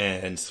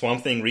 And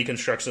Swamp Thing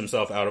reconstructs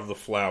himself out of the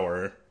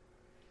flower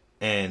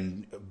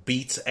and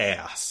beats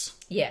ass.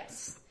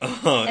 Yes.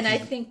 And I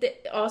think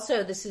that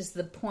also this is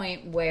the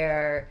point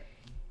where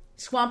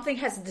Swamp Thing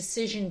has a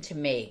decision to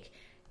make.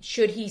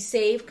 Should he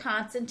save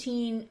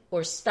Constantine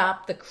or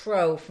stop the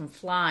crow from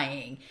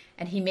flying?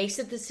 And he makes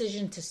a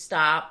decision to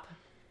stop...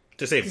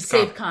 To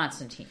save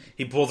Constantine.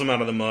 He pulls him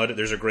out of the mud.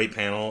 There's a great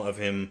panel of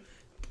him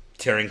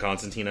tearing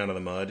Constantine out of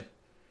the mud.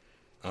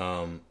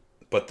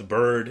 But the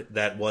bird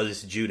that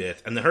was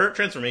Judith, and her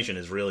transformation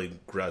is really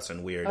gross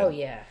and weird. Oh,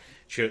 yeah.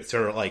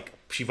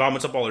 She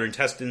vomits up all her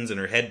intestines, and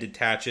her head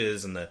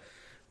detaches, and the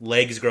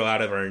legs grow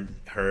out of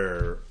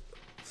her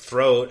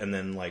throat, and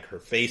then like her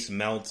face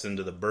melts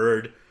into the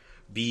bird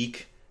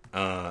beak,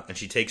 and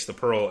she takes the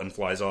pearl and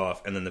flies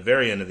off. And then the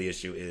very end of the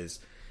issue is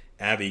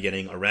Abby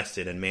getting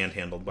arrested and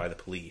manhandled by the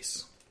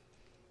police.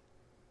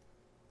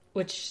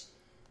 Which,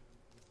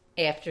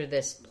 after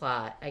this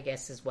plot, I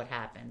guess is what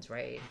happens,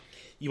 right?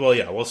 Well,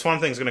 yeah. Well,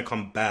 Swamp Thing's going to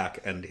come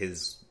back, and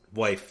his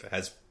wife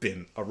has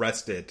been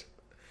arrested,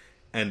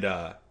 and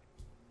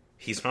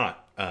he's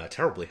not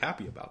terribly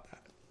happy about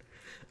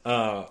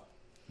that.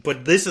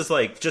 But this is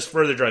like, just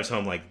further drives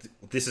home, like,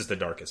 this is the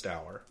darkest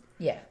hour.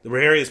 Yeah. The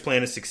Braharia's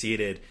plan has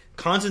succeeded.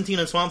 Constantine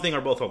and Swamp Thing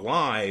are both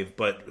alive,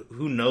 but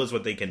who knows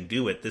what they can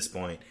do at this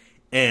point.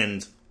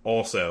 And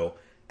also,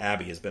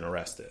 Abby has been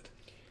arrested.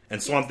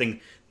 And Swamp Thing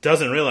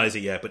doesn't realize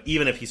it yet, but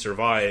even if he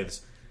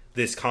survives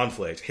this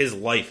conflict, his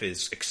life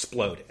is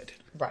exploded.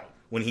 Right.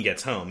 When he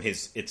gets home,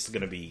 it's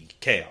going to be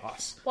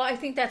chaos. Well, I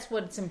think that's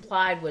what's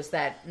implied, was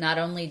that not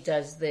only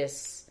does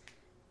this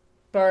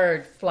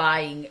bird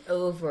flying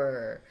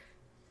over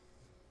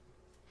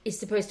is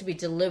supposed to be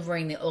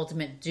delivering the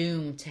ultimate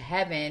doom to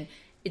heaven,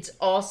 it's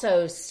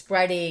also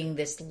spreading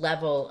this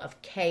level of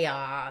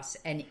chaos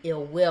and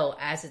ill will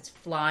as it's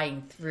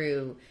flying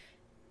through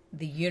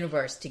the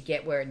universe to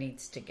get where it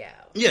needs to go.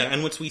 Yeah,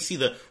 and once we see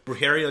the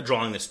Brujeria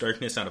drawing this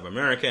darkness out of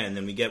America, and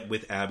then we get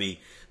with Abby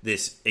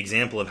this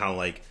example of how,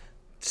 like,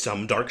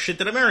 some dark shit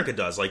that America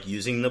does, like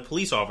using the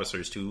police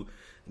officers to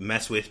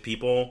mess with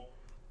people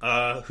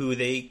who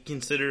they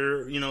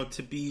consider,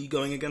 to be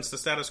going against the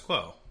status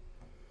quo.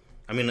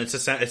 I mean,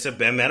 it's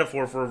a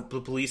metaphor for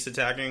the police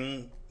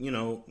attacking,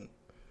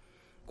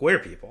 queer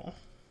people.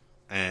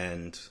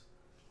 And,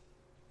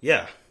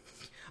 yeah,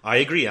 I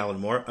agree, Alan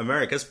Moore.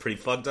 America's pretty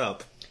fucked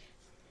up.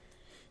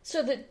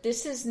 So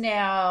this is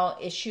now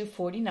issue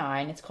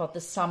 49. It's called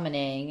The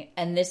Summoning.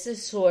 And this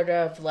is sort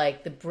of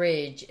like the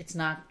bridge. It's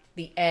not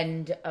the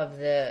end of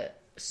the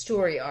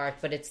story arc,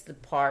 but it's the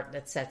part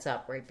that sets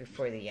up right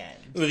before the end.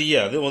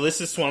 Yeah, well,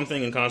 this is Swamp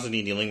Thing and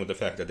Constantine dealing with the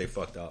fact that they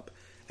fucked up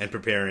and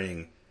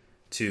preparing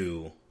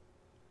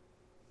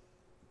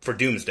for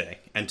Doomsday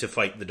and to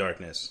fight the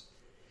darkness.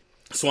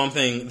 Swamp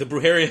Thing, the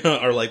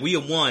Brujeria are like, we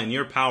have won,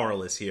 you're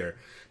powerless here,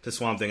 to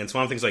Swamp Thing. And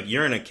Swamp Thing's like,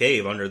 you're in a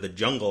cave under the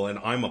jungle and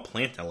I'm a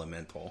plant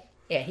elemental.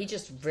 Yeah, he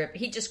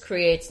just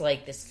creates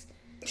like this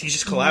he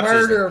just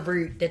collapses murder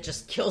root that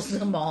just kills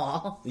them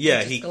all.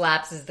 Yeah, he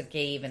collapses the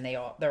cave and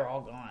they're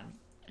all gone.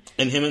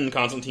 And him and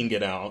Constantine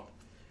get out,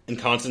 and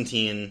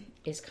Constantine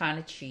is kind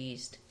of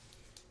cheesed.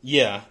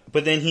 Yeah,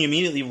 but then he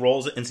immediately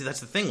rolls it, and see, that's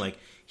the thing, like,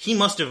 he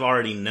must have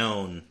already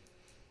known,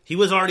 he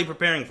was already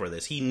preparing for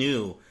this. He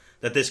knew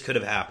that this could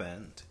have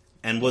happened,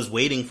 and was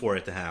waiting for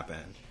it to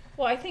happen.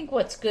 Well, I think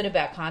what's good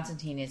about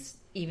Constantine is,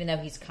 even though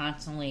he's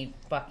constantly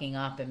fucking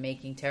up and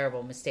making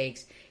terrible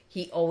mistakes,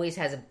 he always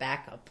has a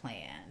backup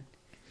plan.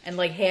 And,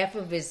 like, half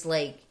of his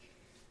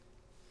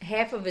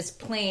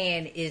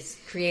plan is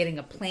creating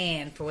a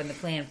plan for when the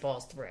plan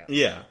falls through.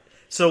 Yeah.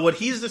 So what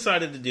he's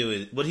decided to do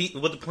is,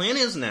 what the plan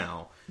is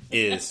now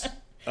is,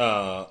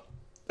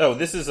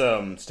 this is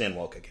Stan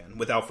Welk again,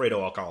 with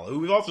Alfredo Alcala, who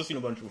we've also seen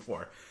a bunch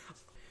before.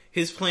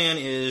 His plan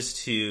is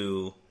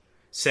to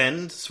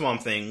send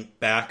Swamp Thing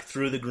back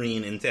through the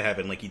green into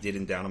heaven, like he did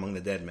in Down Among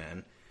the Dead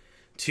Men,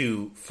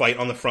 to fight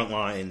on the front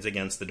lines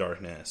against the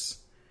darkness,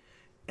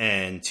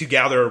 and to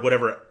gather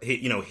whatever,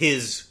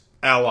 his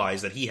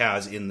allies that he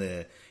has in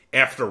the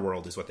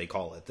afterworld is what they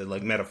call it, the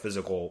like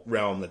metaphysical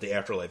realm that the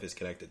afterlife is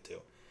connected to.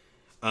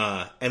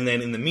 And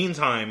then in the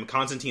meantime,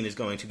 Constantine is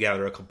going to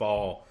gather a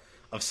cabal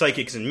of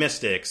psychics and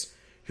mystics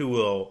who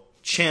will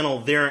channel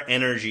their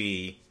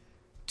energy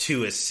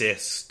to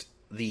assist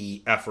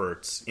the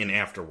efforts in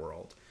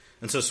Afterworld.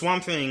 And so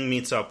Swamp Thing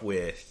meets up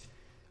with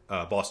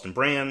Boston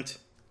Brand,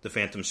 the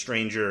Phantom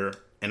Stranger,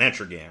 and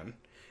Etrigan.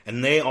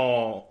 And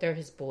they're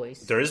his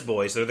boys. They're his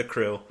boys. They're the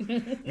crew.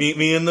 Meet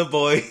me and the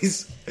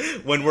boys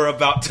when we're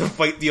about to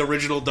fight the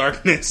original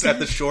darkness at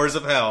the shores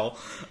of hell.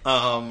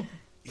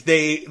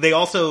 They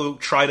also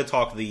try to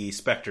talk the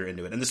Spectre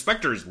into it. And the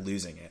Spectre is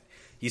losing it.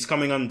 He's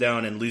coming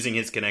undone and losing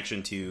his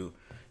connection to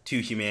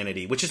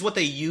humanity, which is what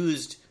they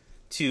used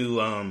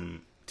to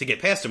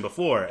get past him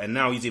before. And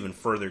now he's even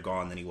further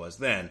gone than he was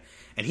then.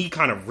 And he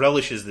kind of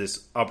relishes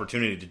this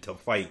opportunity to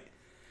fight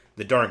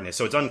the darkness.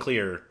 So it's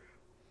unclear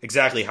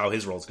exactly how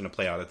his role is going to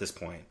play out at this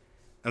point.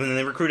 And then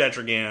they recruit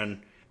Etrigan,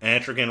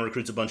 and Etrigan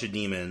recruits a bunch of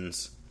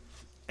demons.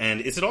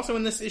 And is it also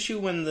in this issue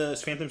when the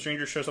Phantom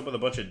Stranger shows up with a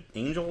bunch of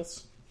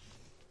angels?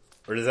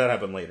 Or does that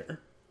happen later?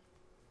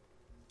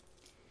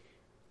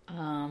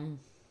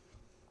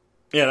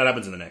 Yeah, that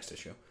happens in the next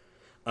issue.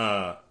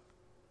 Yeah,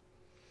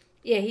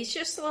 he's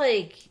just,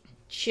 like,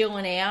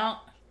 chilling out.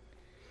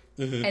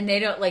 Mm-hmm. And they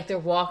don't, like, they're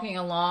walking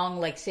along,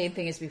 like, same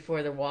thing as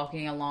before. They're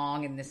walking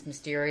along in this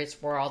mysterious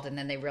world, and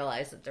then they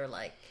realize that they're,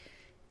 like,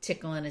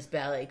 tickling his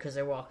belly because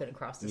they're walking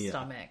across his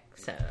stomach.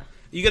 So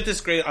you get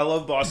this great... I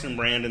love Boston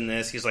Brand in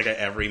this. He's, like, an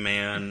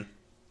everyman.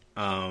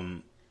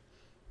 And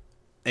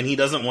he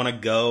doesn't want to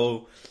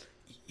go...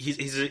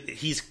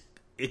 He's.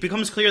 It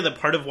becomes clear that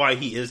part of why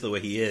he is the way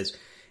he is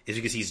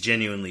because he's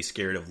genuinely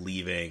scared of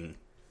leaving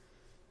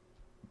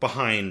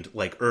behind,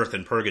 like, Earth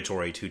and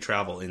Purgatory to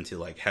travel into,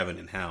 like, heaven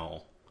and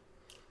hell.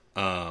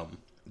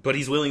 But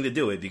he's willing to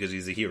do it because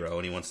he's a hero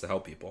and he wants to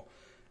help people.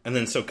 And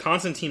then so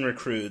Constantine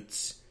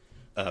recruits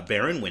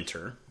Baron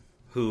Winter,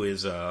 who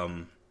is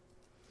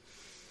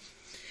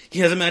he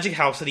has a magic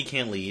house that he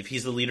can't leave.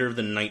 He's the leader of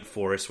the Night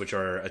Force, which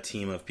are a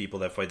team of people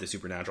that fight the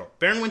supernatural.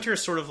 Baron Winter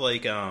is sort of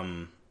like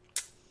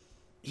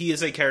he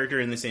is a character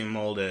in the same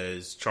mold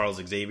as Charles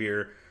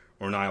Xavier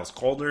or Niles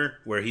Caulder,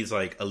 where he's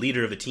like a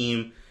leader of a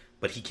team,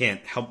 but he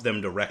can't help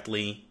them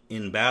directly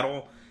in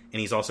battle. And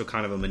he's also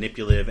kind of a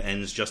manipulative,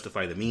 ends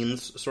justify the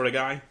means sort of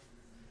guy.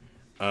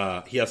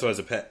 He also has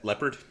a pet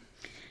leopard.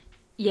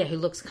 Yeah, who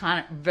looks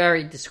kind of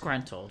very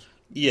disgruntled.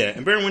 Yeah,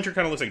 and Baron Winter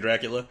kind of looks like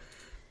Dracula.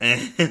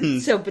 And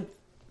but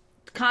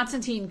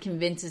Constantine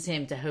convinces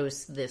him to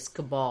host this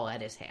cabal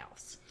at his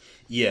house.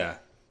 Yeah,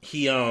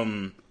 he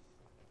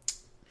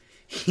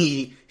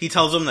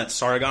tells him that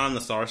Sargon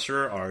the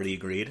Sorcerer already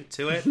agreed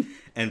to it.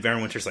 And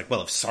Baron Winter's like,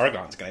 well, if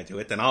Sargon's going to do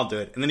it, then I'll do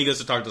it. And then he goes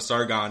to talk to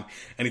Sargon,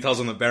 and he tells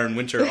him that Baron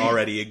Winter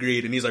already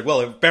agreed. And he's like,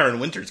 well, if Baron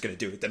Winter's going to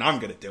do it, then I'm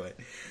going to do it.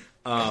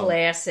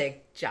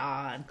 Classic,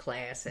 John.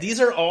 Classic. These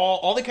are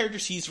all the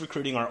characters he's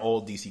recruiting are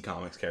old DC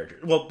Comics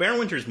characters. Well, Baron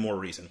Winter's more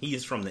recent.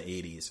 He's from the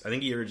 80s. I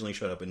think he originally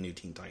showed up in New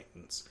Teen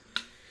Titans.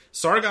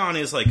 Sargon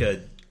is like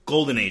a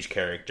Golden Age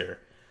character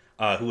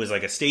who was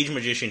like a stage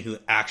magician who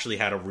actually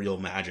had a real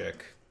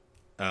magic.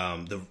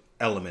 The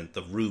element,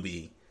 the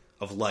ruby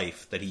of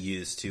life that he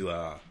used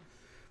to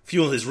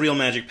fuel his real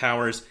magic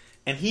powers.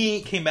 And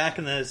he came back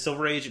in the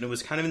Silver Age, and it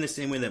was kind of in the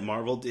same way that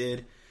Marvel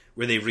did,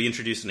 where they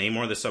reintroduced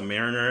Namor the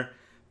Submariner,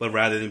 but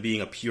rather than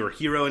being a pure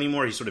hero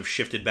anymore, he sort of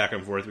shifted back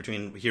and forth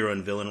between hero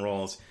and villain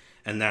roles,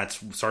 and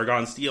that's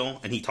Sargon's deal.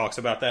 And he talks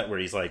about that, where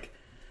he's like,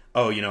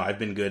 oh, you know, I've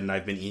been good and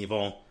I've been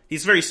evil.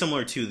 He's very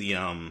similar to the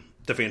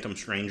Phantom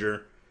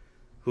Stranger,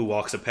 who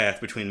walks a path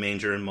between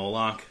Manger and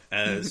Moloch,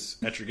 as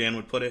Etrigan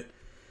would put it.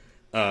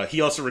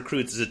 He also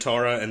recruits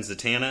Zatara and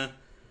Zatanna,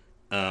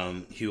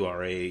 who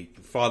are a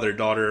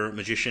father-daughter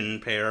magician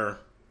pair.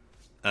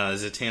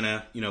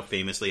 Zatanna, you know,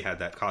 famously had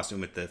that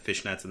costume with the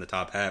fishnets and the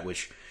top hat,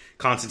 which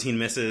Constantine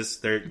misses.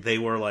 They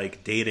were,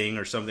 like, dating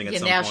or something at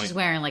some point. Yeah, now she's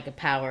wearing, like, a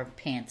power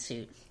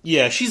pantsuit.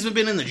 Yeah, she's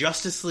been in the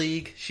Justice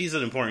League. She's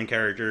an important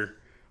character.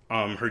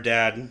 Her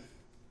dad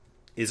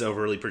is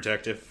overly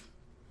protective.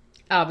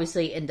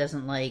 Obviously, and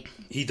doesn't like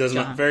he does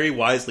John. not very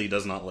wisely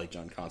does not like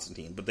John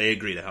Constantine, but they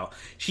agree to help.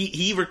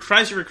 He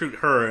tries to recruit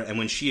her, and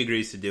when she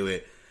agrees to do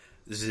it,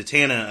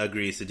 Zatanna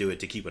agrees to do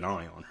it to keep an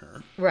eye on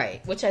her.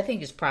 Right, which I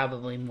think is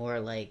probably more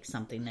like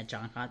something that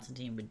John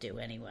Constantine would do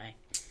anyway.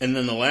 And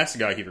then the last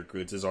guy he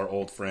recruits is our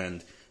old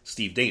friend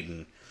Steve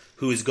Dayton,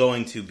 who is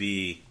going to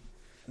be.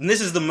 And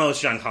this is the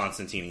most John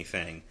Constantine-y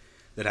thing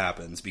that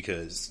happens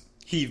because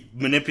he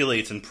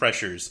manipulates and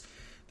pressures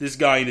this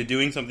guy into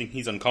doing something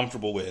he's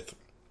uncomfortable with.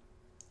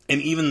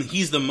 And even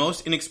he's the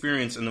most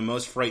inexperienced and the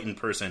most frightened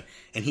person.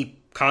 And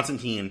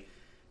Constantine,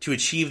 to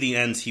achieve the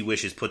ends he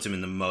wishes, puts him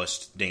in the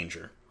most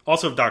danger.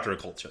 Also, if Dr.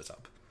 Occult shows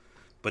up.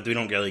 But we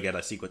don't really get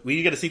a sequence.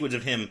 We get a sequence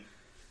of him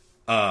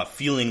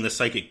feeling the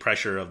psychic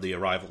pressure of the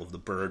arrival of the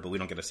bird, but we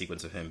don't get a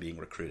sequence of him being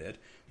recruited.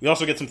 We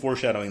also get some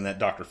foreshadowing that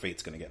Dr.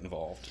 Fate's going to get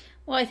involved.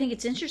 Well, I think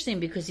it's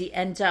interesting because he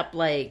ends up,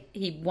 like,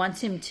 he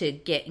wants him to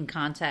get in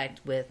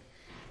contact with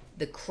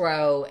the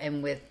Crow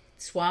and with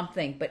Swamp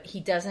Thing, but he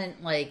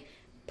doesn't, like,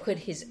 put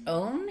his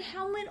own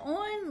helmet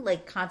on.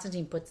 Like,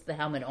 Constantine puts the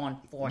helmet on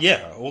for him.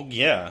 Yeah, well,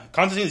 yeah.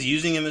 Constantine's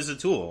using him as a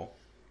tool.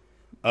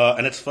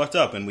 And it's fucked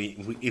up, and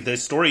the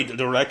story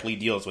directly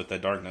deals with the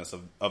darkness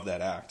of that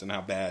act and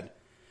how bad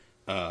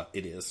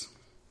it is.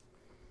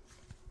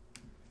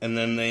 And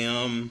then they,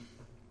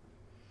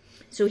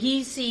 So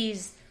he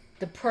sees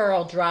the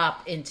pearl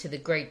drop into the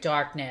great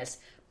darkness,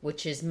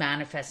 which is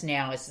manifest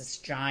now as this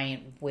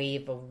giant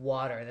wave of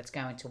water that's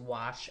going to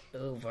wash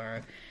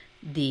over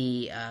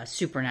the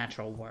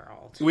supernatural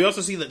world. We also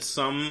see that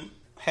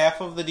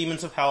half of the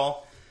demons of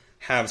hell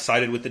have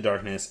sided with the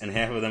darkness, and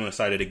half of them have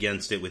sided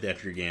against it with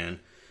Etrigan.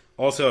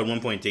 Also, at one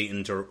point,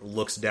 Dayton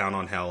looks down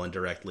on hell and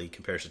directly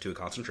compares it to a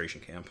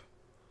concentration camp.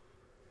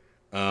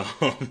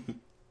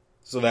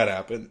 So that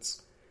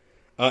happens.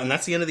 And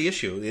that's the end of the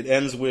issue. It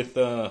ends with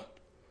the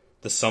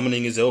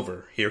summoning is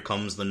over. Here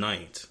comes the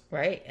night.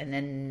 Right, and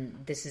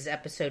then this is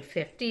episode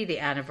 50, the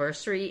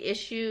anniversary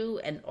issue,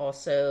 and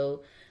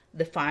also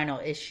the final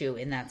issue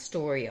in that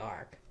story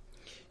arc.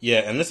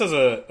 Yeah, and this is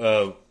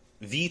a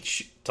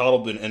Veitch,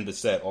 Toddleben, and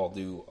Bissett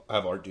all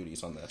have art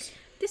duties on this.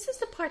 This is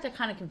the part that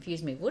kind of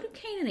confused me. What do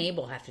Cain and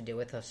Abel have to do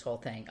with this whole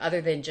thing,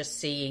 other than just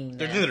seeing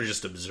them? They're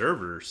just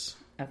observers.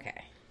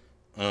 Okay.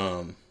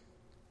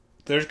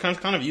 They're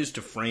kind of used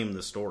to frame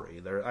the story.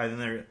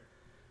 They're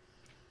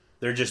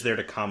just there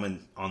to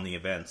comment on the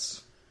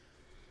events.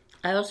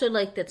 I also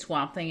like that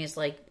Swamp Thing is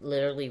like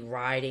literally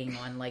riding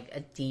on like a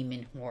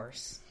demon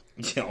horse.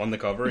 Yeah, on the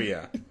cover,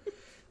 yeah.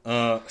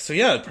 So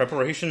yeah,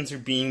 preparations are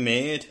being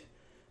made.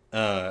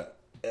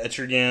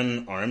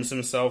 Etrigan arms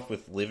himself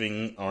with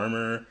living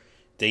armor.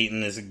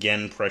 Dayton is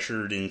again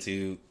pressured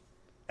into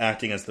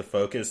acting as the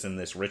focus in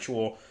this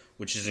ritual,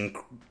 which is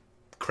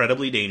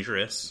incredibly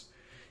dangerous.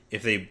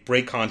 If they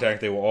break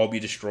contact, they will all be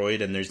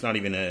destroyed, and there's not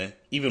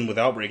even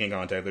without breaking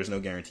contact, there's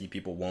no guarantee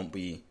people won't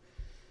be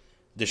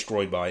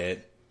destroyed by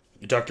it.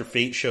 Dr.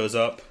 Fate shows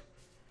up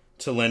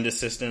to lend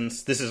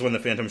assistance. This is when the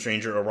Phantom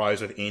Stranger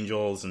arrives with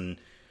angels and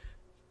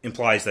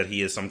implies that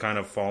he is some kind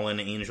of fallen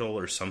angel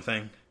or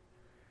something.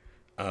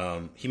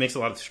 He makes a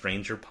lot of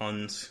stranger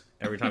puns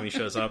every time he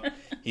shows up.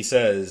 He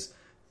says,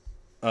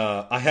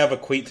 I have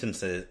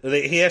acquaintances.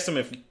 He asks him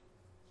if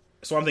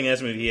Swamp Thing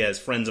asks him if he has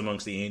friends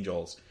amongst the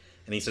angels.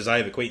 And he says, I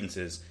have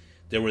acquaintances.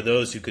 There were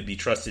those who could be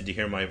trusted to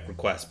hear my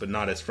requests, but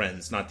not as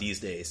friends, not these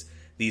days.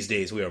 These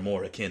days we are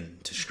more akin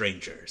to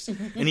strangers.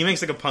 And he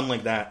makes like a pun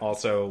like that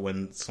also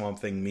when Swamp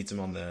Thing meets him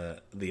on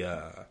the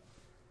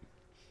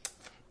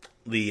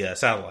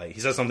satellite. He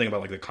says something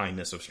about like the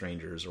kindness of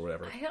strangers or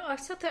whatever.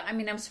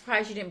 I'm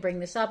surprised you didn't bring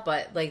this up,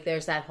 but like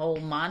there's that whole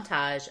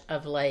montage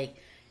of like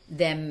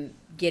them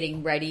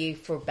getting ready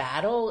for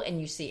battle, and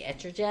you see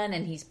Etrigan,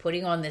 and he's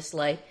putting on this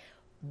like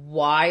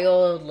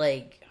wild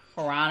like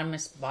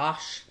Hieronymus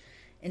Bosch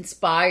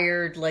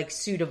inspired like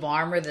suit of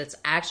armor that's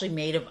actually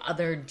made of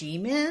other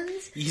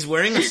demons. He's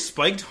wearing a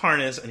spiked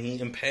harness, and he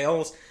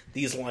impales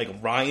these like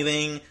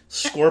writhing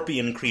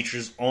scorpion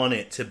creatures on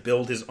it to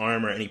build his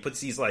armor, and he puts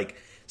these like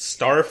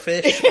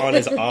starfish on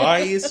his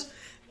eyes,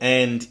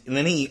 and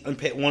then he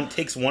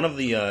takes one of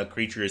the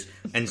creatures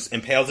and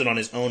impales it on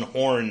his own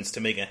horns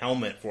to make a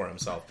helmet for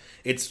himself.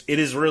 It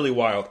is really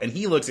wild, and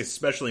he looks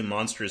especially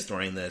monstrous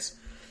during this.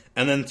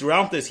 And then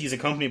throughout this, he's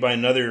accompanied by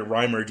another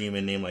Rhymer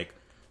demon named like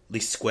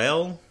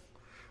Lisquel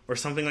or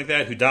something like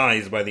that, who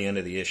dies by the end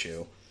of the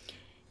issue.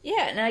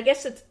 Yeah, and I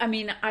guess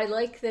I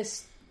like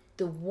this,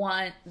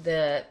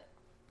 the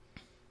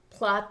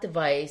plot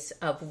device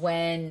of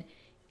when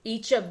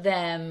each of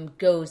them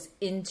goes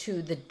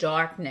into the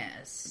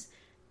darkness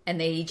and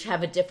they each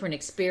have a different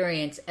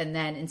experience, and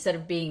then instead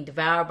of being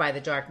devoured by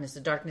the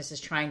darkness is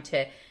trying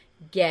to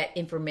get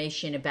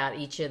information about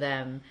each of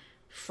them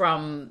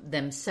from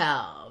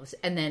themselves.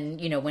 And then,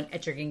 when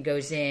Etrigan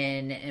goes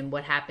in and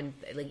what happened,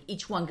 like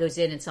each one goes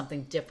in and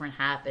something different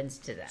happens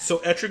to them. So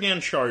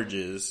Etrigan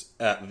charges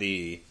at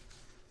the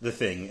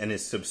thing and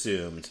is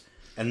subsumed.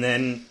 And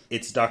then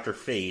it's Dr.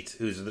 Fate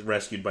who's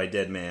rescued by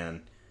Dead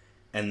Man.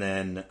 And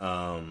then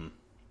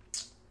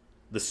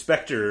the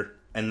Spectre,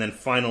 and then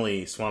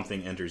finally Swamp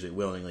Thing enters it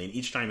willingly. And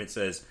each time it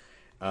says,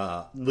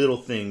 little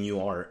thing, you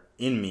are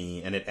in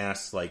me. And it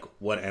asks, like,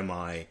 what am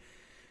I?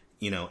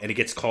 And it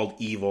gets called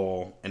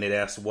evil, and it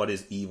asks, what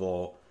is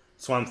evil?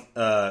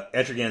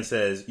 Etrigan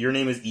says, your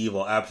name is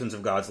evil, absence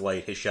of God's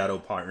light, his shadow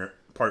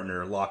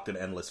partner, locked in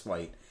endless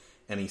fight.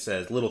 And he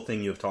says, little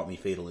thing, you have taught me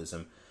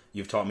fatalism.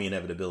 You've taught me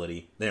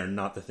inevitability. They are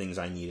not the things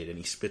I needed. And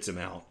he spits him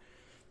out.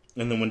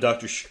 And then when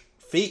Dr.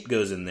 Fate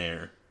goes in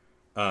there,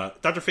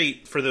 Dr.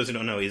 Fate, for those who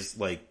don't know, is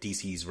like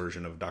DC's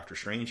version of Doctor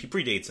Strange. He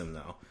predates him,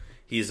 though.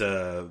 He's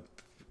a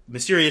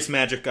mysterious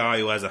magic guy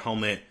who has a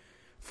helmet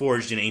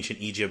forged in ancient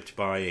Egypt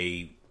by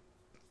a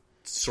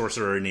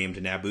sorcerer named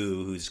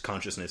Nabu, whose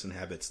consciousness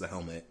inhabits the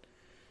helmet.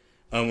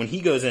 When he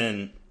goes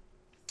in,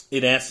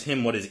 it asks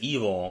him what is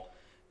evil,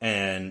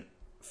 and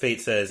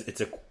Fate says,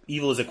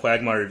 evil is a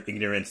quagmire of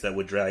ignorance that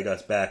would drag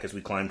us back as we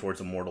climb towards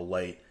immortal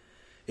light.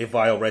 A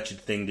vile, wretched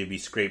thing to be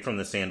scraped from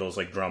the sandals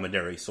like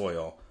dromedary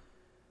soil.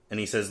 And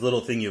he says,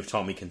 little thing, you have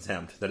taught me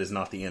contempt. That is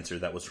not the answer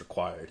that was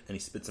required. And he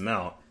spits him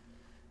out.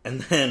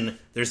 And then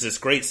there's this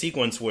great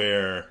sequence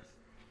where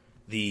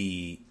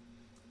the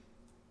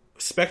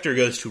Spectre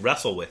goes to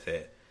wrestle with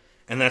it.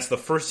 And that's the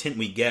first hint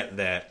we get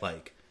that,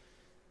 like,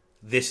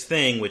 this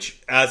thing,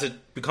 which as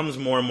it becomes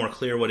more and more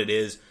clear what it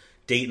is,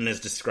 Dayton is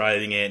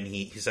describing it, and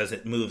he says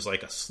it moves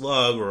like a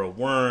slug or a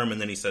worm,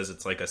 and then he says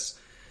it's like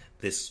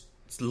this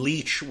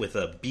leech with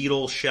a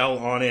beetle shell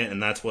on it,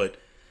 and that's what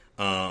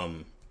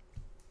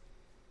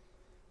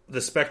the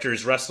Spectre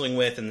is wrestling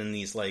with. And then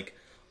these like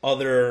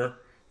other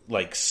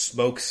like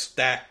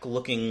smokestack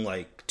looking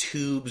like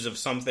tubes of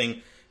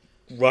something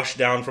rush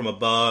down from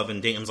above,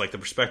 and Dayton's like, the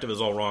perspective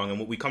is all wrong, and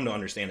what we come to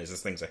understand is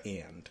this thing's a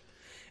hand.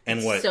 And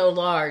it's what so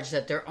large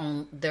that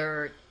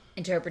their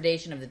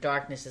interpretation of the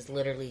darkness is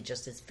literally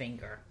just his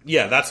finger.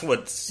 Yeah, that's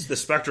what the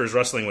Spectre is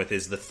wrestling with,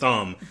 is the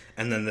thumb,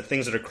 and then the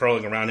things that are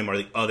curling around him are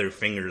the other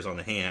fingers on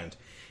the hand.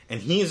 And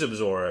he's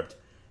absorbed,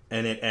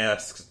 and it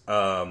asks,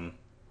 shall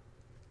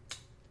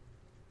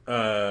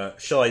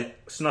I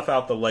snuff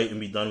out the light and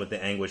be done with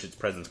the anguish its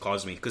presence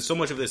caused me? Because so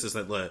much of this is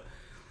that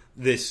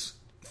this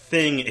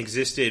thing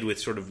existed with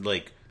sort of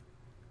like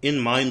in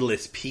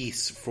mindless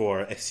peace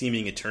for a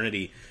seeming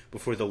eternity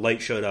before the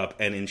light showed up,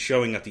 and in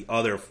showing that the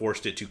other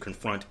forced it to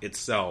confront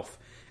itself,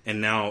 and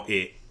now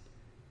it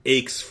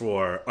aches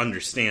for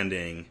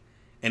understanding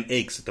and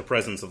aches at the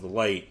presence of the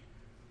light.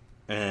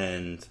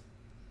 And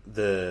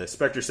the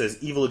Spectre says,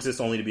 evil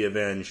exists only to be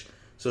avenged,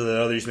 so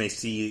that others may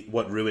see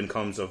what ruin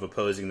comes of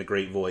opposing the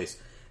great voice,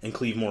 and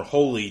cleave more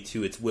wholly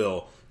to its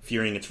will,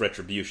 fearing its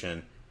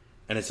retribution.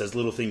 And it says,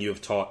 little thing you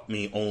have taught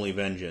me, only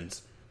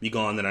vengeance. Be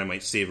gone that I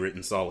might savor it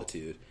in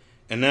solitude.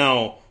 And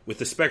now, with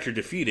the Spectre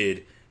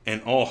defeated,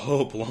 and all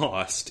hope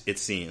lost, it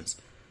seems,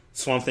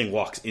 Swamp Thing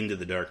walks into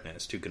the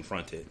darkness to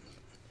confront it.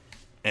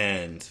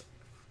 And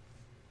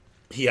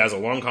he has a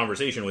long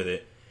conversation with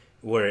it,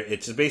 where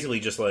it's basically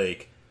just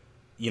like,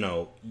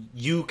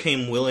 you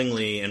came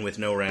willingly and with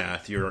no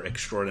wrath, you're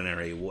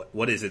extraordinary.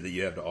 What is it that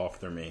you have to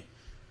offer me?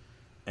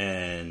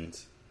 And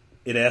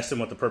it asks him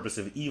what the purpose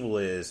of evil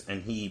is,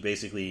 and he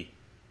basically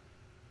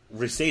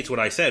restates what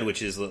I said,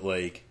 which is that,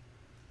 like,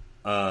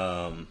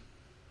 I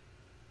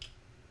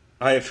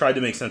have tried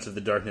to make sense of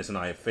the darkness, and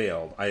I have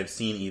failed. I have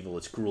seen evil,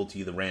 its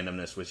cruelty, the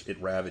randomness which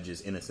it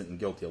ravages innocent and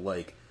guilty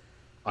alike.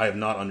 I have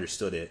not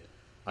understood it.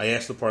 I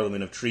asked the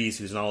Parliament of Trees,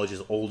 whose knowledge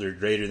is older,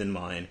 greater than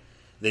mine.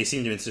 They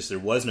seem to insist there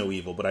was no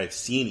evil, but I have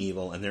seen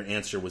evil, and their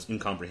answer was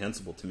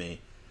incomprehensible to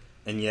me.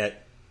 And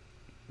yet,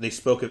 they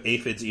spoke of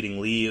aphids eating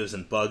leaves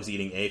and bugs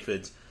eating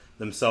aphids,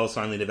 themselves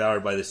finally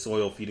devoured by the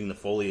soil feeding the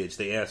foliage.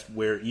 They asked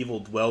where evil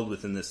dwelled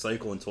within this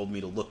cycle and told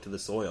me to look to the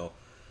soil.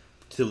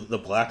 To the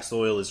black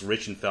soil is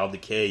rich in foul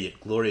decay, yet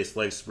glorious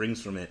life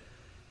springs from it.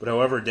 But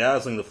however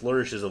dazzling the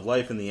flourishes of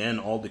life, in the end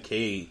all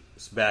decays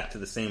back to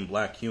the same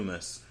black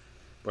humus.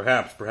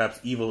 Perhaps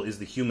evil is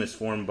the humus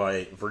formed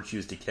by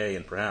virtue's decay,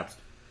 and perhaps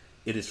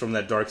it is from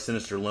that dark,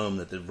 sinister loam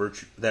that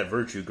that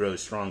virtue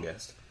grows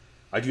strongest.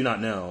 I do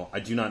not know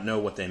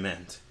what they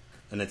meant.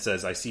 And it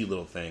says, I see,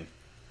 little thing.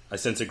 I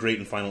sense a great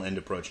and final end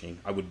approaching.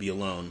 I would be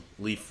alone.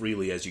 Leave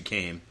freely as you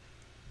came.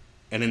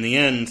 And in the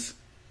end,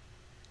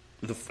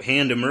 the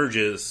hand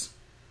emerges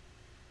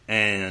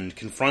and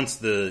confronts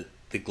the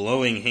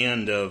glowing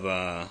hand of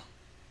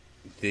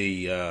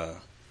the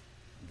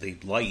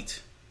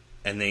light,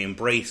 and they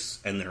embrace,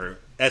 and their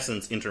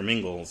essence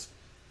intermingles.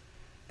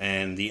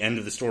 And the end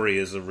of the story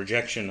is a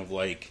rejection of,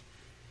 like,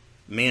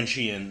 a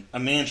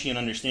Manchian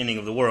understanding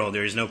of the world.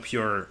 There is no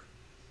pure.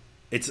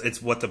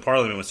 It's what the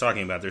Parliament was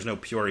talking about. There's no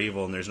pure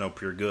evil and there's no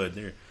pure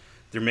good.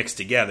 They're mixed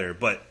together,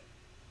 but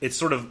it's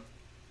sort of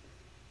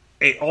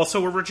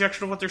also a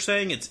rejection of what they're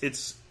saying.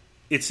 It's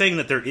saying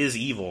that there is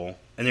evil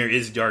and there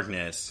is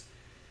darkness,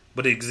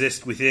 but it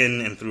exists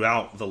within and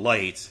throughout the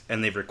light,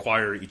 and they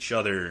require each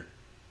other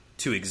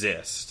to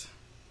exist.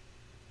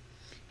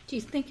 Do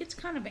you think it's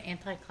kind of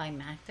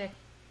anticlimactic?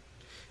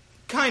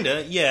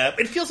 Kinda, yeah.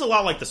 It feels a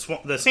lot like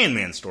the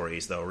Sandman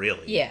stories, though,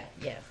 really. Yeah.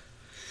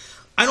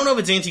 I don't know if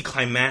it's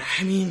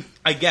anticlimactic. I mean,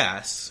 I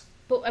guess.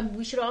 But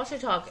we should also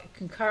talk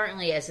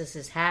concurrently as this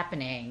is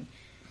happening.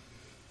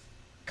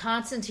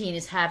 Constantine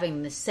is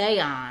having the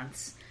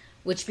seance,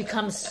 which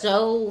becomes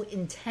so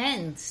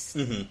intense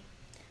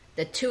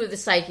that two of the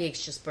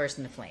psychics just burst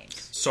into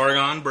flames.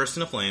 Sargon bursts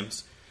into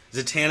flames.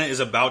 Zatanna is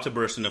about to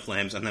burst into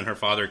flames, and then her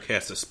father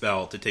casts a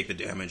spell to take the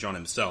damage on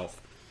himself.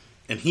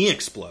 And he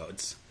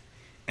explodes.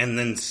 And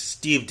then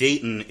Steve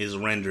Dayton is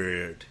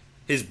rendered...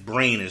 His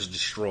brain is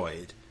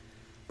destroyed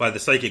by the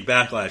psychic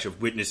backlash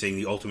of witnessing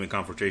the ultimate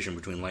confrontation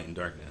between light and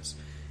darkness.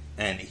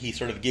 And he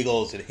sort of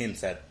giggles and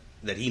hints at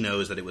that he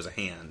knows that it was a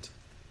hand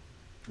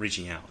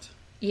reaching out.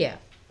 Yeah.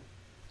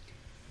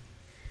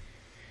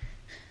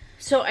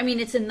 So, I mean,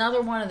 it's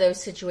another one of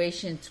those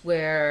situations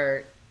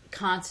where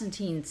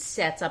Constantine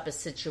sets up a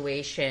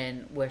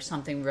situation where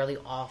something really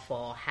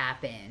awful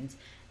happens,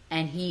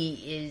 and he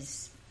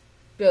is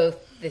both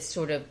this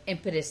sort of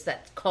impetus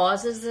that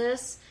causes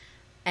this,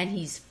 and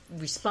he's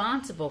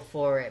responsible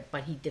for it,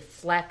 but he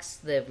deflects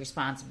the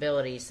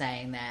responsibility,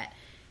 saying that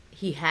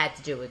he had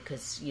to do it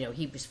because,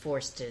 he was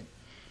forced to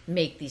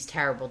make these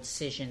terrible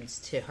decisions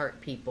to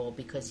hurt people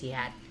because he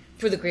had,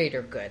 for the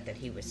greater good that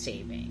he was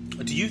saving.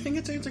 Do you think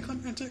it's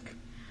anticlimactic?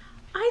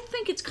 I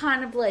think it's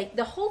kind of like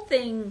the whole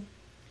thing.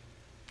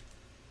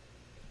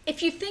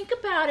 If you think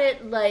about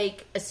it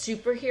like a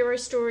superhero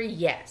story,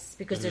 yes,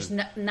 because there's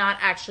not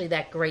actually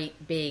that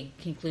great big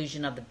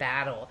conclusion of the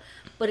battle.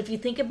 But if you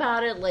think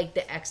about it like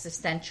the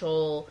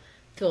existential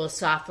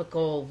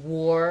philosophical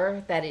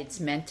war that it's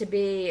meant to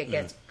be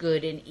against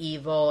good and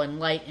evil and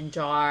light and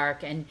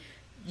dark, and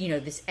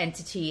this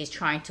entity is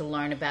trying to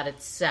learn about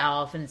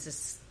itself, and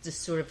it's this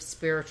sort of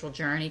spiritual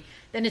journey,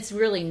 then it's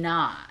really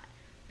not.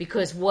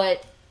 Because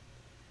what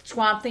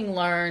Swamp Thing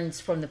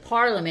learns from the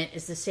Parliament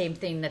is the same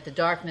thing that the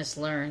darkness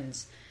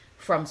learns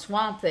from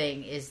Swamp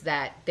Thing, is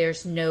that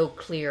there's no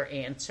clear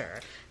answer.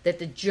 That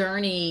the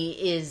journey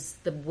is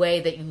the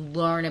way that you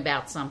learn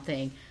about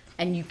something,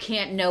 and you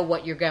can't know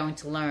what you're going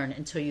to learn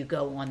until you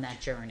go on that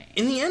journey.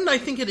 In the end, I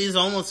think it is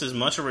almost as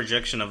much a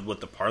rejection of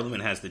what the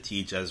Parliament has to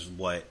teach as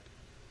what,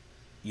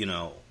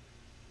 I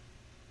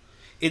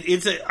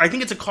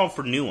think it's a call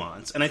for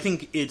nuance, and I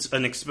think it's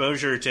an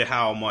exposure to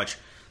how much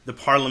the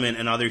Parliament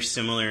and other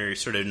similar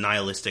sort of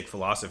nihilistic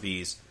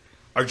philosophies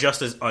are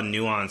just as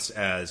unnuanced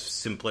as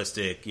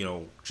simplistic,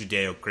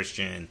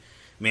 Judeo-Christian,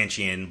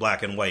 Manchian,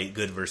 black and white,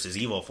 good versus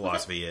evil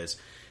philosophy is.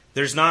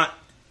 There's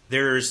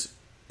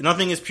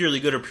nothing is purely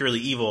good or purely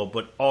evil,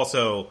 but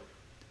also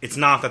it's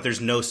not that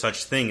there's no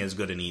such thing as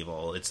good and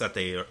evil. It's that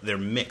they're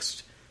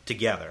mixed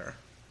together.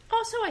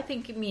 Also, I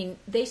think,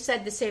 they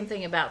said the same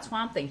thing about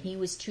Swamp Thing. He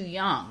was too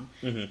young.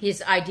 Mm-hmm.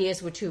 His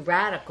ideas were too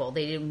radical.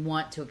 They didn't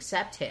want to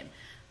accept him.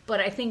 But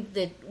I think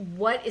that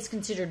what is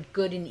considered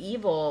good and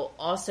evil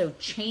also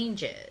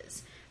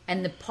changes.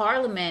 And the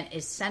Parliament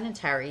is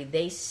sedentary.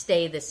 They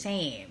stay the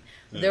same.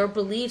 Mm. Their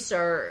beliefs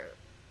are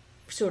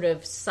sort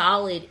of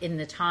solid in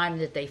the time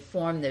that they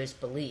form those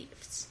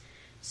beliefs.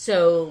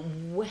 So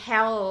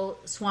how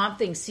Swamp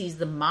Thing sees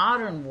the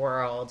modern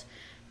world,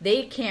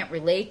 they can't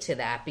relate to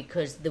that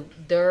because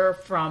they're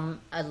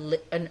from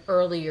an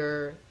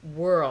earlier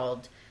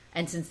world.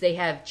 And since they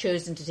have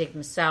chosen to take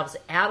themselves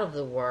out of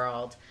the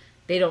world,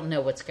 they don't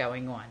know what's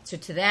going on. So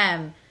to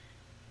them,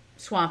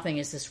 Swamp Thing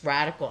is this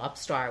radical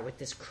upstart with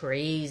this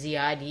crazy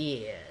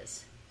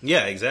ideas.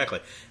 Yeah, exactly.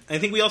 I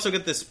think we also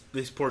get this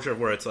portrait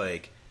where it's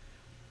like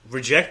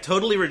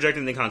totally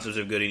rejecting the concepts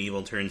of good and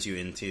evil turns you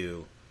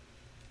into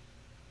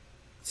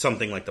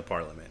something like the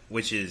Parliament,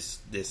 which is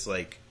this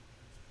like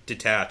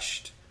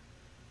detached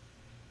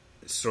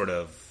sort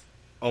of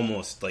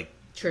almost like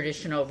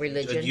traditional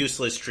religion, a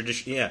useless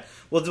tradition. Yeah.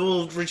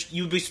 Well,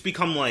 you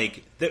become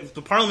like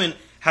the Parliament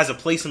has a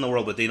place in the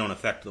world, but they don't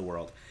affect the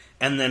world.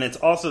 And then it's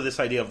also this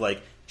idea of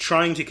like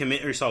trying to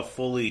commit yourself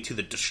fully to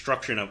the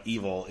destruction of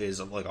evil is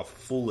like a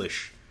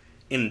foolish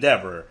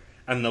endeavor.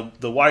 And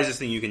the wisest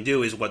thing you can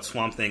do is what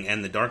Swamp Thing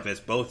and the Darkness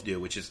both do,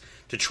 which is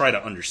to try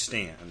to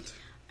understand.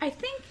 I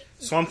think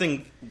Swamp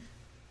Thing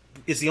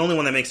is the only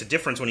one that makes a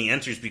difference when he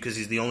enters because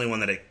he's the only one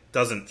that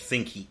doesn't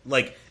think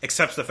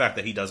accepts the fact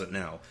that he doesn't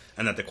know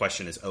and that the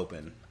question is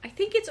open. I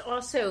think it's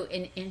also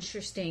an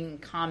interesting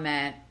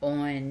comment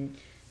on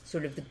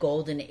sort of the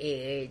golden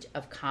age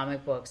of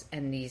comic books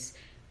and these.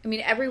 I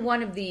mean, every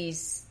one of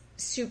these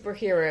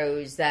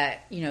superheroes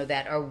that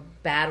that are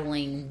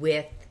battling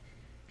with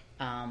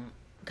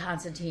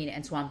Constantine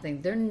and Swamp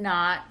Thing, they're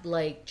not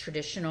like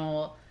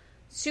traditional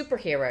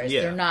superheroes.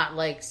 Yeah. They're not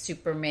like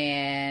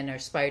Superman or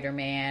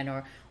Spider-Man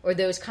or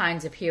those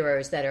kinds of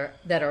heroes that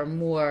are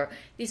more.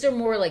 These are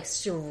more like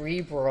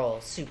cerebral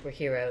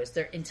superheroes.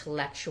 They're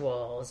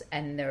intellectuals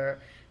and they're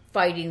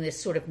fighting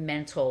this sort of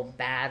mental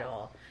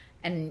battle.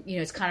 And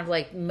it's kind of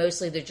like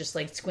mostly they're just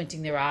like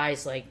squinting their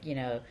eyes,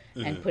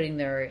 mm-hmm. and putting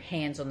their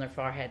hands on their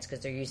foreheads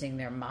because they're using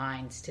their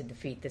minds to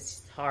defeat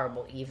this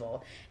horrible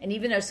evil. And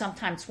even though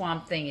sometimes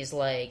Swamp Thing is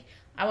like,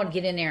 I want to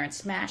get in there and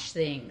smash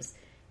things,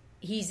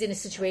 he's in a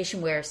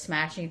situation where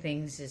smashing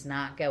things is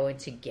not going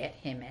to get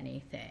him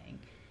anything.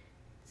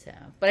 So,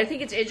 but I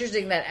think it's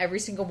interesting that every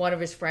single one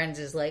of his friends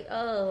is like,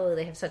 oh,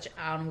 they have such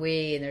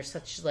ennui and they're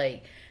such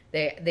like.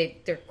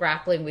 They're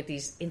grappling with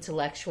these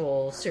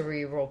intellectual,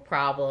 cerebral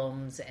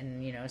problems,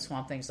 and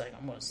Swamp Thing's like,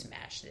 I'm going to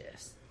smash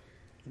this.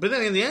 But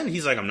then in the end,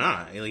 he's like, I'm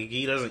not. Like,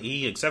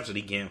 he accepts that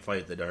he can't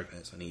fight the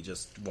darkness, and he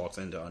just walks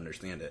in to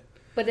understand it.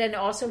 But then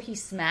also he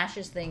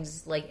smashes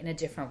things like in a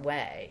different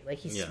way. Like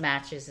he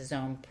smashes his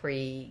own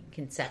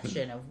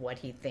preconception of what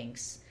he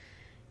thinks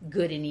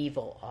good and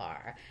evil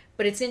are.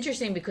 But it's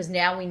interesting because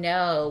now we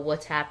know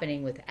what's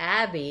happening with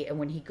Abby, and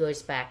when he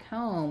goes back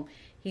home,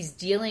 he's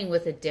dealing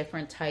with a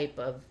different type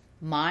of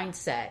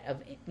mindset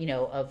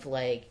of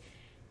like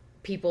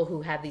people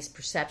who have these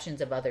perceptions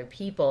of other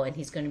people, and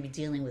he's going to be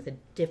dealing with a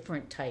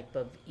different type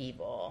of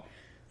evil.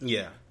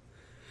 Yeah.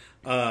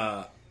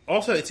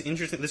 Also, it's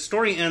interesting. The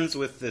story ends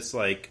with this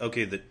like,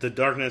 okay, the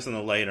darkness and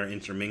the light are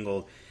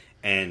intermingled,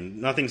 and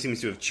nothing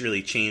seems to have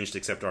really changed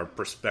except our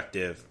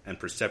perspective and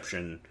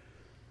perception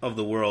of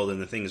the world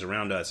and the things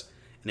around us.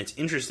 And it's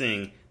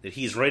interesting that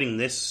he's writing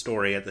this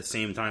story at the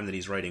same time that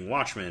he's writing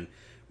Watchmen,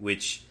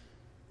 which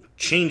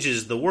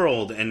changes the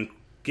world and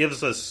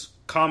gives us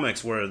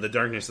comics where the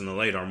darkness and the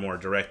light are more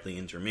directly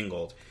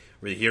intermingled,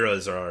 where the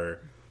heroes are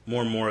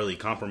more morally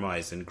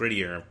compromised and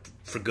grittier,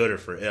 for good or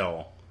for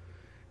ill.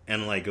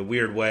 And like a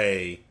weird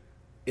way,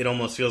 it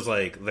almost feels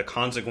like the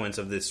consequence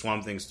of this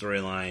Swamp Thing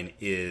storyline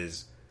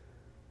is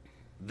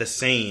the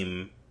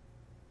same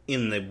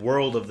in the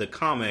world of the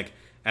comic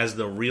as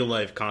the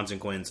real-life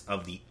consequence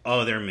of the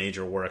other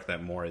major work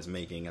that Moore is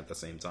making at the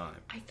same time.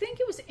 I think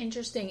it was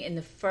interesting in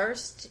the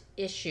first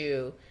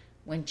issue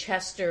when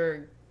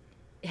Chester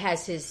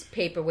has his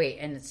paperweight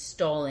and it's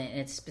stolen, and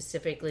it's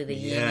specifically the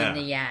yin and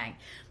the yang.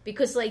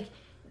 Because, like,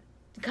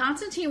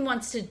 Constantine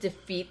wants to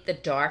defeat the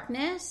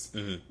darkness,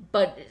 mm-hmm.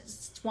 but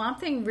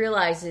Swamp Thing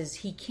realizes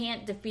he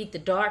can't defeat the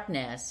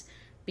darkness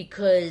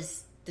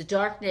because the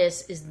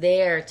darkness is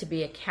there to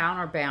be a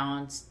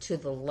counterbalance to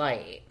the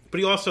light. But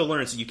he also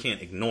learns that you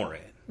can't ignore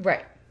it.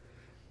 Right.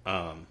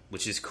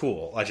 Which is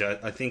cool.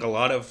 I think a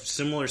lot of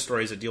similar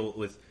stories that deal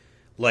with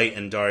light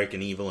and dark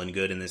and evil and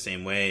good in the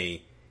same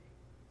way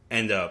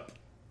end up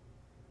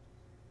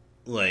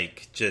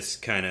like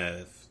just kind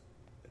of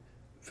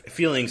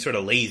feeling sort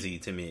of lazy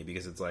to me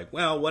because it's like,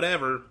 well,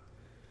 whatever.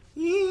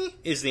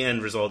 is the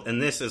end result,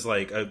 and this is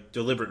like a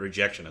deliberate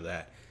rejection of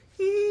that.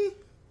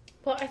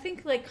 Well, I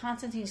think like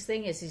Constantine's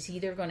thing is he's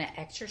either going to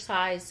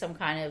exercise some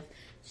kind of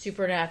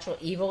supernatural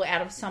evil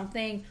out of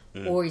something,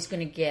 or he's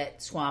going to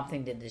get Swamp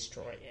Thing to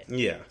destroy it.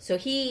 Yeah. So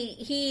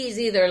he's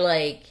either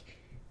like,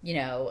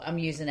 I'm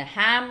using a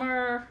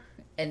hammer,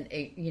 and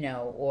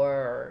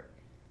or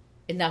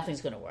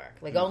nothing's going to work.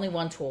 Like only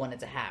one tool, and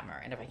it's a hammer.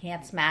 And if I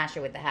can't smash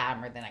it with the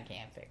hammer, then I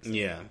can't fix it.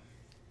 Yeah.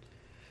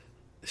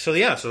 So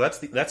that's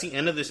the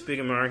end of this big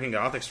American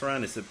Gothic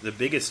run. It's the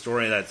biggest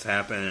story that's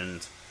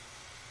happened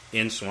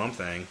in Swamp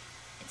Thing.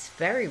 It's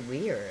very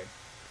weird.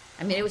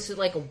 I mean, it was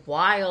like a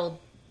wild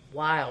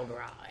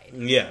ride.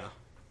 Yeah.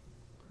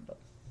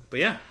 But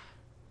yeah.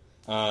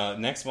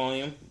 Next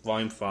volume,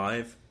 volume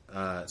 5,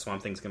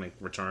 Swamp Thing's going to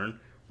return.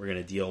 We're going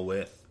to deal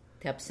with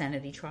the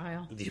obscenity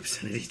trial.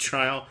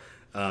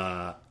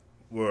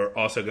 We're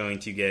also going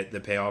to get the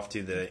payoff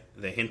to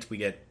the hint we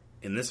get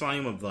in this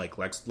volume of like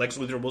Lex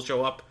Luthor will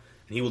show up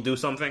and he will do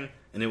something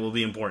and it will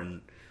be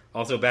important.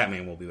 Also,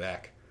 Batman will be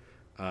back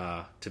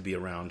to be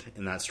around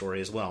in that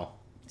story as well.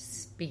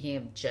 Speaking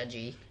of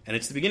judgy. And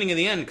it's the beginning of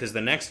the end because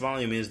the next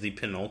volume is the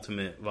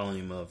penultimate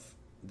volume of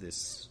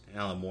this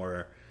Alan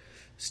Moore,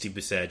 Steve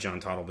Bissett, John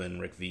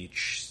Totleben, Rick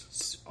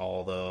Veitch,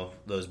 all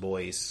those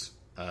boys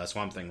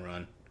Swamp Thing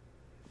run.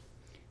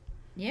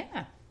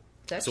 Yeah,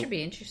 that should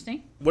be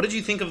interesting. What did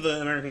you think of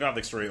the American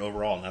Gothic story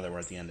overall now that we're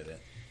at the end of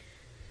it?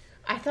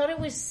 I thought it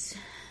was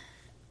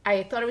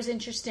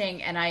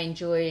interesting, and I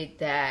enjoyed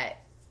that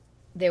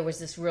there was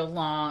this real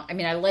long... I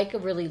mean, I like a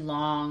really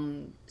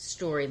long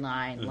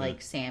storyline,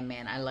 like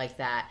Sandman. I like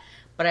that.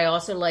 But I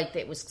also liked that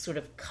it was sort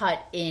of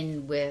cut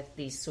in with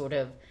these sort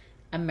of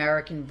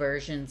American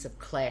versions of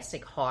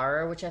classic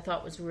horror, which I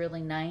thought was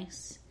really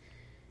nice.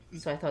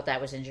 So I thought that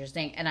was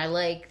interesting. And I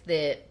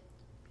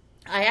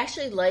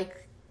actually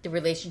like the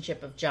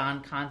relationship of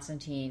John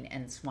Constantine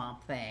and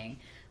Swamp Thing.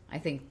 I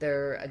think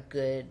they're a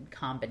good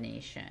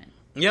combination.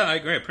 Yeah, I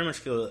agree. I pretty much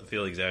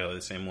feel exactly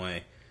the same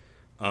way.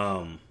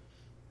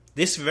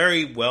 This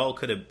very well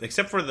could have,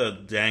 except for the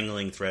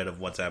dangling thread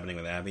of what's happening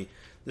with Abby,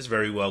 this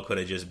very well could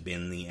have just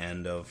been the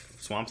end of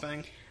Swamp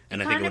Thing.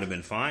 And I think it would have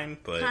been fine,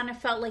 but... kind of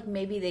felt like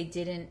maybe they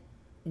didn't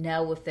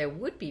know if there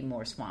would be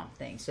more Swamp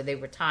Thing, so they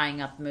were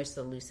tying up most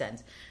of the loose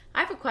ends.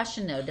 I have a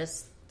question, though.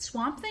 Does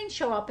Swamp Thing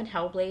show up in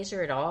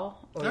Hellblazer at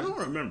all? Or... I don't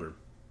remember.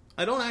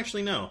 I don't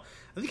actually know.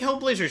 I think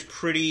Hellblazer is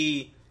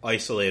pretty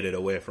isolated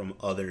away from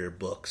other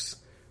books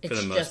for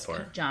the most part.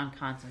 It's just John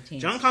Constantine.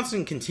 John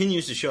Constantine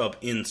continues to show up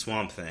in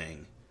Swamp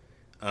Thing,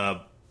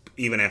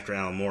 even after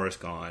Alan Moore is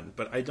gone.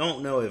 But I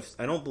don't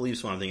believe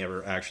Swamp Thing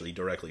ever actually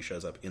directly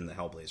shows up in the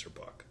Hellblazer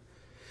book.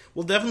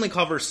 We'll definitely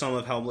cover some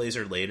of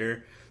Hellblazer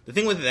later. The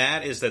thing with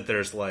that is that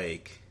there's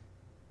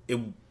it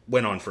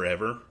went on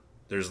forever.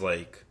 There's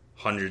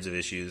hundreds of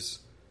issues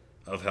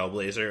of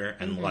Hellblazer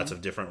and lots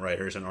of different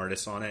writers and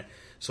artists on it.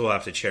 So we'll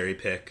have to cherry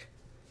pick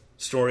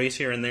stories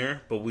here and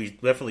there, but we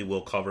definitely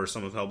will cover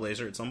some of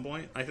Hellblazer at some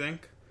point, I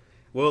think.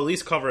 We'll at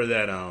least cover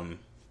that, I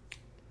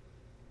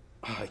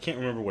can't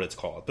remember what it's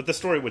called, but the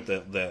story with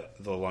the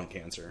lung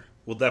cancer.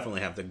 We'll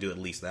definitely have to do at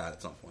least that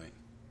at some point.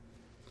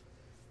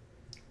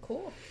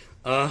 Cool.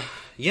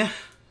 Yeah.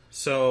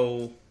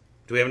 So,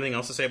 do we have anything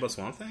else to say about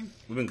Swamp Thing?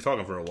 We've been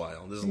talking for a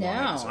while. This is a long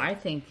episode. I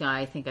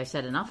think I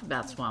said enough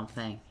about Swamp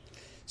Thing.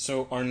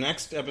 So, our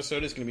next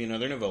episode is going to be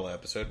another novella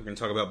episode. We're going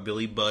to talk about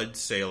Billy Budd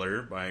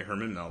Sailor by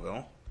Herman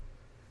Melville.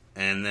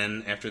 And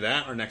then after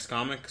that, our next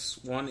comics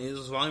one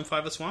is Volume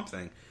 5 of Swamp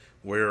Thing.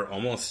 We're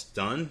almost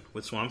done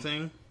with Swamp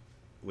Thing,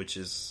 which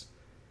is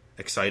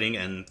exciting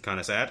and kind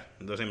of sad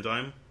at the same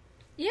time.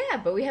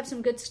 Yeah, but we have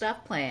some good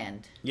stuff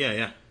planned.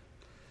 Yeah.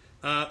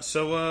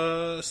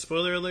 So,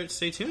 spoiler alert,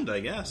 stay tuned,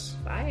 I guess.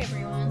 Bye,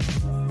 everyone.